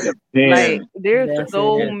 That's it. Like Then there's That's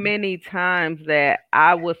so it. many times that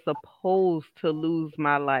I was supposed to lose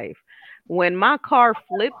my life. When my car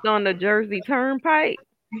flipped on the Jersey Turnpike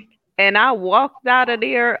and I walked out of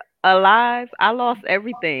there alive, I lost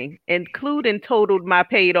everything, including totaled my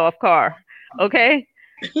paid off car. Okay?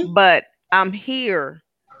 But I'm here.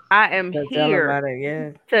 I am To tell here about it.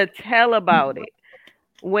 Yes. to tell about it.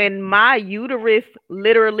 When my uterus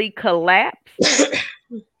literally collapsed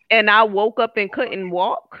and I woke up and couldn't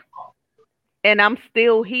walk, and I'm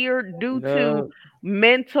still here due to Look.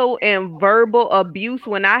 mental and verbal abuse.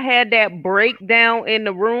 When I had that breakdown in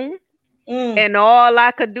the room Mm. and all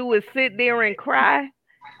I could do is sit there and cry,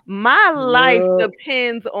 my life Look.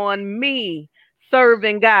 depends on me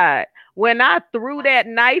serving God. When I threw that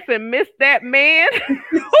knife and missed that man,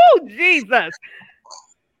 oh Jesus,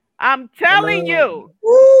 I'm telling Look. you,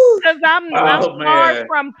 Woo. because I'm oh far man.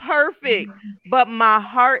 from perfect, but my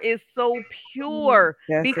heart is so pure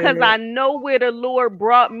That's because it. I know where the Lord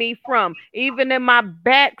brought me from. Even in my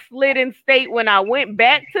backslidden state, when I went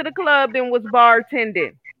back to the club and was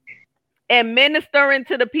bartending and ministering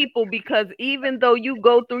to the people, because even though you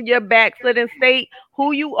go through your backslidden state,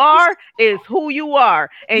 who you are is who you are.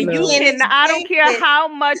 You And you Look. can't can, I don't escape care it. how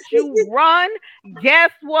much you run,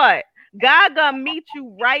 guess what? God gonna meet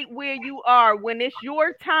you right where you are. When it's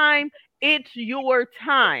your time, it's your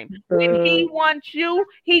time. When he Look. wants you,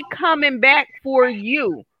 he coming back for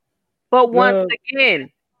you. But once Look. again,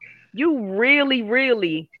 you really,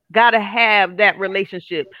 really gotta have that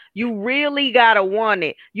relationship. You really gotta want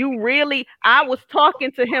it. I was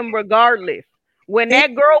talking to him regardless. When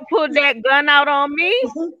that girl pulled that gun out on me,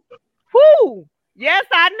 whoo, yes,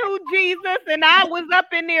 I knew Jesus and I was up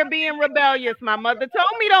in there being rebellious. My mother told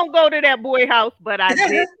me don't go to that boy house, but I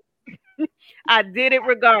did. I did it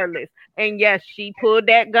regardless. And yes, she pulled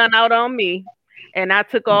that gun out on me and I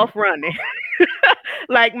took off running.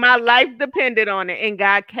 Like my life depended on it, and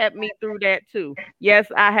God kept me through that too. Yes,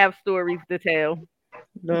 I have stories to tell.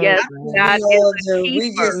 Yes, Look, man. God We is all a do.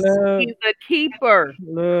 We keeper. just Look, He's a keeper.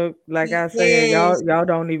 look, like he I said, is. y'all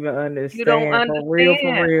don't even You don't understand for real,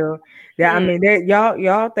 for understand. real. That I Mm, mean that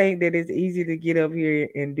y'all think that it's easy to get up here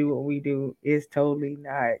and do what we do. It's totally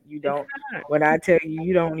not. You it's don't not. when I tell you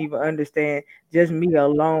you don't even understand. Just me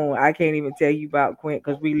alone, I can't even tell you about Quint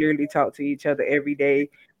because we literally talk to each other every day,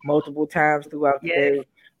 multiple times throughout the Yes. day.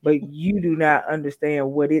 But you do not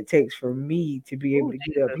understand what it takes for me to be able Oh, to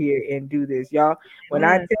get up Jesus. here and do this. Y'all, when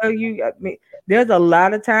I Amen. tell you, I mean, there's a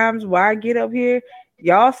lot of times where I get up here,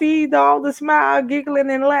 y'all see all the smile, giggling,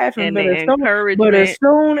 and laughing, And the but as encouragement.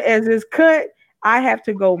 soon as it's cut, I have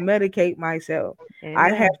to go medicate myself. I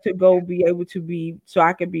have Amen. to go be able to be so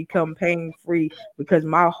I can become pain free because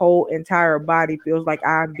my whole entire body feels like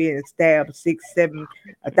I'm being stabbed six, seven,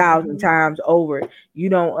 a thousand Hmm. times over. You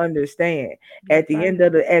don't understand. That's right. At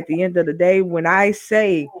the end of the day, when I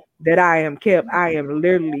say that I am kept, I am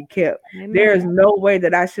literally kept. There is Amen. no way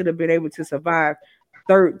that I should have been able to survive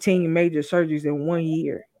 13 major surgeries in 1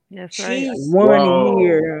 year. That's right. Jesus. One Whoa.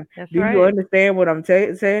 year. That's Do you right. understand what I'm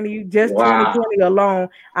saying to you? Just Wow. 2020 alone,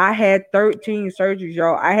 I had 13 surgeries,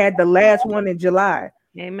 y'all. I had the last one in July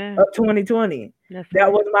Amen. of 2020. That's That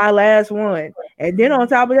right. was my last one. And then on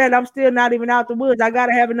top of that, I'm still not even out the woods. I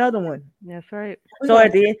gotta have another one. That's right. We're So gonna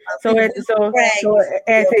at the we so we at so brag so before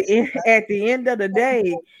we at go. at the end of the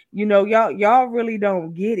day, y'all really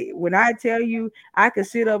don't get it. When I tell you I could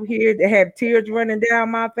sit up here to have tears running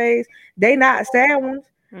down my face, they not sad ones.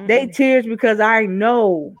 They Mm-mm. tears because I Yes.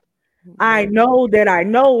 know that I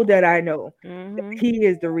know that I know that Hmm. he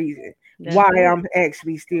is the reason That's why it. I'm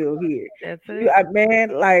actually still here. That's it.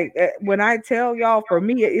 Man, like when I tell y'all, for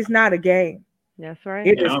me, it's not a game. That's right.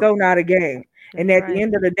 It is Yeah. so not a game. That's And at the right.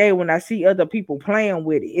 end of the day, when I see other people playing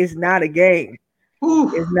with it, it's not a game.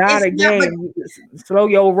 Whew. It's not It's a not, but game. Slow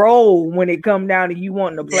your roll when it come down to you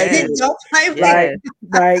wanting to play Yes. with it. don't play with it. Like, Yes.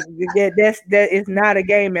 like that is not a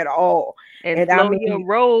game at all. And And I slow your mean,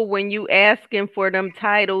 roll when you asking for them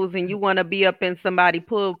titles and you want to be up in somebody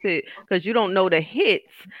pulpit because you don't know the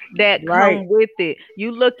hits that right, come with it.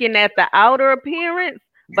 You looking at the outer appearance,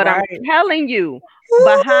 but I'm right. telling you,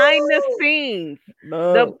 behind the Woo! scenes,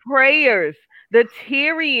 the Look, prayers, the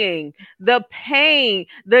tearing, the pain,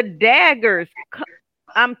 the daggers.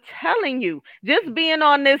 I'm telling you, just being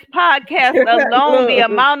on this podcast alone, the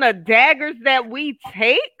look. amount of daggers that we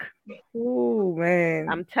take, Ooh, man.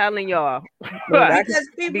 I'm telling y'all, Look, I can. Because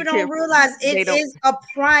people be don't careful. realize it They don't. is a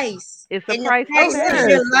price, It's a and the price to Oh price is pay. your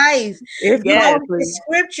yes, life. You know, Yes. the exactly.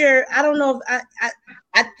 scripture. I don't know if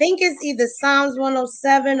I think it's either Psalms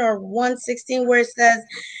 107 or 116 where it says,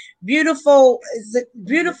 Beautiful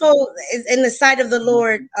is in the sight of the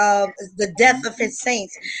Lord, the death of his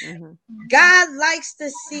saints." Hmm. God likes to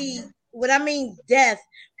see what I mean, death,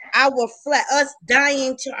 our flesh, us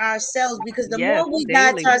dying to ourselves, because the Yes. more we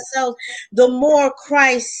die to Daily. ourselves, the more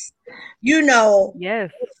Christ, you know,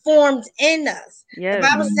 Yes. formed in us. The Yes.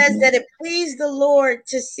 Bible says Mhm. that it pleased the Lord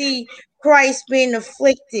to see Christ being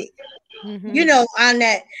afflicted, Hmm. on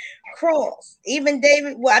that cross. Even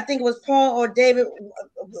David, well, I think it was Paul or David,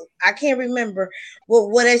 I can't remember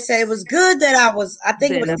what they say. It was good that I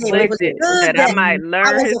think it was Been David. It was afflicted Afflicted. good that I that might Mhm.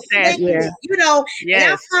 I learn was his statutes. Yeah. afflicted, and I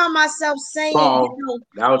Yes. found myself saying, Paul.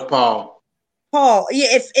 That was Paul. Paul, yeah,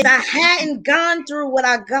 if I hadn't gone through what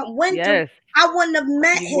went through, Yes. I wouldn't have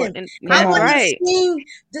met You him. wouldn't. I Come That's wouldn't on. have right. seen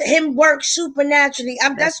him work supernaturally.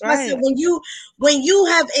 That's That's why I said, right. when you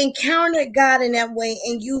have encountered God in that way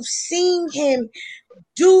and you've seen him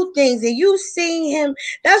do things and you've seen him,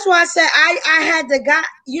 that's why I said I had to God,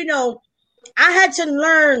 I had to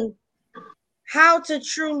learn how to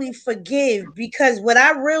truly forgive, because what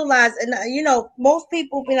I realized, and most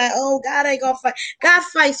people be like, "Oh, God ain't gonna fight." God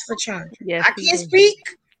fights for Chandra. Yes, I he can't do. speak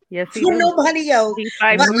Yes, he for do. nobody else, He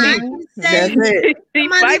fight but for I me. Mhm. can say, That's it. He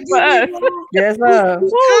somebody fight for do me us. wrong, Yes, he sir.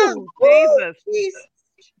 come, Woo, Jesus. Jesus,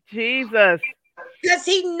 Jesus. because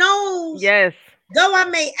he knows. Yes. Though I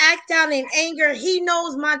may act out in anger, he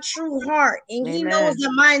knows my true heart, and he knows Amen.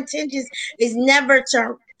 that my intentions is never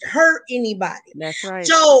to hurt anybody. That's right.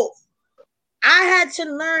 So I had to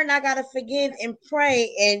learn I gotta forgive and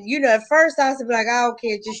pray. And at first I was like, I don't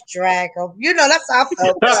care, just drag him. That's how I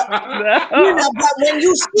felt. But No. but when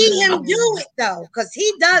you see him do Mm. it though, because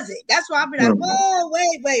he does it, that's why I'll be like, whoa,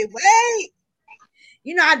 wait.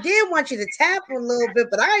 I did want you to tap him a little bit,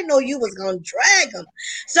 but I didn't know you was gonna drag him.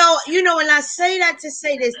 So, and I say that to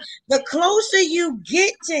say this: the closer you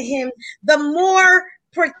get to him, the more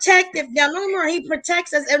protective. Now, no more he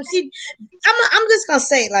protects us. And see, I'm just gonna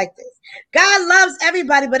say it like this: God loves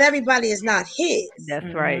everybody, but everybody is not his.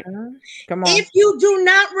 That's right. Mhm. Come on. If you do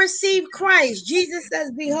not receive Christ, Jesus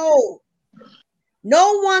says, "Behold,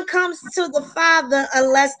 No one comes to the Father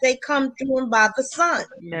unless they come through him by the Son.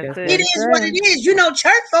 That's That's It what it. it is what it says. is.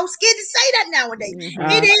 Church folks scared to say that nowadays. It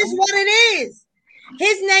Mhm. is Uh-huh. what it is.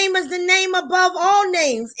 His name is the name above all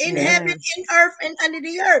names in Yep. heaven, Yes. in earth, and under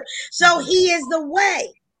the earth. So Mhm. he is the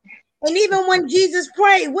way. And even when Jesus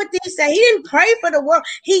prayed, what did he say? He didn't pray for the world.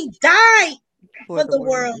 He died For for the the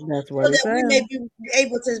world. world That's so what it that we may says. be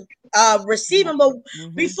able to receive him. But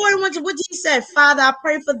Mhm. before he went to what he said, Father, I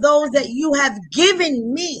pray for those that you have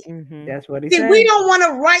given me. Mhm. That's what he See, we said. don't want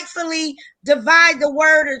to rightfully divide the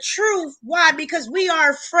word of truth. Why? Because we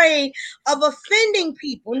are afraid of offending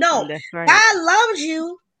people. No, That's right. God loves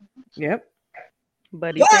you, Yep.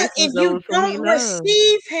 But he but chastens if you those whom he don't loves.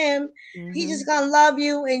 receive him, he's Mhm. just gonna love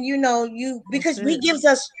you, and you That's because he it. gives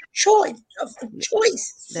us choice,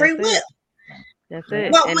 free That's will. it. That's Yep.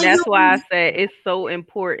 it. But And when you that's why I said it's so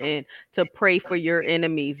important to pray for your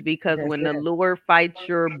enemies because That's when the it. Lord fights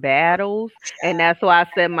your battles, and that's why I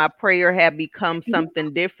said my prayer had become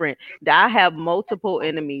something different. I have multiple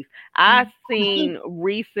enemies. I seen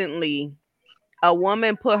recently a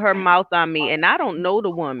woman put her mouth on me, and I don't know the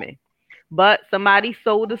woman, but somebody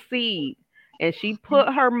sowed a seed, and she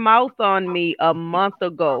put her mouth on me a month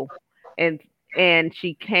ago, and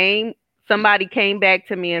she came. Somebody came back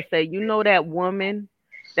to me and said, "You know that woman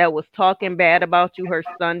that was talking bad about you? Her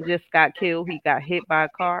son just got killed. He got hit by a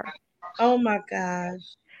car." oh my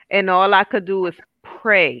gosh, And all I could do is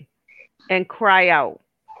pray and cry out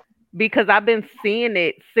because I've been seeing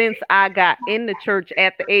it since I got in the church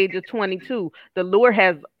at the age of 22. The Lord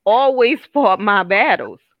has always fought my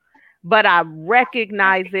battles, but I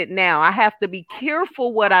recognize it now. I have to be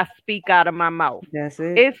careful what I speak out of my mouth. That's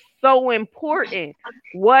it. It's so important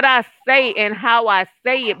what I say and how I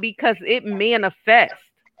say it because it manifests.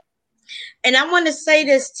 and I want to say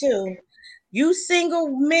this too. You single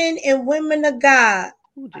men and women of God,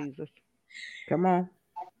 Oh, Jesus. Come on.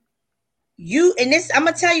 and this I'm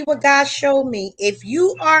gonna tell you what God showed me. If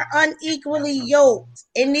you are unequally yoked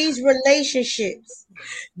in these relationships,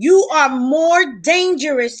 you are more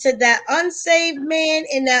dangerous to that unsaved man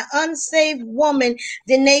and that unsaved woman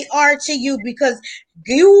than they are to you because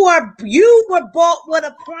you were bought with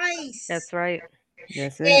a price. That's right.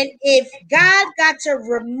 That's it. And if God got to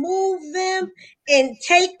remove them and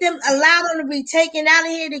take them, allow them to be taken out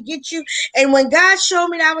of here to get you, and when God showed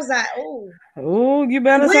me that, I was like, oh, Oh, you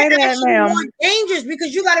better we're say that, actually more ma'am. dangerous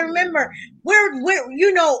because you got to remember,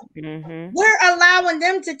 Mhm. we're allowing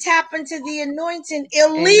them to tap into the anointing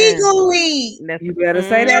Amen. illegally. That's You better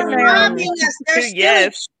say that, They're ma'am. robbing us. They're stealing.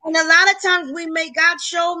 yes. And a lot of times we make God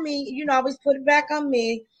show me, I always put it back on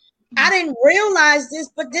me. I didn't realize this,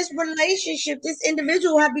 but this relationship, this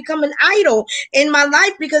individual have become an idol in my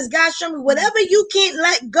life because God showed me whatever you can't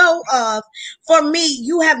let go of for me,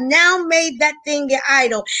 you have now made that thing your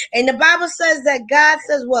idol. And the Bible says that God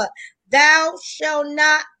says what? Thou shalt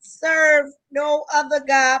not serve no other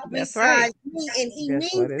God That's right. besides me. And he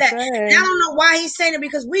That's means what it that. And I say. don't know why he's saying it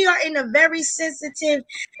because we are in a very sensitive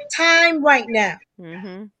time right now.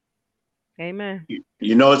 Mhm. Amen.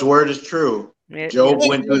 You know his word is true. Yes, Job And, it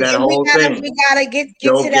went through is. that and we whole gotta thing. we gotta get to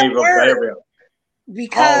Job that gave up word all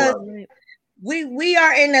because That's of it. right. we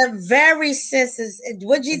are in a very sensitive.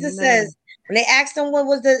 What Jesus says Amen. when they asked him what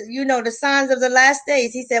was the signs of the last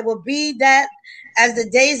days, he said, "Will be that as the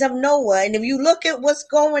days of Noah." And if you look at what's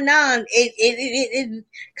going on, it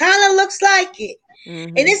kind of looks like it.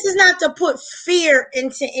 And Mhm. this is not to put fear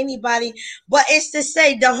into anybody, but it's to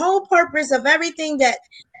say the whole purpose of everything that,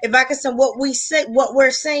 if I can say, what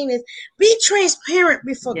we're saying is be transparent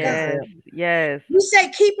before That's God. Yes. it. Yes. We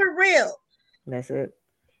say keep it real. That's it.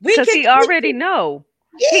 We Cause can, he we already can know.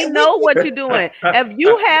 He yeah, we know can. what you're doing. If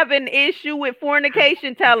you have an issue with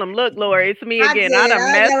fornication, tell him, "Look, Lord, it's me I again. I did. done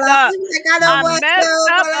I got messed lost. up. He was like, I know I what, messed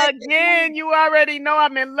so, up but I again. You already know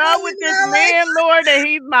I'm in love with this know what? man, Lord, and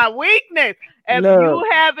he's my weakness. If Look, you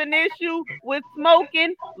have an issue with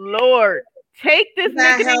smoking, Lord, take this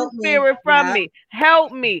God nicotine help me. spirit from Yeah. me.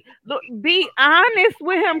 Help me. Look, be honest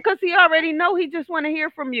with him because he already know. He just want to hear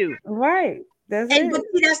from you right. That's And it. but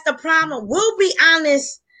see, that's the problem. We'll be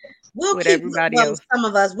honest. We'll with keep everybody well, else. some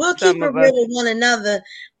of us. We'll keep Some it of us. real with one another,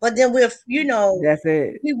 but then That's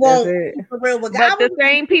it. we That's won't it. keep it real with God. I But the was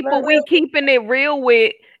same keep it people we real. keeping it real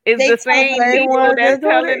with is They the tell same other Same people people. ones that's that's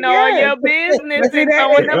doing telling it. all Yes. your business But see and that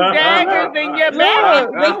throwing them daggers look, in your back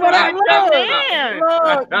look, to that's what I watch your look. man.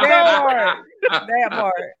 Look, that So part. That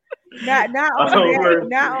part. Not only Oh, that, mercy.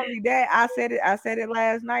 not only that, I said it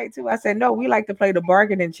last night too. I said, no, we like to play the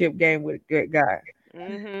bargaining chip game with good God.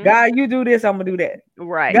 mhm. God, you do this, I'm gonna do that.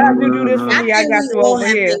 Right. God, you do this for I Mhm. me, I think got we you all over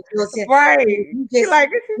have here. been guilty. Right. You You just like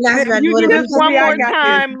that's my you daughter. do We this Just for just one me, I more got this.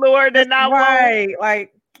 time, Lord, and I Right. won't.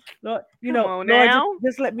 Like Lord, Come on Lord, now.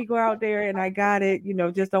 just let me go out there and I got it.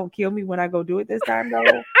 Just don't kill me when I go do it this time,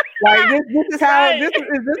 though. Like this is how Right. this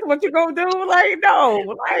what you gonna do? Like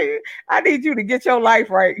no, like I need you to get your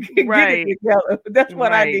life right, get it Right. together. That's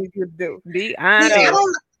what I Right. need you to do. Be See, So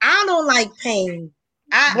honest. I don't like pain.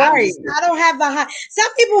 right, I don't have a high.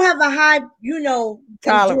 Some people have a high, tolerance.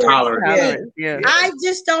 endurance for Tolerance. Yeah, pain. Tolerance. Yes. yeah. I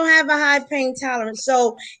just don't have a high pain tolerance.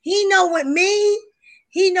 So he know with me,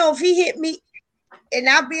 he know if he hit me, and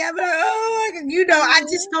I'll be able to, I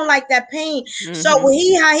just don't like that pain. So Mhm.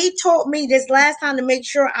 when how he taught me this last time to make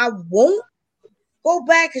sure I won't go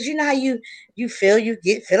back, because you know how you feel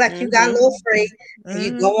like you got a Mhm. little afraid, and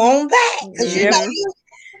you go Mm-hmm. on back because Yep. Mhm.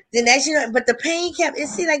 then that's but the pain kept. It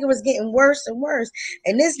seemed like it was getting worse and worse.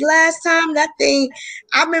 And this last time, that thing,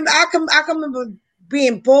 I remember, I can remember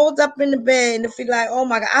being balled up in the bed and feel like, oh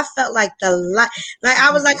my God, I felt like the light, like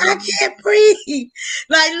I was like, I can't breathe,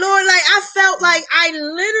 like Lord, like I felt like I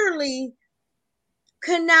literally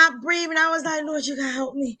could not breathe, and I was like, Lord, you gotta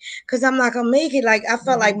help me, because I'm not gonna make it. Like I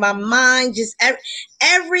felt like my mind just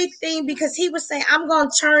everything, because he was saying, I'm gonna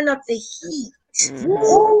turn up the heat. Mhm.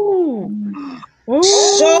 Ooh, ooh.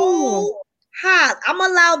 So hot. I'm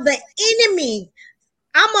allow the enemy.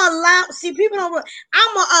 See, people don't.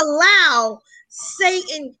 I'm gonna allow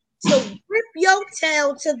Satan to rip your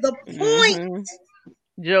tail to the point Mhm.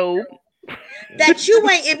 Job. that you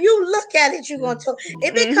ain't. If you look at it, you're gonna talk.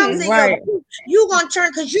 If it comes Mhm. in your, Right. you gonna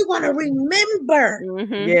turn, because you're gonna remember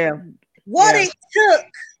Mhm. Yeah. what Yeah. it took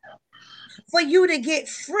for you to get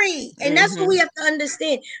free. And that's what we Mhm. have to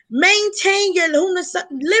understand. Maintain your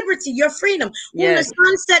liberty, your freedom. Whom the Yes.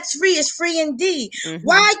 sun sets free is free indeed. Mhm.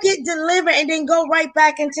 Why get delivered and then go right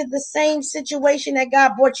back into the same situation that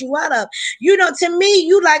God brought you out of? To me,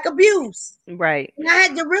 you like abuse. Right. And I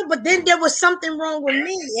had to real, but then there was something wrong with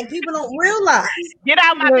me, and people don't realize. Get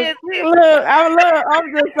out my Look, business. look,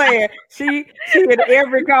 I'm just saying, she in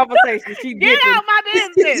every conversation, she Get dipping, out my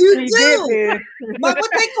business. You she do. dipping. But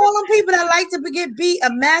what they call them, people that like to get beat, a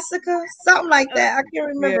massacre, something like that. I can't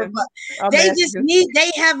remember, Yeah, but I'm they just asking. need.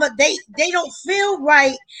 They have a. They don't feel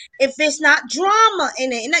right if it's not drama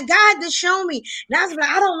in it. And the guy had to show me. And I was like,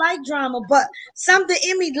 I don't like drama, but something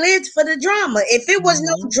in me lives for the drama. If it was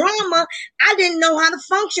no Mhm. drama, I didn't know how to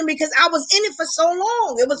function, because I was in it for so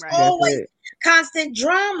long. It was Right. That's always it. constant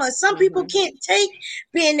drama. Some people Mhm. can't take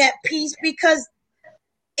being at peace because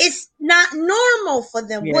it's not normal for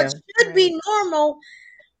them. What Yeah. should Right. be normal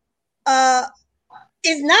uh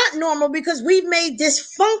is not normal, because we've made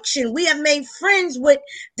dysfunction. We have made friends with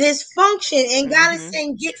dysfunction, and God is Mhm.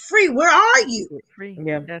 saying, get free. Where are you? Get free.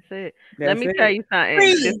 Yeah. That's it. Let That's me tell it. you something.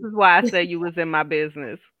 This Free. is why I say you was in my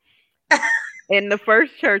business. In the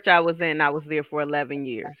first church I was in, I was there for 11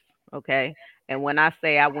 years. Okay. And when I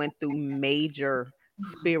say I went through major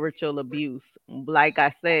spiritual abuse, like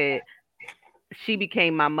I said, she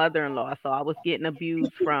became my mother in law. So I was getting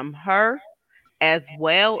abused from her as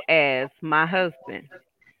well as my husband.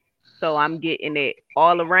 So I'm getting it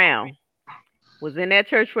all around. Was in that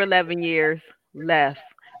church for 11 years, left.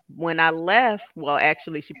 When I left, well,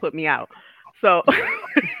 actually, she put me out. So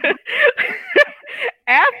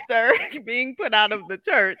after being put out of the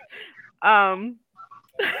church, um,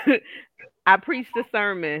 I preached a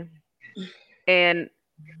sermon. And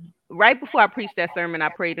right before I preached that sermon, I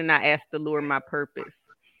prayed and I asked the Lord my purpose.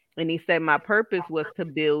 And he said my purpose was to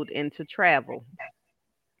build and to travel.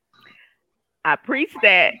 I preached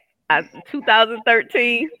that in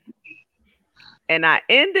 2013, and I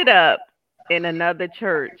ended up in another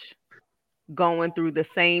church going through the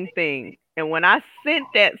same thing. And when I sent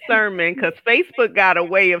that sermon, because Facebook got a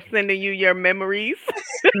way of sending you your memories,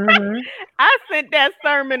 Mhm. I sent that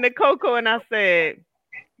sermon to Coco and I said,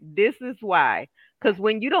 this is why. Because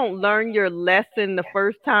when you don't learn your lesson the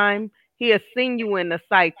first time, he'll send you in a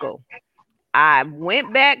cycle. I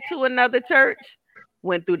went back to another church,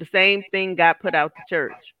 went through the same thing, got put out the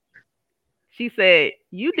church. She said,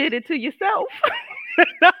 you did it to yourself.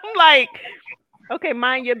 I'm like, okay,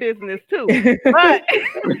 mind your business too. But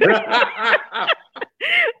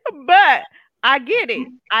but I get it.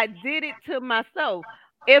 I did it to myself.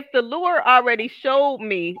 If the Lord already showed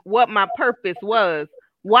me what my purpose was,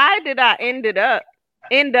 why did I end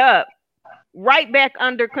up right back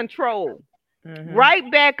under control, Mhm. right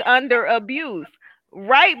back under abuse,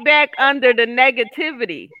 right back under the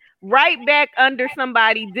negativity, right back under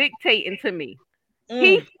somebody dictating to me?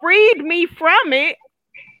 He Mm, freed me from it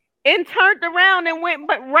and turned around and went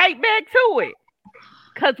right back to it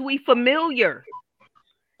because we familiar.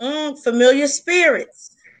 familiar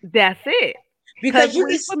spirits. That's it. Because Because you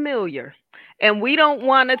we can. familiar. And we don't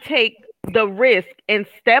want to take the risk and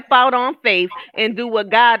step out on faith and do what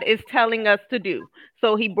God is telling us to do.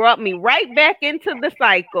 So he brought me right back into the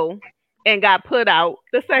cycle and got put out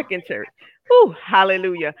the second church. Whew,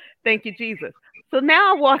 hallelujah. Thank you, Jesus. So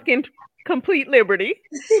now I walk in complete liberty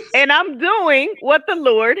and I'm doing what the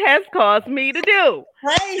Lord has caused me to do,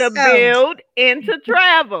 Praise to him. build and to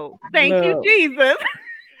travel. Thank you, Look, Jesus.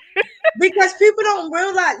 Because people don't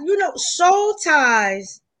realize, soul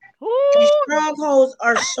ties and Ooh, strongholds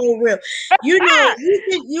are so real. You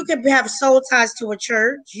can have soul ties to a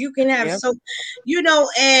church. You can have yep,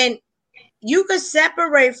 and you could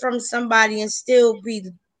separate from somebody and still be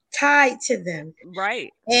tied to them.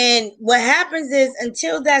 right. And what happens is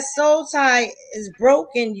until that soul tie is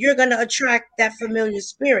broken, you're going to attract that familiar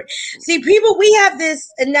spirit. See, people, we have this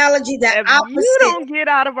analogy that If you opposite. don't get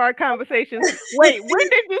out of our conversations, wait, when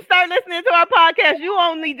did you start listening to our podcast? You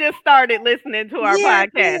only just started listening to our Yeah,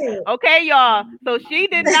 podcast. Okay, y'all. So she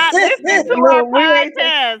did not listen to our look,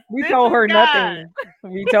 podcast. we This told is her God. nothing.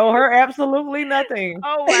 We told her absolutely nothing.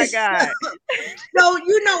 Oh my so, God. so,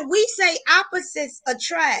 we say opposites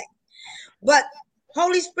attract. But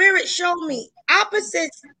Holy Spirit showed me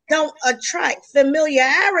opposites don't attract.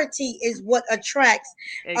 Familiarity is what attracts.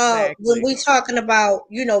 When Exactly. we talking about,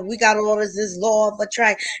 we got all this law of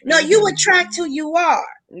attract. No, you Hmm. attract who you are.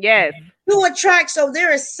 Yes, You attract. So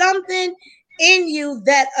there is something in you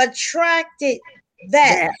that attracted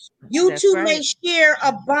that. That. You that's two may right. share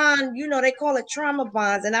a bond. They call it trauma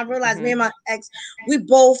bonds. And I realized me Hmm. and my ex, we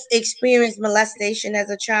both experienced molestation as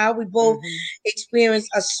a child. We both Hmm. experienced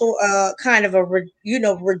kind of a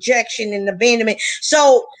rejection and abandonment.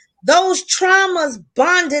 So those traumas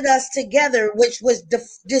bonded us together, which was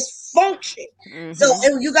dysfunction. So Hmm.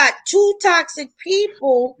 if you got two toxic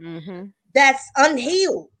people Hmm. that's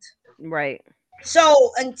unhealed. Right.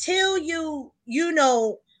 So until you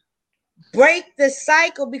break the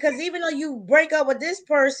cycle, because even though you break up with this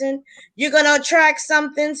person, you're gonna attract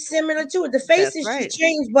something similar to it. The That's faces just right.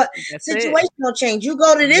 change, but That's it. situation will change. You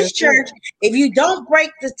go to this That's it. church, if you don't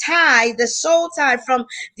break the tie, the soul tie from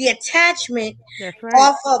the attachment That's right.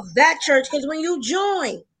 off of that church, because when you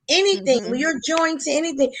join anything, when Hmm. you're joined to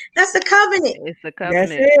anything, that's the covenant. It's a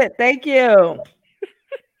That's covenant. it. Thank you.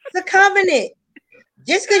 The covenant.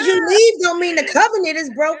 Just because you leave don't mean the covenant is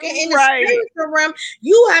broken. In the Right. spiritual realm,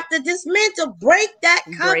 you have to dismantle, break that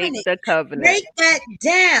Break covenant, the covenant. break that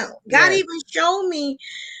down. God Yes. even showed me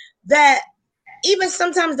that even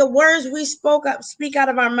sometimes the words we speak out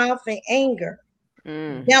of our mouth in anger.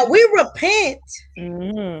 Mm. Now we repent,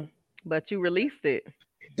 Hmm. But you released it.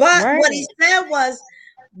 but Right. what he said was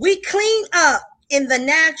we clean up in the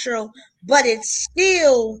natural, but it's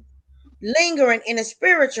still lingering in the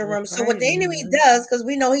spiritual That's realm. So what right. the enemy Hmm. does, because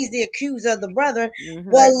we know he's the accuser of the brother. Hmm.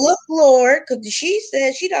 Well, Right. look, Lord, because she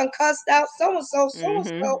said she done cussed out so and so, so and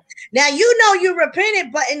Hmm. so. Now you know you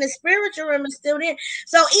repented, but in the spiritual realm it's still there.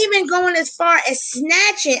 So even going as far as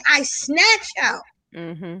snatching, I snatch out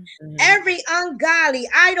Hmm. Hmm. every ungodly,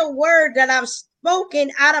 idle word that I've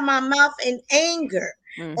spoken out of my mouth in anger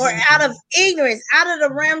or Hmm. out of Hmm. ignorance, out of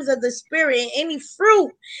the realms of the spirit, and any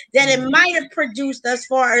fruit that it Hmm. might have produced as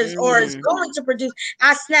far as or is Mm. going to produce.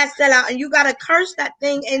 I snatch that out, and you got to curse that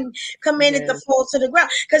thing and command it to Yes. fall to the ground.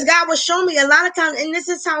 Because God will show me a lot of times, and this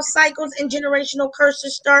is how cycles and generational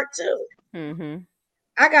curses start too. Hmm.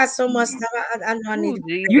 I got so much stuff. I know I need Oh, to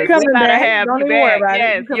You Jesus. We coming gotta back? have Don't you even worry back. about it.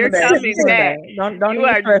 Yes, You you're coming back? You coming coming back. back? Don't You even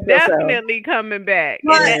are stress yourself. definitely coming back. And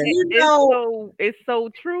but that Yes. it's so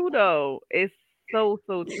true though. It's so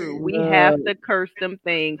true. We have Look. to curse them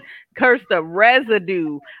things, curse the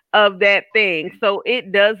residue of that thing so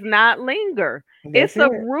it does not linger. It's That's a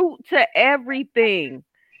it. root to everything.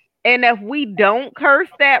 And if we don't curse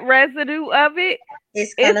that residue of it,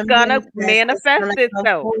 it's it's gonna gonna manifest. It's manifest gonna come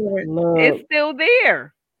itself. forward. It's Look. still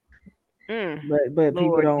there. Mm, But people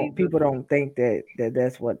Lord don't Jesus. people don't think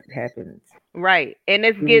that's what happens. Right. And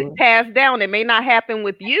it gets People. passed down. It may not happen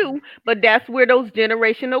with you, but that's where those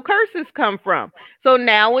generational curses come from. So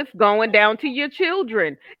now it's going down to your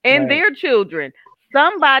children and Right. their children.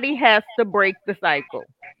 Somebody has to break the cycle,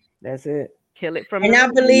 That's it. kill it from And the I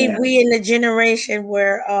root. believe we in the generation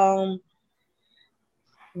where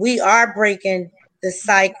we are breaking the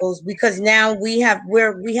cycles because now we have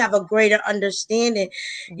a greater understanding.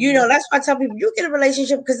 Hmm. That's why I tell people you get a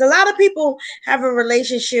relationship because a lot of people have a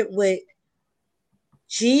relationship with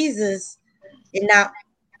Jesus and not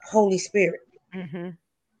Holy Spirit. Hmm.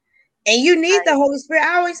 And you need the Holy Spirit.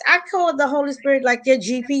 I call the Holy Spirit like your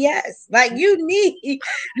GPS. Like you need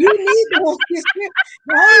the Holy Spirit.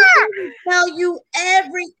 The Holy Spirit will tell you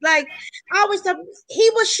I always tell people, he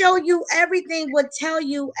will show you everything, will tell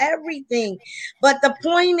you everything. But the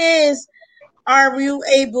point is are you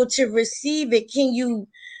able to receive it? Can you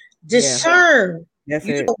Yeah, discern? that's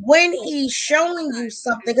it. When he's showing you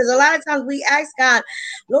something, because a lot of times we ask God,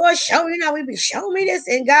 Lord, show me now. We be show me this,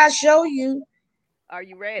 and God show you. Are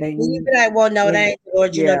you And ready? And you be like, well, no, that and ain't the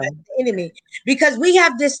Lord. yeah, That's the enemy. Because we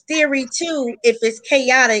have this theory too. If it's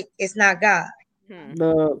chaotic, it's not God. Hmm.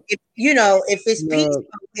 look, If it's peaceful,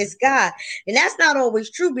 look, it's God. And that's not always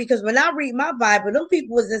true, because when I read my Bible, them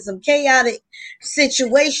people was in some chaotic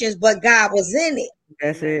situations, but God was in it.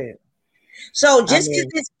 that's Amen. it. So I just because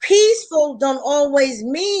mean, it's peaceful don't always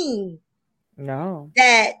mean no,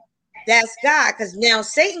 that that's God. Because now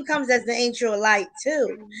Satan comes as the angel of light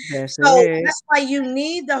too. that's So it. that's why you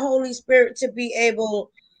need the Holy Spirit to be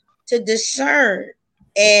able to discern.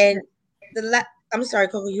 And I'm sorry,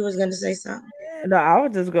 Coco, you was gonna say something. No, I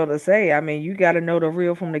was just gonna say, I mean, you got to know the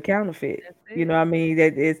real from the counterfeit. That's You know, it. what I mean,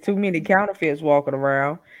 that it's too many counterfeits walking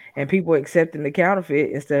around, and people accepting the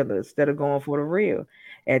counterfeit instead of going for the real.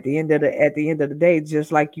 At the end of the day,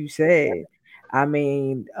 just like you said, I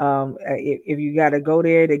mean, if you got to go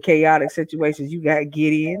there, the chaotic situations, you got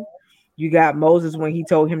Gideon, you got Moses when he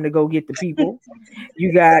told him to go get the people.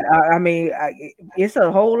 You got, I mean, it's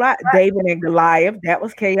a whole lot. David and Goliath, that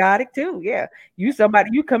was chaotic too. Yeah, you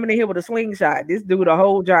coming in here with a slingshot. This dude, a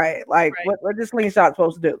whole giant. Like, Right. what this slingshot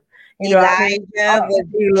supposed to do? You know, what I mean, Elijah with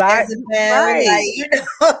Eli, Jezebel, right? like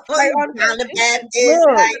Like, John the It's the Baptist,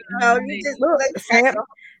 look, like you consistency. just look, look at Sam, The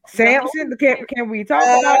Samson. Holy Can Spirit. we talk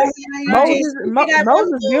about it? you can't Right. speak it out them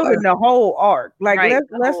Moses building doors. the whole ark. Like, Right.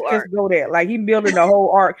 The let's whole just arc. go there. Like, he building the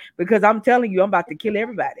whole ark because I'm telling you, I'm about to kill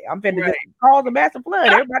everybody. I'm finna just Right. cause a massive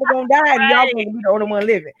flood. Everybody gonna die, and y'all Right. gonna be the only one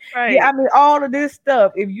living. Yeah, Right. I mean, all of this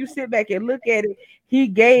stuff. If you sit back and look at it, he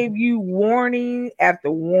gave you warning after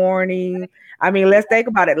warning. I mean, let's think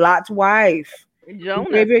about it. Lot's wife. He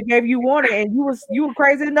Jonah. gave you warning, and you were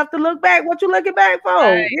crazy enough to look back. What you looking back for?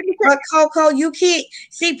 Right. Let me But Coco, you can't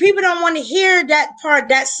see, people don't want to hear that part,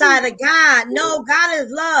 that side of God. No, God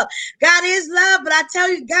is love. God is love, but I tell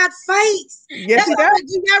you, God fights. Yes, That's he why does. I'm like,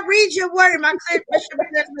 you gotta read your word. My Bishop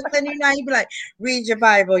Clarence McClendon, he'd be like, read your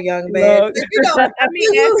Bible, young man. Look, But But let do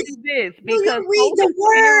me ask you you this, do because you read the Holy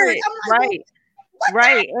word? Spirit, I'm like, well, right, what the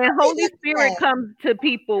right, heck and are we Holy looking Spirit at? comes to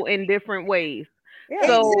people in different ways. yeah,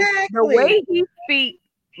 So the Exactly. way he speaks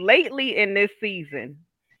lately in this season,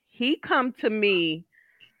 he come to me,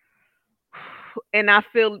 and I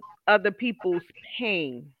feel other people's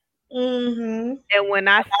pain. Mm-hmm. And when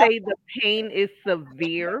I say the pain is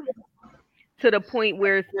severe to the point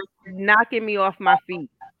where it's knocking me off my feet,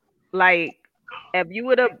 like if you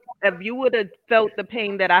would have felt the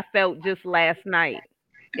pain that I felt just last night,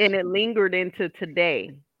 and it lingered into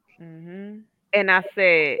today, hmm, and I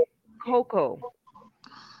said, Coco,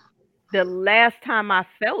 the last time I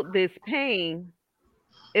felt this pain,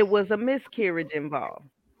 it was a miscarriage involved.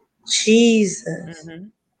 Jesus. hmm,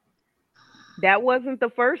 That wasn't the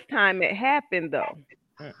first time it happened though.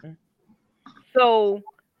 mm-mm. So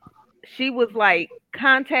she was like,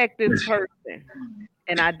 contact this person.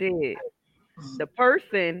 And I did. The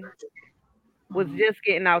person was just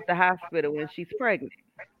getting out the hospital and she's pregnant.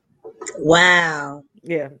 Wow.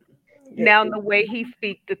 Yeah, yeah. Now the way he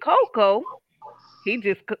speak to Coco, he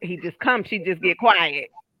just comes, she just get quiet.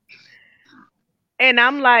 And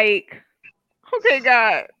I'm like, okay,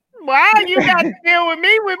 God, why you got to deal with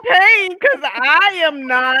me with pain? Because I am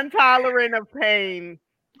non-tolerant of pain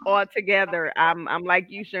altogether. I'm like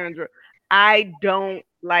you, Chandra. I don't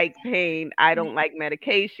like pain. I don't like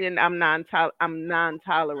medication. I'm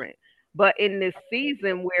non-tolerant. But in this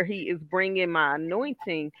season where He is bringing my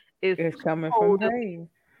anointing, is It's coming from totally pain.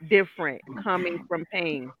 different coming from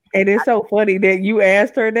pain. And it's so funny that you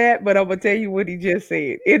asked her that, but I'm gonna tell you what he just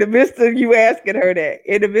said. In the midst of you asking her that,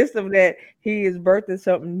 in the midst of that, he is birthing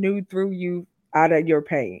something new through you out of your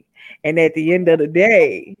pain. And at the end of the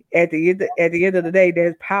day, at the end of the day,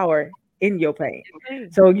 there's power in your pain.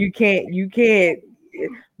 Pain. So you can't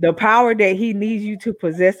the power that he needs you to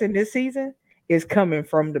possess in this season is coming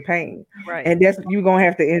from the pain. Right. And that's you're gonna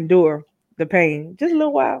have to endure the pain just a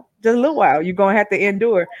little while. Just a little while. You're gonna have to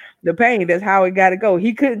endure the pain. That's how it got to go.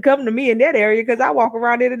 He couldn't come to me in that area because I walk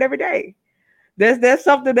around in it every day. That's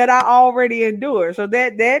something that I already endured. So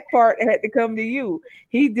that part had to come to you.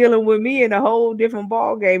 He dealing with me in a whole different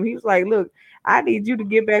ball game. He was like, "Look, I need you to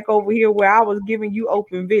get back over here where I was giving you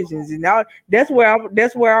open visions." And now that's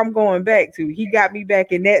where I'm going back to. He got me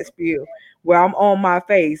back in that spiel where I'm on my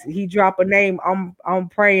face. He drop a name, I'm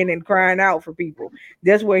praying and crying out for people.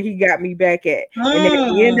 That's where he got me back at. And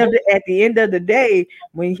Mm. at the end of the day,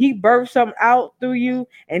 when he births something out through you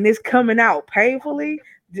and it's coming out painfully,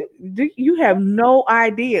 you have no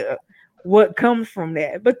idea what comes from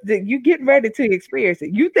that. But you get ready to experience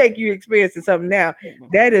it. You think you're experiencing something now.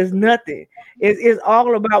 Mm-mm. That is nothing. It's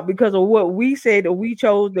all about because of what we said that we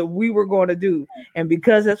chose that we were going to do. And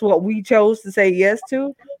because that's what we chose to say yes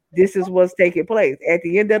to, this is what's taking place. At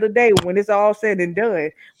the end of the day, when it's all said and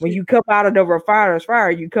done, when you come out of the refiner's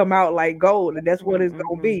fire, you come out like gold. And that's what it's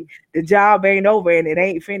going to be. Mm-mm. The job ain't over and it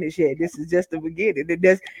ain't finished yet. This is just the beginning. And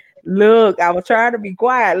that's, look, I was trying to be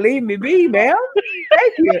quiet. Leave me be, ma'am.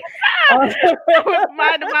 Thank you. I was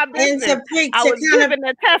minding my And business. I was giving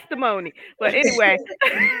a testimony. But anyway,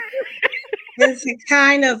 to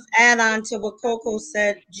kind of add on to what Coco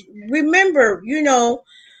said, remember,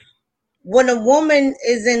 when a woman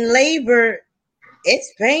is in labor,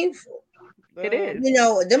 it's painful. it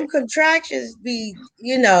is. Them contractions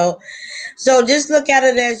so just look at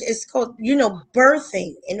it as it's called,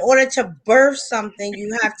 birthing. In order to birth something,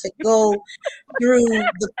 you have to go through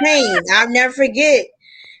the pain. I'll never forget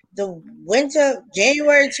the winter,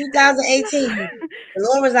 January 2018. The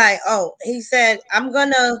Lord was like, oh, he said, I'm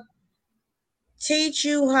going to teach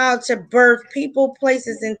you how to birth people,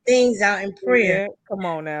 places, and things out in prayer. Yeah, come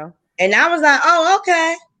on now. And I was like, oh,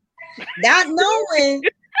 okay. Not knowing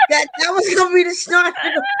that was going to be the start of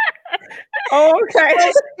the Oh, okay.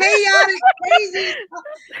 most chaotic, crazy.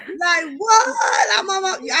 Like, what?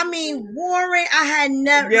 I mean, Warren, I had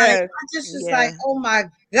never, like, Yes, I just was like, Yeah. oh my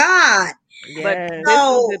God. But yes. this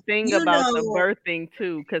is the So, thing about the birthing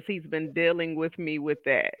too, because he's been dealing with me with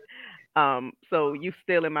that. So you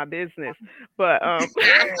still in my business. But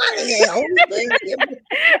yeah, Holy Spirit,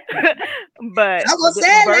 but I'm going to say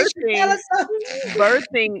it, they should tell birthing us something.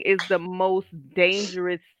 birthing is the most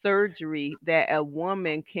dangerous surgery that a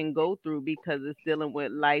woman can go through because it's dealing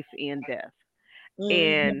with life and death. Mhm.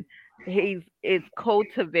 And it's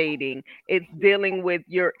cultivating, it's dealing with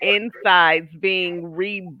your insides being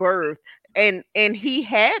rebirthed, and he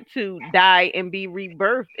had to die and be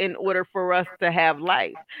rebirthed in order for us to have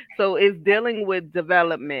life. So it's dealing with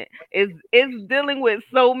development, it's dealing with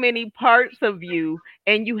so many parts of you,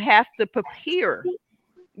 and you have Look,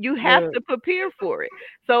 to prepare for it.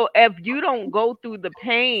 So if you don't go through the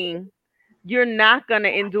pain, you're not going to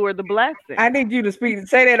endure the blessing. I need you to speak.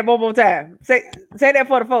 Say that one more time. Say that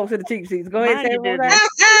for the folks in the cheap seats. Go ahead and say Mind it your one more time. business.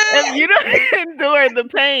 If you don't endure the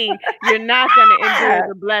pain, you're not going to endure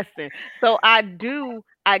the blessing. So I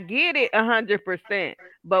get it 100%.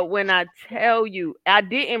 But when I tell you, I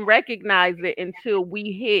didn't recognize it until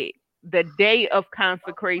we hit the day of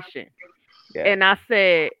consecration. Yeah. And I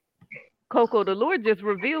said, Coco, the Lord just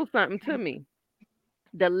revealed something to me.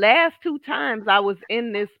 The last two times I was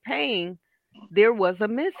in this pain, there was a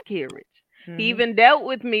miscarriage. He Hmm. even dealt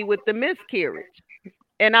with me with the miscarriage.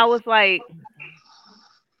 And I was like,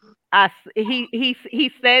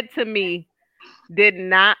 he said to me, "Did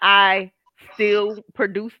not I still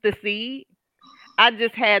produce the seed? I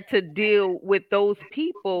just had to deal with those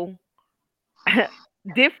people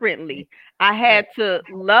differently. I Yeah. had to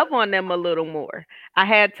love on them a little more. I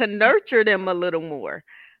had to nurture them a little more.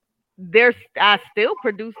 I still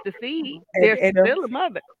produce the seed. And There's and uh, still a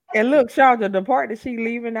mother. and look, Chandra, the part that she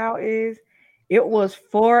leaving out is it was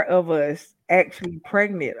four of us actually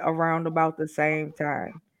pregnant around about the same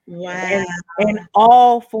time, Wow. and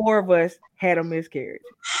all four of us had a miscarriage.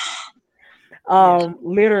 Yeah,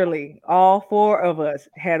 Literally, all four of us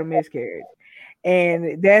had a miscarriage.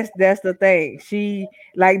 And that's the thing. She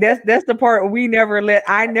like that's the part we never let.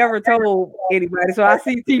 I never told anybody. So I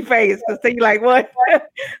see T face because T like what?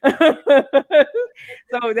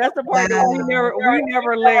 So that's the part that we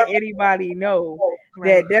never let anybody know that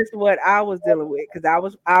right, that's what I was dealing with because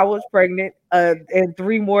I was pregnant. And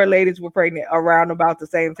three more ladies were pregnant around about the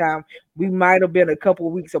same time. We might have been a couple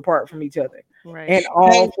of weeks apart from each other, right. and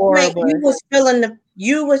all And four wait, of us. you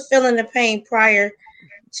was feeling the pain prior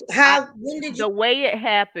to I how when did you The way it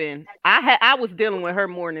happened, I was dealing with her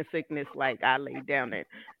morning sickness. Like I laid down and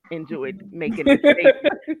enjoyed making this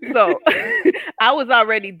statement. So I was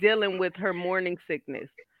already dealing with her morning sickness,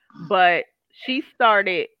 but she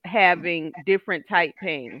started having different type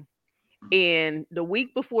pain. And the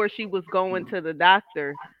week before she was going to the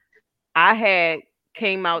doctor, I had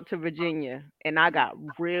came out to Virginia and I got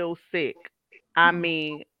real sick. I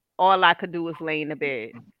mean, all I could do was lay in the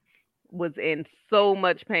bed, was in so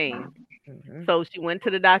much pain. Mhm. So she went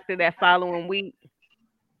to the doctor that following week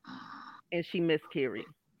and she miscarried.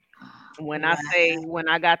 When I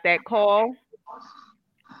got that call,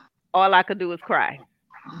 all I could do was cry.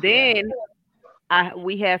 Yeah. Then I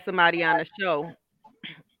we had somebody on the show,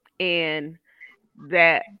 and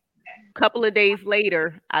that couple of days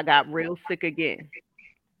later I got real sick again.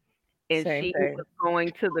 And Same she thing. was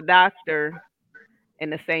going to the doctor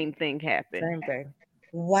and the same thing happened. Same thing.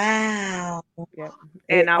 Wow. Yep.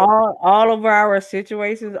 And I All of our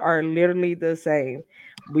situations are literally the same.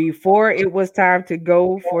 Before it was time to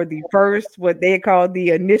go for the first, what they call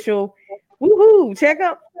the initial woohoo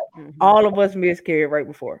checkup, mhm, all of us miscarried right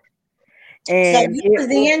before. So And you it was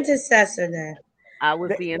the intercessor then. I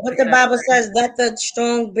was the, the What the intercessor Bible says, let the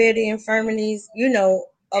strong bear the infirmities,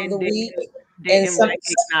 of and the weak. And didn't some.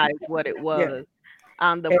 recognize what it yeah. was.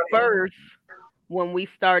 On the And, first, when we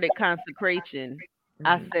started consecration,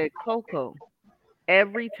 I mhm, said, Coco,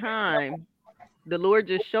 every time the Lord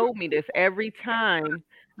just showed me this, every time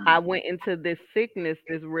I went into this sickness,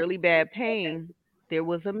 this really bad pain, there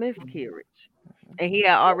was a miscarriage. And he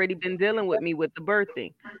had already been dealing with me with the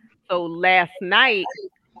birthing. So last night,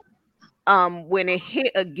 when it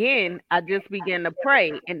hit again, I just began to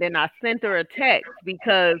pray and then I sent her a text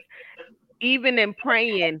because even in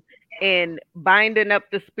praying and binding up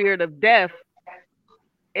the spirit of death,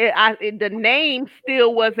 the name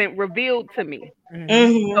still wasn't revealed to me.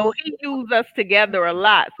 mhm, So Mhm. he used us together a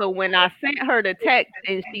lot. So when I sent her the text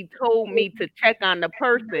and she told me to check on the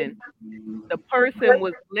person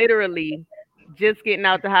was literally just getting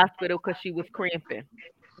out the hospital because she was cramping.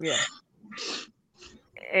 yeah.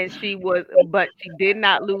 And but she did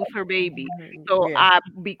not lose her baby. Mhm, So yeah.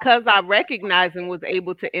 because I recognized and was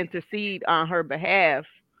able to intercede on her behalf,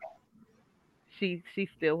 she's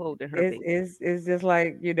still holding her baby. It's just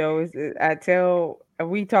like, I tell,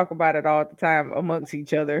 we talk about it all the time amongst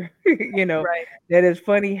each other. Right. That it's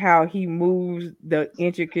funny how he moves, the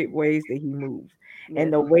intricate ways that he moves, and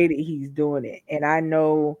Yes. the way that he's doing it. And I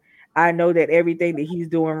know that everything that he's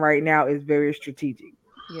doing right now is very strategic.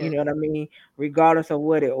 You Yes. know what I mean? Regardless of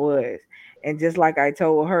what it was. And just like I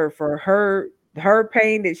told her, for her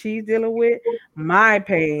pain that she's dealing with, my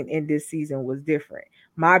pain in this season was different.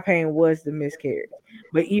 My pain was the miscarriage.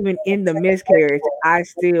 But even in the miscarriage, I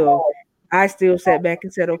still sat back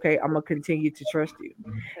and said, okay, I'm gonna continue to trust you.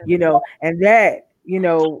 And that,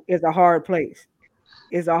 is a hard place.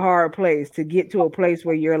 It's a hard place to get to a place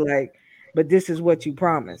where you're like, but this is what you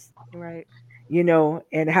promised. Right.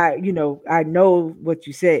 And how, I know what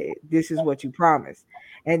you said. This is what you promised.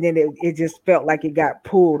 And then it just felt like it got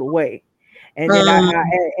pulled away. And then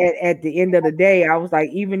at the end of the day, I was like,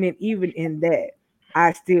 even in that,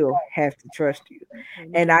 I still have to trust you.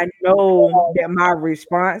 And Amen. I know that my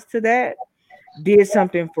response to that did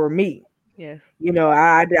something for me. Yes.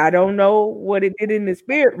 I don't know what it did in the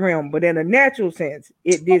spirit realm, but in a natural sense,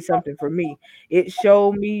 it did something for me. It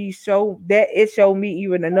showed me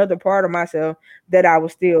even another part of myself that I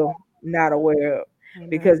was still not aware of. Amen.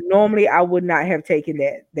 Because normally I would not have taken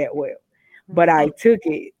that well. But Mhm. I took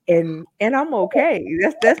it, and I'm okay.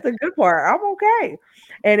 That's the good part. I'm okay.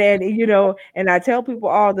 And I tell people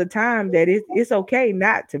all the time that it's okay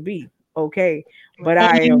not to be okay. But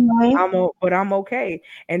Right. I'm okay.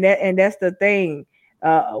 And that's the thing.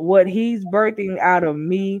 What he's birthing out of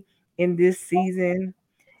me in this season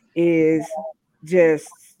is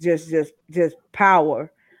just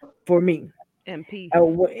power for me. And peace.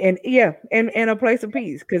 And yeah, and a place of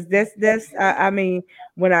peace, because I mean,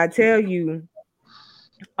 when I tell you,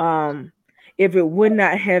 um if it would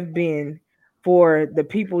not have been for the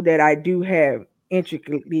people that I do have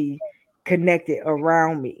intricately connected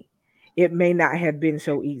around me, it may not have been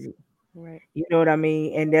so easy. Right. You know what I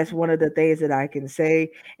mean? And that's one of the things that I can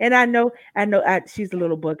say. And I know she's a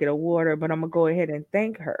little bucket of water, but I'm gonna go ahead and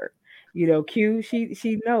thank her. Q,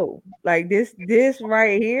 she know. Like this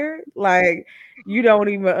right here, like, you don't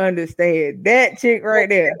even understand. That chick right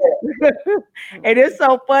there. And it's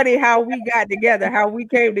so funny how we got together, how we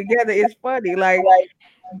came together. It's funny. Like,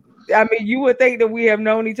 I mean, you would think that we have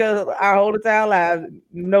known each other our whole entire lives.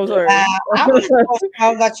 No, sir. Wow. I was supposed to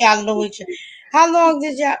know about y'all know each other. How long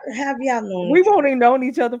did y'all have y'all known We've each other? only known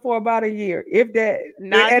each other for about a year, if that.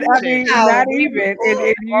 Not And I even. mean, Wow. not We even. met And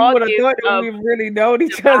in you would have August thought that of we've really known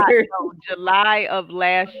each July. other. No, July of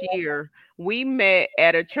last year. We met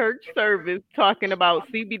at a church service talking about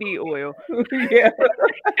CBD oil. Yeah,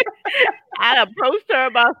 I approached her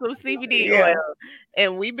about some CBD yeah. oil,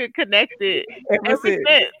 and we've been connected Ever ever since.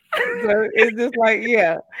 since. So it's just like,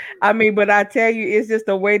 yeah. I mean, but I tell you, it's just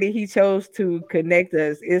the way that he chose to connect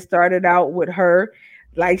us. It started out with her,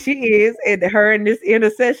 like she is, and her and this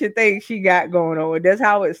intercession thing she got going on. That's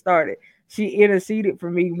how it started. She interceded for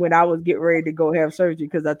me when I was getting ready to go have surgery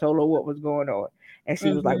because I told her what was going on. And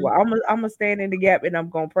she was like, Mm-hmm. well, I'm gonna stand in the gap and I'm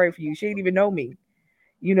gonna pray for you. She didn't even know me.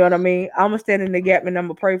 You know what I mean? I'm gonna stand in the gap and I'm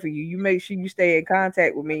gonna pray for you. You make sure you stay in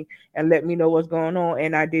contact with me and let me know what's going on.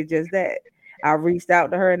 And I did just that. I reached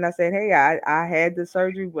out to her and I said, hey, I had the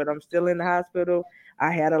surgery, but I'm still in the hospital.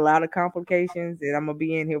 I had a lot of complications and I'm gonna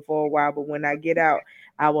be in here for a while, but when I get out,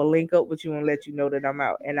 I will link up with you and let you know that I'm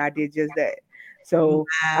out. And I did just that. So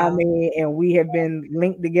I Wow. mean, and we have been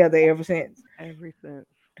linked together ever since. Ever since.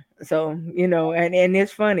 So, and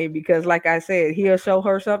it's funny because like I said, he'll show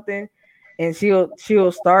her something and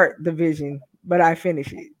she'll start the vision, but I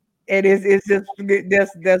finish it. And it's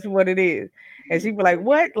just that's what it is. And she be like,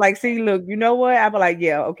 "What?" Like, see, look, you know what? I be like,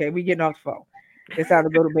 "Yeah, okay, we getting off the phone. It's time to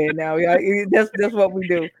go to bed now." Yeah, that's what we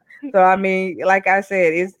do. So I mean, like I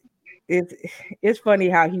said, it's it's funny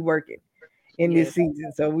how he working in this Yes,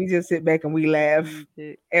 season. So we just sit back and we laugh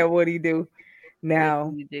strategic. at what he do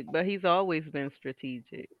now. Strategic. But he's always been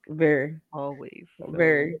strategic. Very, Always. So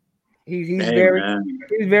very. He's very Amen.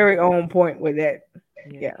 he's very on point with that.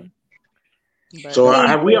 yes. Yeah. But So Thank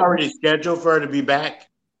have we you. already scheduled for her to be back?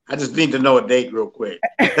 I just need to know a date real quick.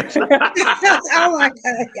 Oh my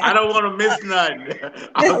God. I don't want to miss nothing.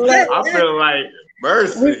 Let- I'm feeling like we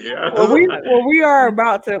mercy. we are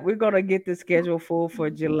about to we're gonna get the schedule full for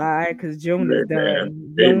July because June is Amen.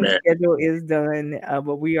 done. June's Amen. schedule is done,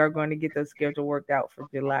 but we are going to get the schedule worked out for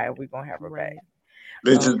July and we're gonna have her back. right.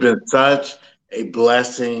 This Um, has been such a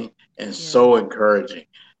blessing and Yes. so encouraging.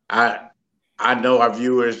 I I know our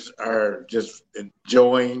viewers are just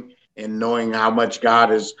enjoying and knowing how much God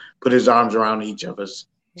has put his arms around each of us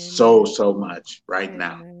so, Amen. so much right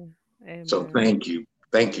now. Amen. So Amen. thank you.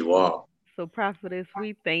 Thank you all. So, Prophetess,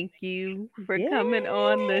 we thank you for yeah. coming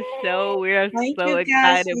on the show. We are Thank so you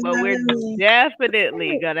guys excited, for but we're having me.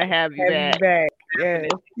 definitely gonna have you Have you back. back. Yes.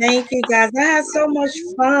 Definitely. Thank you guys. I had so much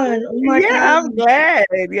fun. Oh my Yeah, God. I'm glad.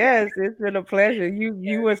 Yes, it's been a pleasure.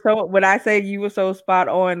 You were so when I say you were so spot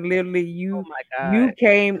on, literally Oh you my God. you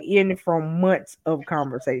came in from months of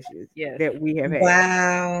conversations Yes. that we have had.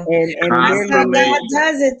 Wow. And That's how literally, God Confirmation.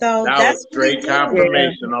 does it, though. That was That's what He straight do. yeah,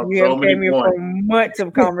 confirmation on you have so many came in points. from months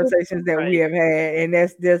of conversations that we Right. have had, and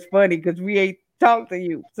that's funny because we ain't talked to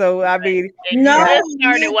you. So I Right. mean, And you No, yeah, just we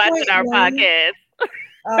started ain't watching quit, our man.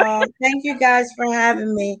 podcast. Thank you guys for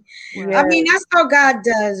having me. I Wow. yeah, mean, that's how God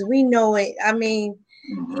does. We know it. I mean,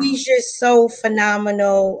 Mhm. He's just so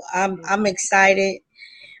phenomenal. Yes. I'm excited.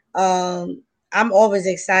 Um, I'm always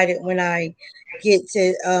excited when I get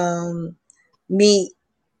to meet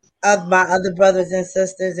of my other brothers and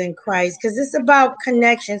sisters in Christ because it's about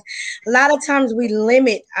connections. A lot of times we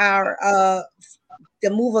limit our the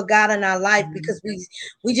move of God in our life mhm, because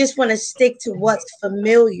we just want to stick to what's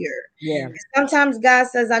familiar. yeah, Sometimes God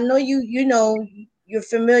says, I know you know you're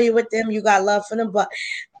familiar with them, you got love for them, but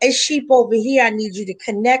a sheep over here I need you to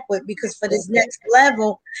connect with because for that's this it. next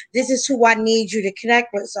level, this is who I need you to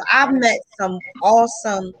connect with. So I've Right. met some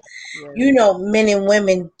awesome, Yes. you know, men and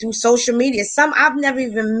women through social media. Some I've never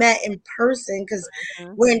even met in person because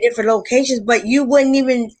Mhm. we're in different locations, but you wouldn't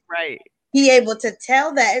even Right. be able to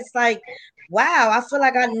tell that. It's like, wow, I feel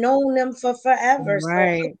like I've known them for forever. So I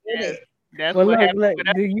Right. get Yes. it. That's Well, what look. happened with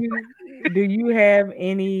us. Do you have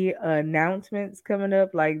any announcements coming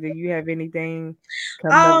up? Like, do you have anything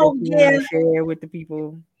coming up that Oh you want yeah. to share with the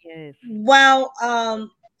people? Yes. Well,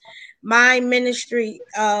 my ministry,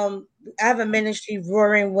 I have a ministry,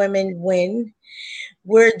 Roaring Women Win.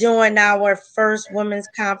 We're doing our first women's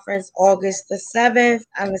conference August the 7th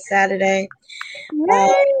on a Saturday.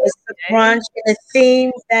 Yay! It's a Hey. brunch, and the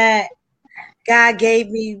theme that God gave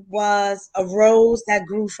me was a rose that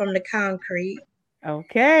grew from the concrete.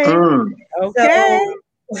 Okay. Mm. Okay.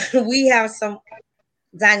 So we have some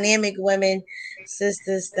dynamic women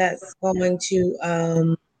sisters that's going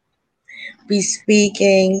to be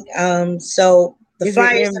speaking. So the Is it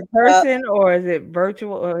flyers in are up. person or is it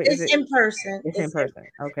virtual or is It's it? in person. It's in It's in, person.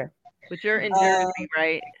 Okay. But you're in uh, Jersey,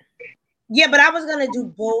 right? yeah, but I was gonna do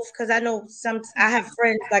both because I know some. I have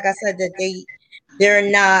friends, like I said, that they're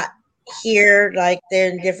not here, like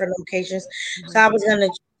they're in different locations. So Mhm. I was gonna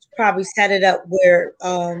probably set it up where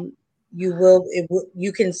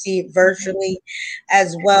you can see it virtually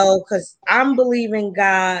as well because I'm believing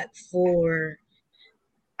God for.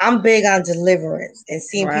 I'm big on deliverance and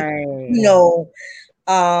seeing people, Right. you know,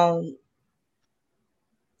 um,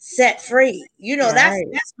 set free. You know, Right.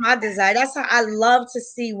 that's my desire. That's how I love to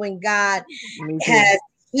see when God Me too. has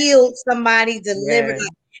healed somebody, delivered. Yeah.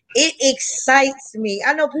 Like, it excites me.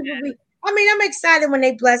 I know people be. I mean, I'm excited when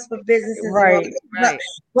they bless for businesses and all Right. that, Right.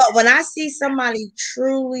 but when I see somebody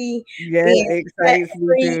truly That being set excites me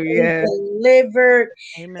free too. and Yeah. delivered,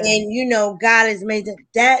 Amen. and you know, God has made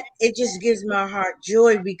that it just gives my heart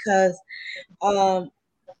joy because um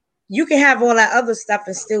you can have all that other stuff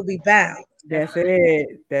and still be bound, That's That's right.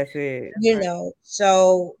 it. That's it. That's you right. know.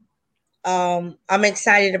 So I'm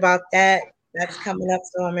excited about that. That's coming up,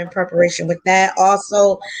 so I'm in preparation with that.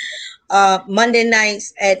 Also, Monday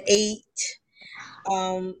nights at 8,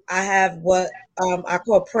 I have what I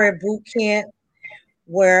call prayer boot camp,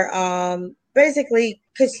 where basically,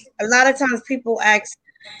 because a lot of times people ask,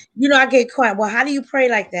 I get quiet. Well, how do you pray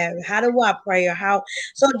like that? How do I pray? Or how?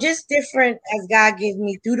 So just different as God gives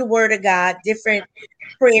me through the Word of God, different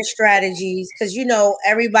prayer strategies. Because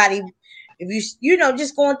everybody, if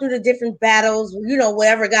just going through the different battles,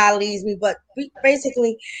 wherever God leads me. But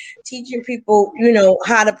basically, teaching people,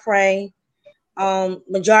 how to pray.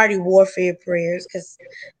 Majority warfare prayers, because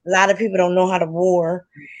a lot of people don't know how to war.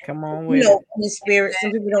 Come on with it. In the spirit.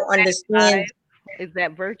 Some people don't understand. Live? Is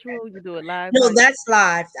that virtual? You do it live No, on that's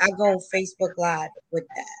live. I go on Facebook Live with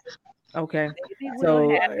that. Okay. maybe we'll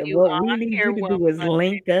So have you what we on need you here to one do is Monday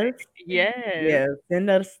link us. night. Yes. Yeah, send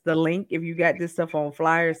us the link. If you got this stuff on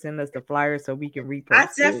flyers, send us the flyers so we can I repost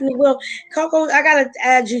it. definitely will. Coco, I gotta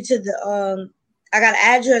add you to the I gotta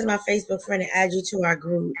add you as my Facebook friend and add you to our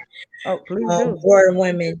group. Oh, please do. Word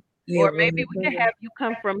Women. Yeah, Or maybe women. we could have you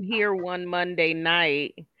come from here one Monday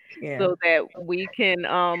night Yeah. so that we can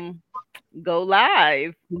go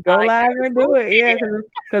live Go on live your and do group it. Yeah, here.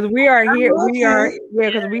 because we are here. Oh, We are, okay. yeah,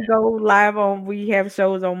 because we go live on, we have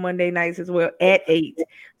shows on Monday nights as well at 8. So,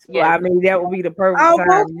 Yes. I mean, that would be the perfect Oh, time.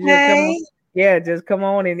 You just come on. okay. Yeah, just come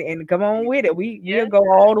on and come on with it. We'll Yes. go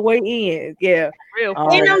all the way in. Yeah. Real for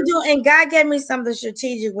And Um, real. I'm doing, and God gave me something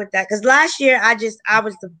strategic with that. Because last year I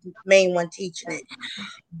was the main one teaching it.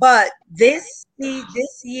 But this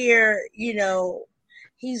year,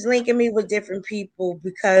 he's linking me with different people,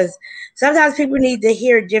 because sometimes people need to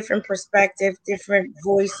hear different perspective, different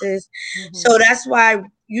voices. Hmm. So that's why,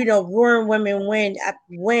 Roaring Women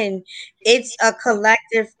Win. It's a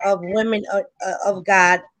collective of women of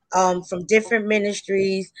God, from different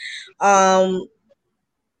ministries, um,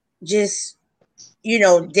 just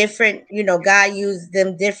different. God used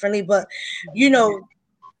them differently, but you Hmm. know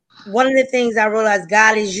one of the things I realized,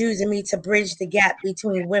 God is using me to bridge the gap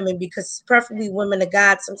between women, because preferably women of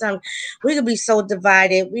God, sometimes we could be so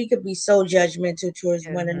divided, we could be so judgmental towards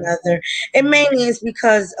Yes. one mhm, another. And mainly it's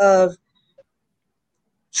because of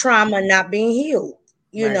trauma not being healed.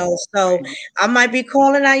 right. So Right. I might be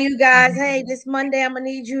calling on you guys, hey, this Monday I'm gonna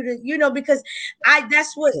need you to, because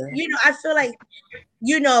that's what, Yeah. I feel like,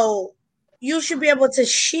 you know, you should be able to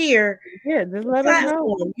share Yeah, just let us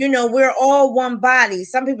know. platform. We're all one body.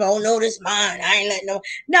 Some people don't know this mine. I ain't letting no.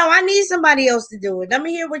 No, I need somebody else to do it. Let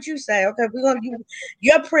me hear what you say. Okay, we're gonna do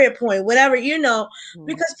your prayer point, whatever, Hmm.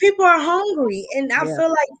 because people are hungry, and I Yeah, feel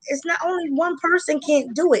like it's not only one person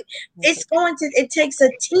can't do it. That's right. It takes a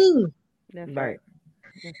team. That's right. right.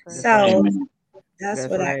 That's right. That's right. So Amen. that's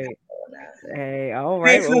That's what I got right. going on. Hey, all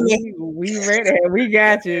Pray right. for Well, me. we ready. We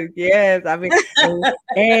got you. Yes, I mean,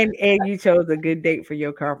 and you chose a good date for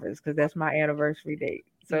your conference because that's my anniversary date.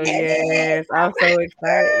 So Yeah. yes, I'm so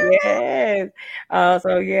excited. Yes.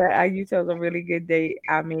 So yeah, you chose a really good date.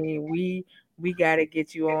 I mean, we got to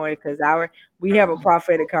get you on because we have a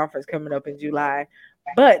prophetic conference coming up in July.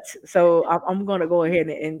 But so I'm gonna go ahead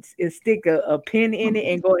and stick a pin in it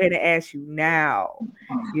and go ahead and ask you now.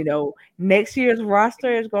 Next year's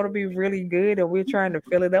roster is going to be really good, and we're trying to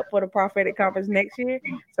fill it up for the prophetic conference next year.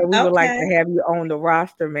 So we would like Okay. to have you on the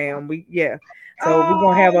roster, ma'am. Yeah. So Oh,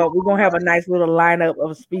 we're gonna have a nice little lineup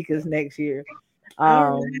of speakers next year.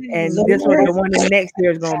 all right, And Lord. the one in next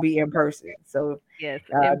year is going to be in person. So Yes.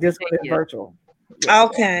 In this one is Virginia. virtual. Yeah, yeah,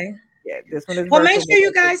 Okay. yeah. This one is Well, make virtual, but sure you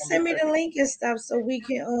next year's guys going to be send me the person. link and stuff so we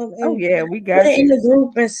can Oh and yeah, we put got it in you. the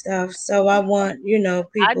group and stuff. So I want I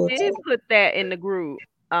people did to. put that in the group.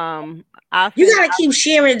 I You sent gotta keep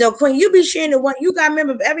sharing it though, Queen. You be sharing the one. You gotta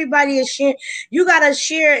remember everybody is sharing. You gotta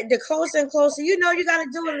share it the closer and closer. You gotta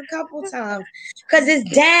do it a couple times because it's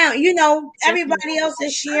down. yes, ma'am. Everybody else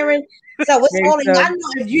is sharing. So it's Okay, only I so know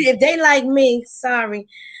if they like me. Sorry,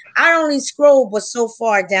 I only scroll but so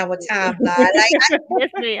far down with timeline. Like Yes,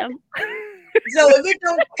 ma'am. so if it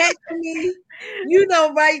don't catch me,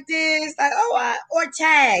 right there, it's like, or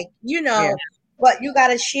tag, yeah, but you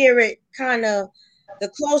gotta share it kind of the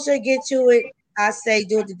closer you get to it, I say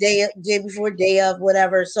do it the day before, day of,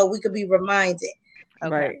 whatever, so we could be reminded.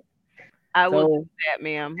 Okay. right. I will do So that,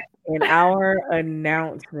 ma'am. in our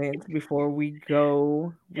announcements before we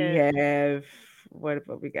go, we Yes. have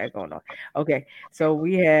what we got going on. Okay, so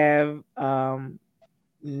we have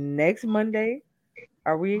next Monday.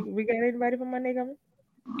 Are we got anybody for Monday coming?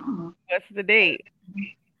 What's the date?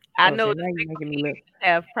 I Oh, know so the now you're making me 16th look. we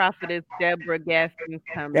have Prophetess Deborah Gaskins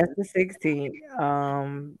That's coming. the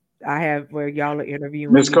 16th. I have where y'all are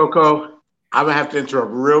interviewing Miss you. Coco, I'm gonna have to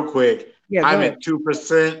interrupt real quick. Yeah, go I'm ahead. at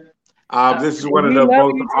 2%. This is one of We the love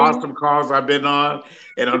most you, T. awesome calls I've been on,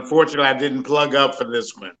 and unfortunately, I didn't plug up for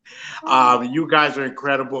this one. You guys are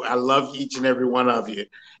incredible. I love each and every one of you,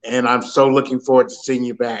 and I'm so looking forward to seeing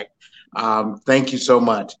you back. Thank you so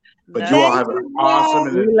much. But you Love all Thank have you. an you, awesome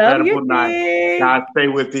Lord. and We love you, incredible night. T. God stay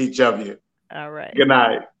with each of you. All right. Good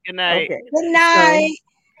night. Good night. Okay. Good So night.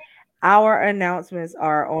 our announcements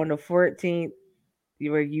are on the 14th,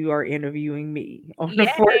 where you are interviewing me on the Yay.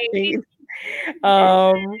 14th.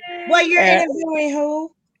 Um, Well, you're and interviewing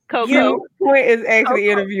who? Coco. Q Quint is actually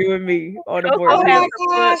Coco. interviewing me on the Coco Oh 14th. has my a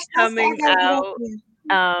book gosh, I coming gotta get up out.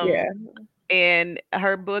 there. Um, Yeah. and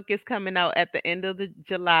her book is coming out at the end of the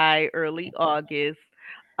July, early August.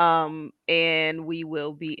 And we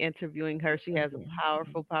will be interviewing her. She has a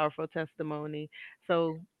powerful, powerful testimony.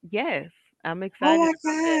 So yes, I'm Oh excited my about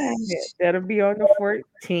that. Yeah, gosh. that'll be on the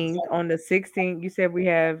 14th. On the 16th, you said we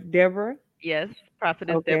have Deborah. Yes,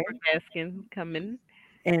 Prophetess Okay. Deborah Gaskin coming.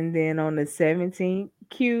 And then on the 17th,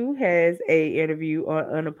 Q has a interview on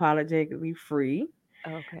Unapologetically Free.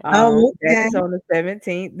 Okay. Oh, That okay. is on the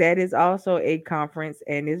 17th. That is also a conference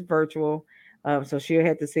and it's virtual. So she'll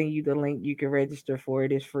have to send you the link. You can register for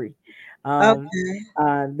it. It's free. Um,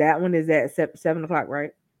 Okay. that one is at 7 o'clock,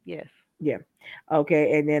 right? Yes. Yeah.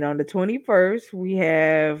 Okay. And then on the 21st, we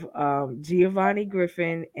have Giovanni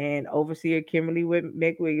Griffin and Overseer Kimberly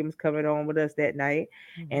McWilliams coming on with us that night.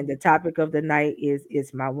 And Hmm. the topic of the night is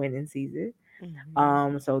It's My Winning Season.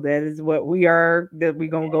 Hmm. So that is what we are, that we're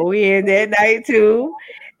gonna go in that night too.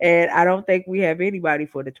 And I don't think we have anybody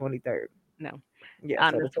for the 23rd. No. Yeah,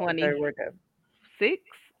 On so the the 23rd we're done. 26th,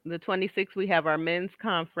 the 26th, we have our men's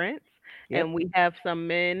conference, Yep. and we have some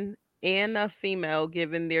men and a female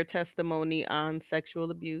giving their testimony on sexual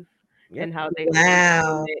abuse and Yep. how they overcame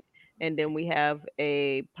Wow. it. And then we have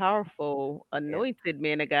a powerful, Yep. anointed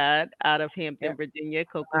man of God out of Yep. Hampton, Virginia,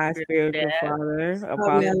 Coco's My spiritual spiritual dad. father, Oh,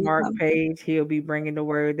 Apostle Melly Mark Pop. Page, he'll be bringing the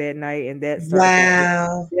word that night, and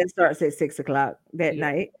Wow. that starts at 6 o'clock that Yeah.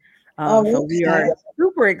 night. So Oh, we okay. are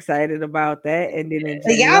super excited about that. And then in So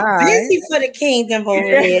y'all July, busy for the kingdom over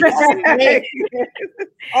yeah. there. That's great.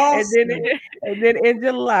 and then Awesome. in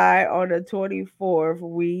July on the 24th,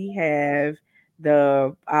 we have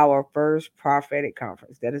the our first prophetic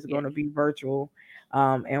conference that is going Yes. to be virtual.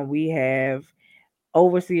 And we have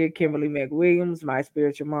Overseer Kimberly McWilliams, my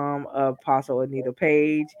spiritual mom, Apostle Anita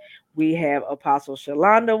Page. We have Apostle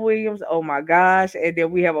Shalonda Williams. Oh my gosh. And then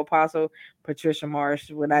we have Apostle Patricia Marsh.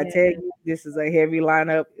 When I tell Yes. you this is a heavy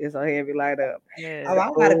lineup, it's a heavy lineup. Oh, Yes.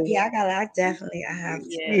 I gotta So be. I definitely. I have to.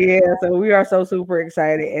 Yes. yeah, so we are so super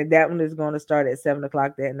excited. And that one is going to start at 7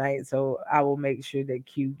 o'clock that night. So I will make sure that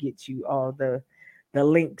Q gets you all the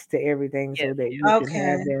links to everything so Yes. that Yes. you can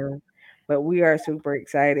have Okay. them. But we are super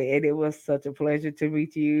excited, and it was such a pleasure to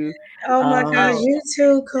meet you. Oh my gosh, Um, Oh, you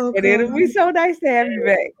too, and Coco. it'll be so nice to have you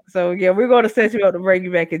back. So yeah, we're going to set you up to bring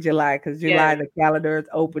you back in July because yes. July the calendar is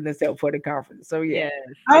open except for the conference. So yeah, Yes.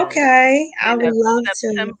 Yes. Okay, I And would love to.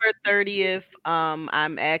 September 30th,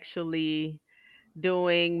 I'm actually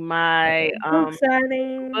doing my book books.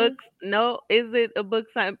 signing. No, is it a book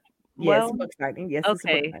sign? Yes, Well, book signing. Yes, it's a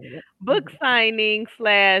book okay. signing. Yep. Book signing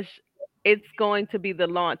slash it's going to be the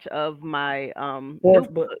launch of my new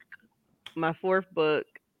Fourth book. book, my fourth book,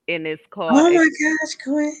 and it's called Oh my gosh,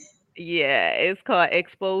 Quinn. yeah, it's called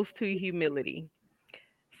Exposed to Humility.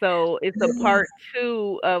 So it's a part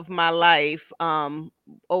two of my life,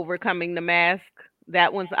 overcoming the mask.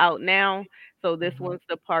 That one's out now. So this Mhm. one's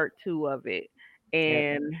the part two of it. Yep.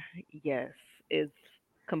 And yes, it's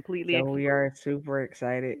completely So we exposed. are super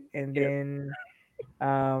excited. And Yep. then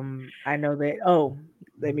I know that. Oh,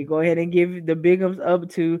 let me go ahead and give the big ups up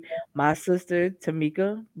to my sister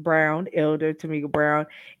Tamika Brown, Elder Tamika Brown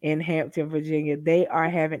in Hampton, Virginia. They are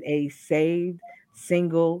having a Saved,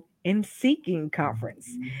 Single, and Seeking conference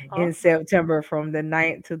in Awesome. September from the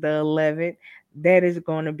 9th to the 11th. That is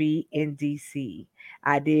going to be in DC.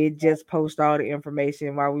 I did just post all the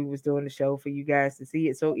information while we was doing the show for you guys to see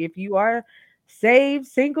it. So if you are saved,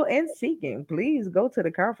 single, and seeking, please go to the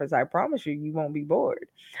conference. I promise you, you won't be bored.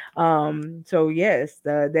 So yes,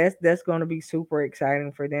 that's going to be super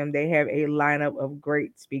exciting for them. They have a lineup of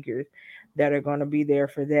great speakers that are going to be there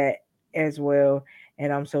for that as well.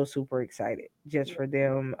 And I'm so super excited just for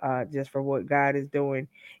them, just for what God is doing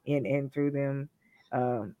in and through them.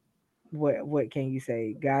 Um, what can you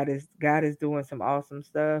say? God is doing some awesome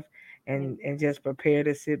stuff, Yeah. and just prepare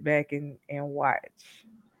to sit back and watch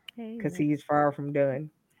because Amen. he's far from done.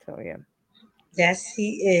 So yeah. Yes,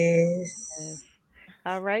 he Yes. is.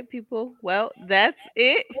 All right, people. Well, that's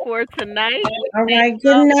it for tonight. We All thank right, good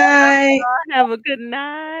y'all. Love night. y'all. Have a good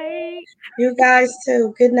night. You guys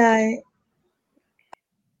too. Good night.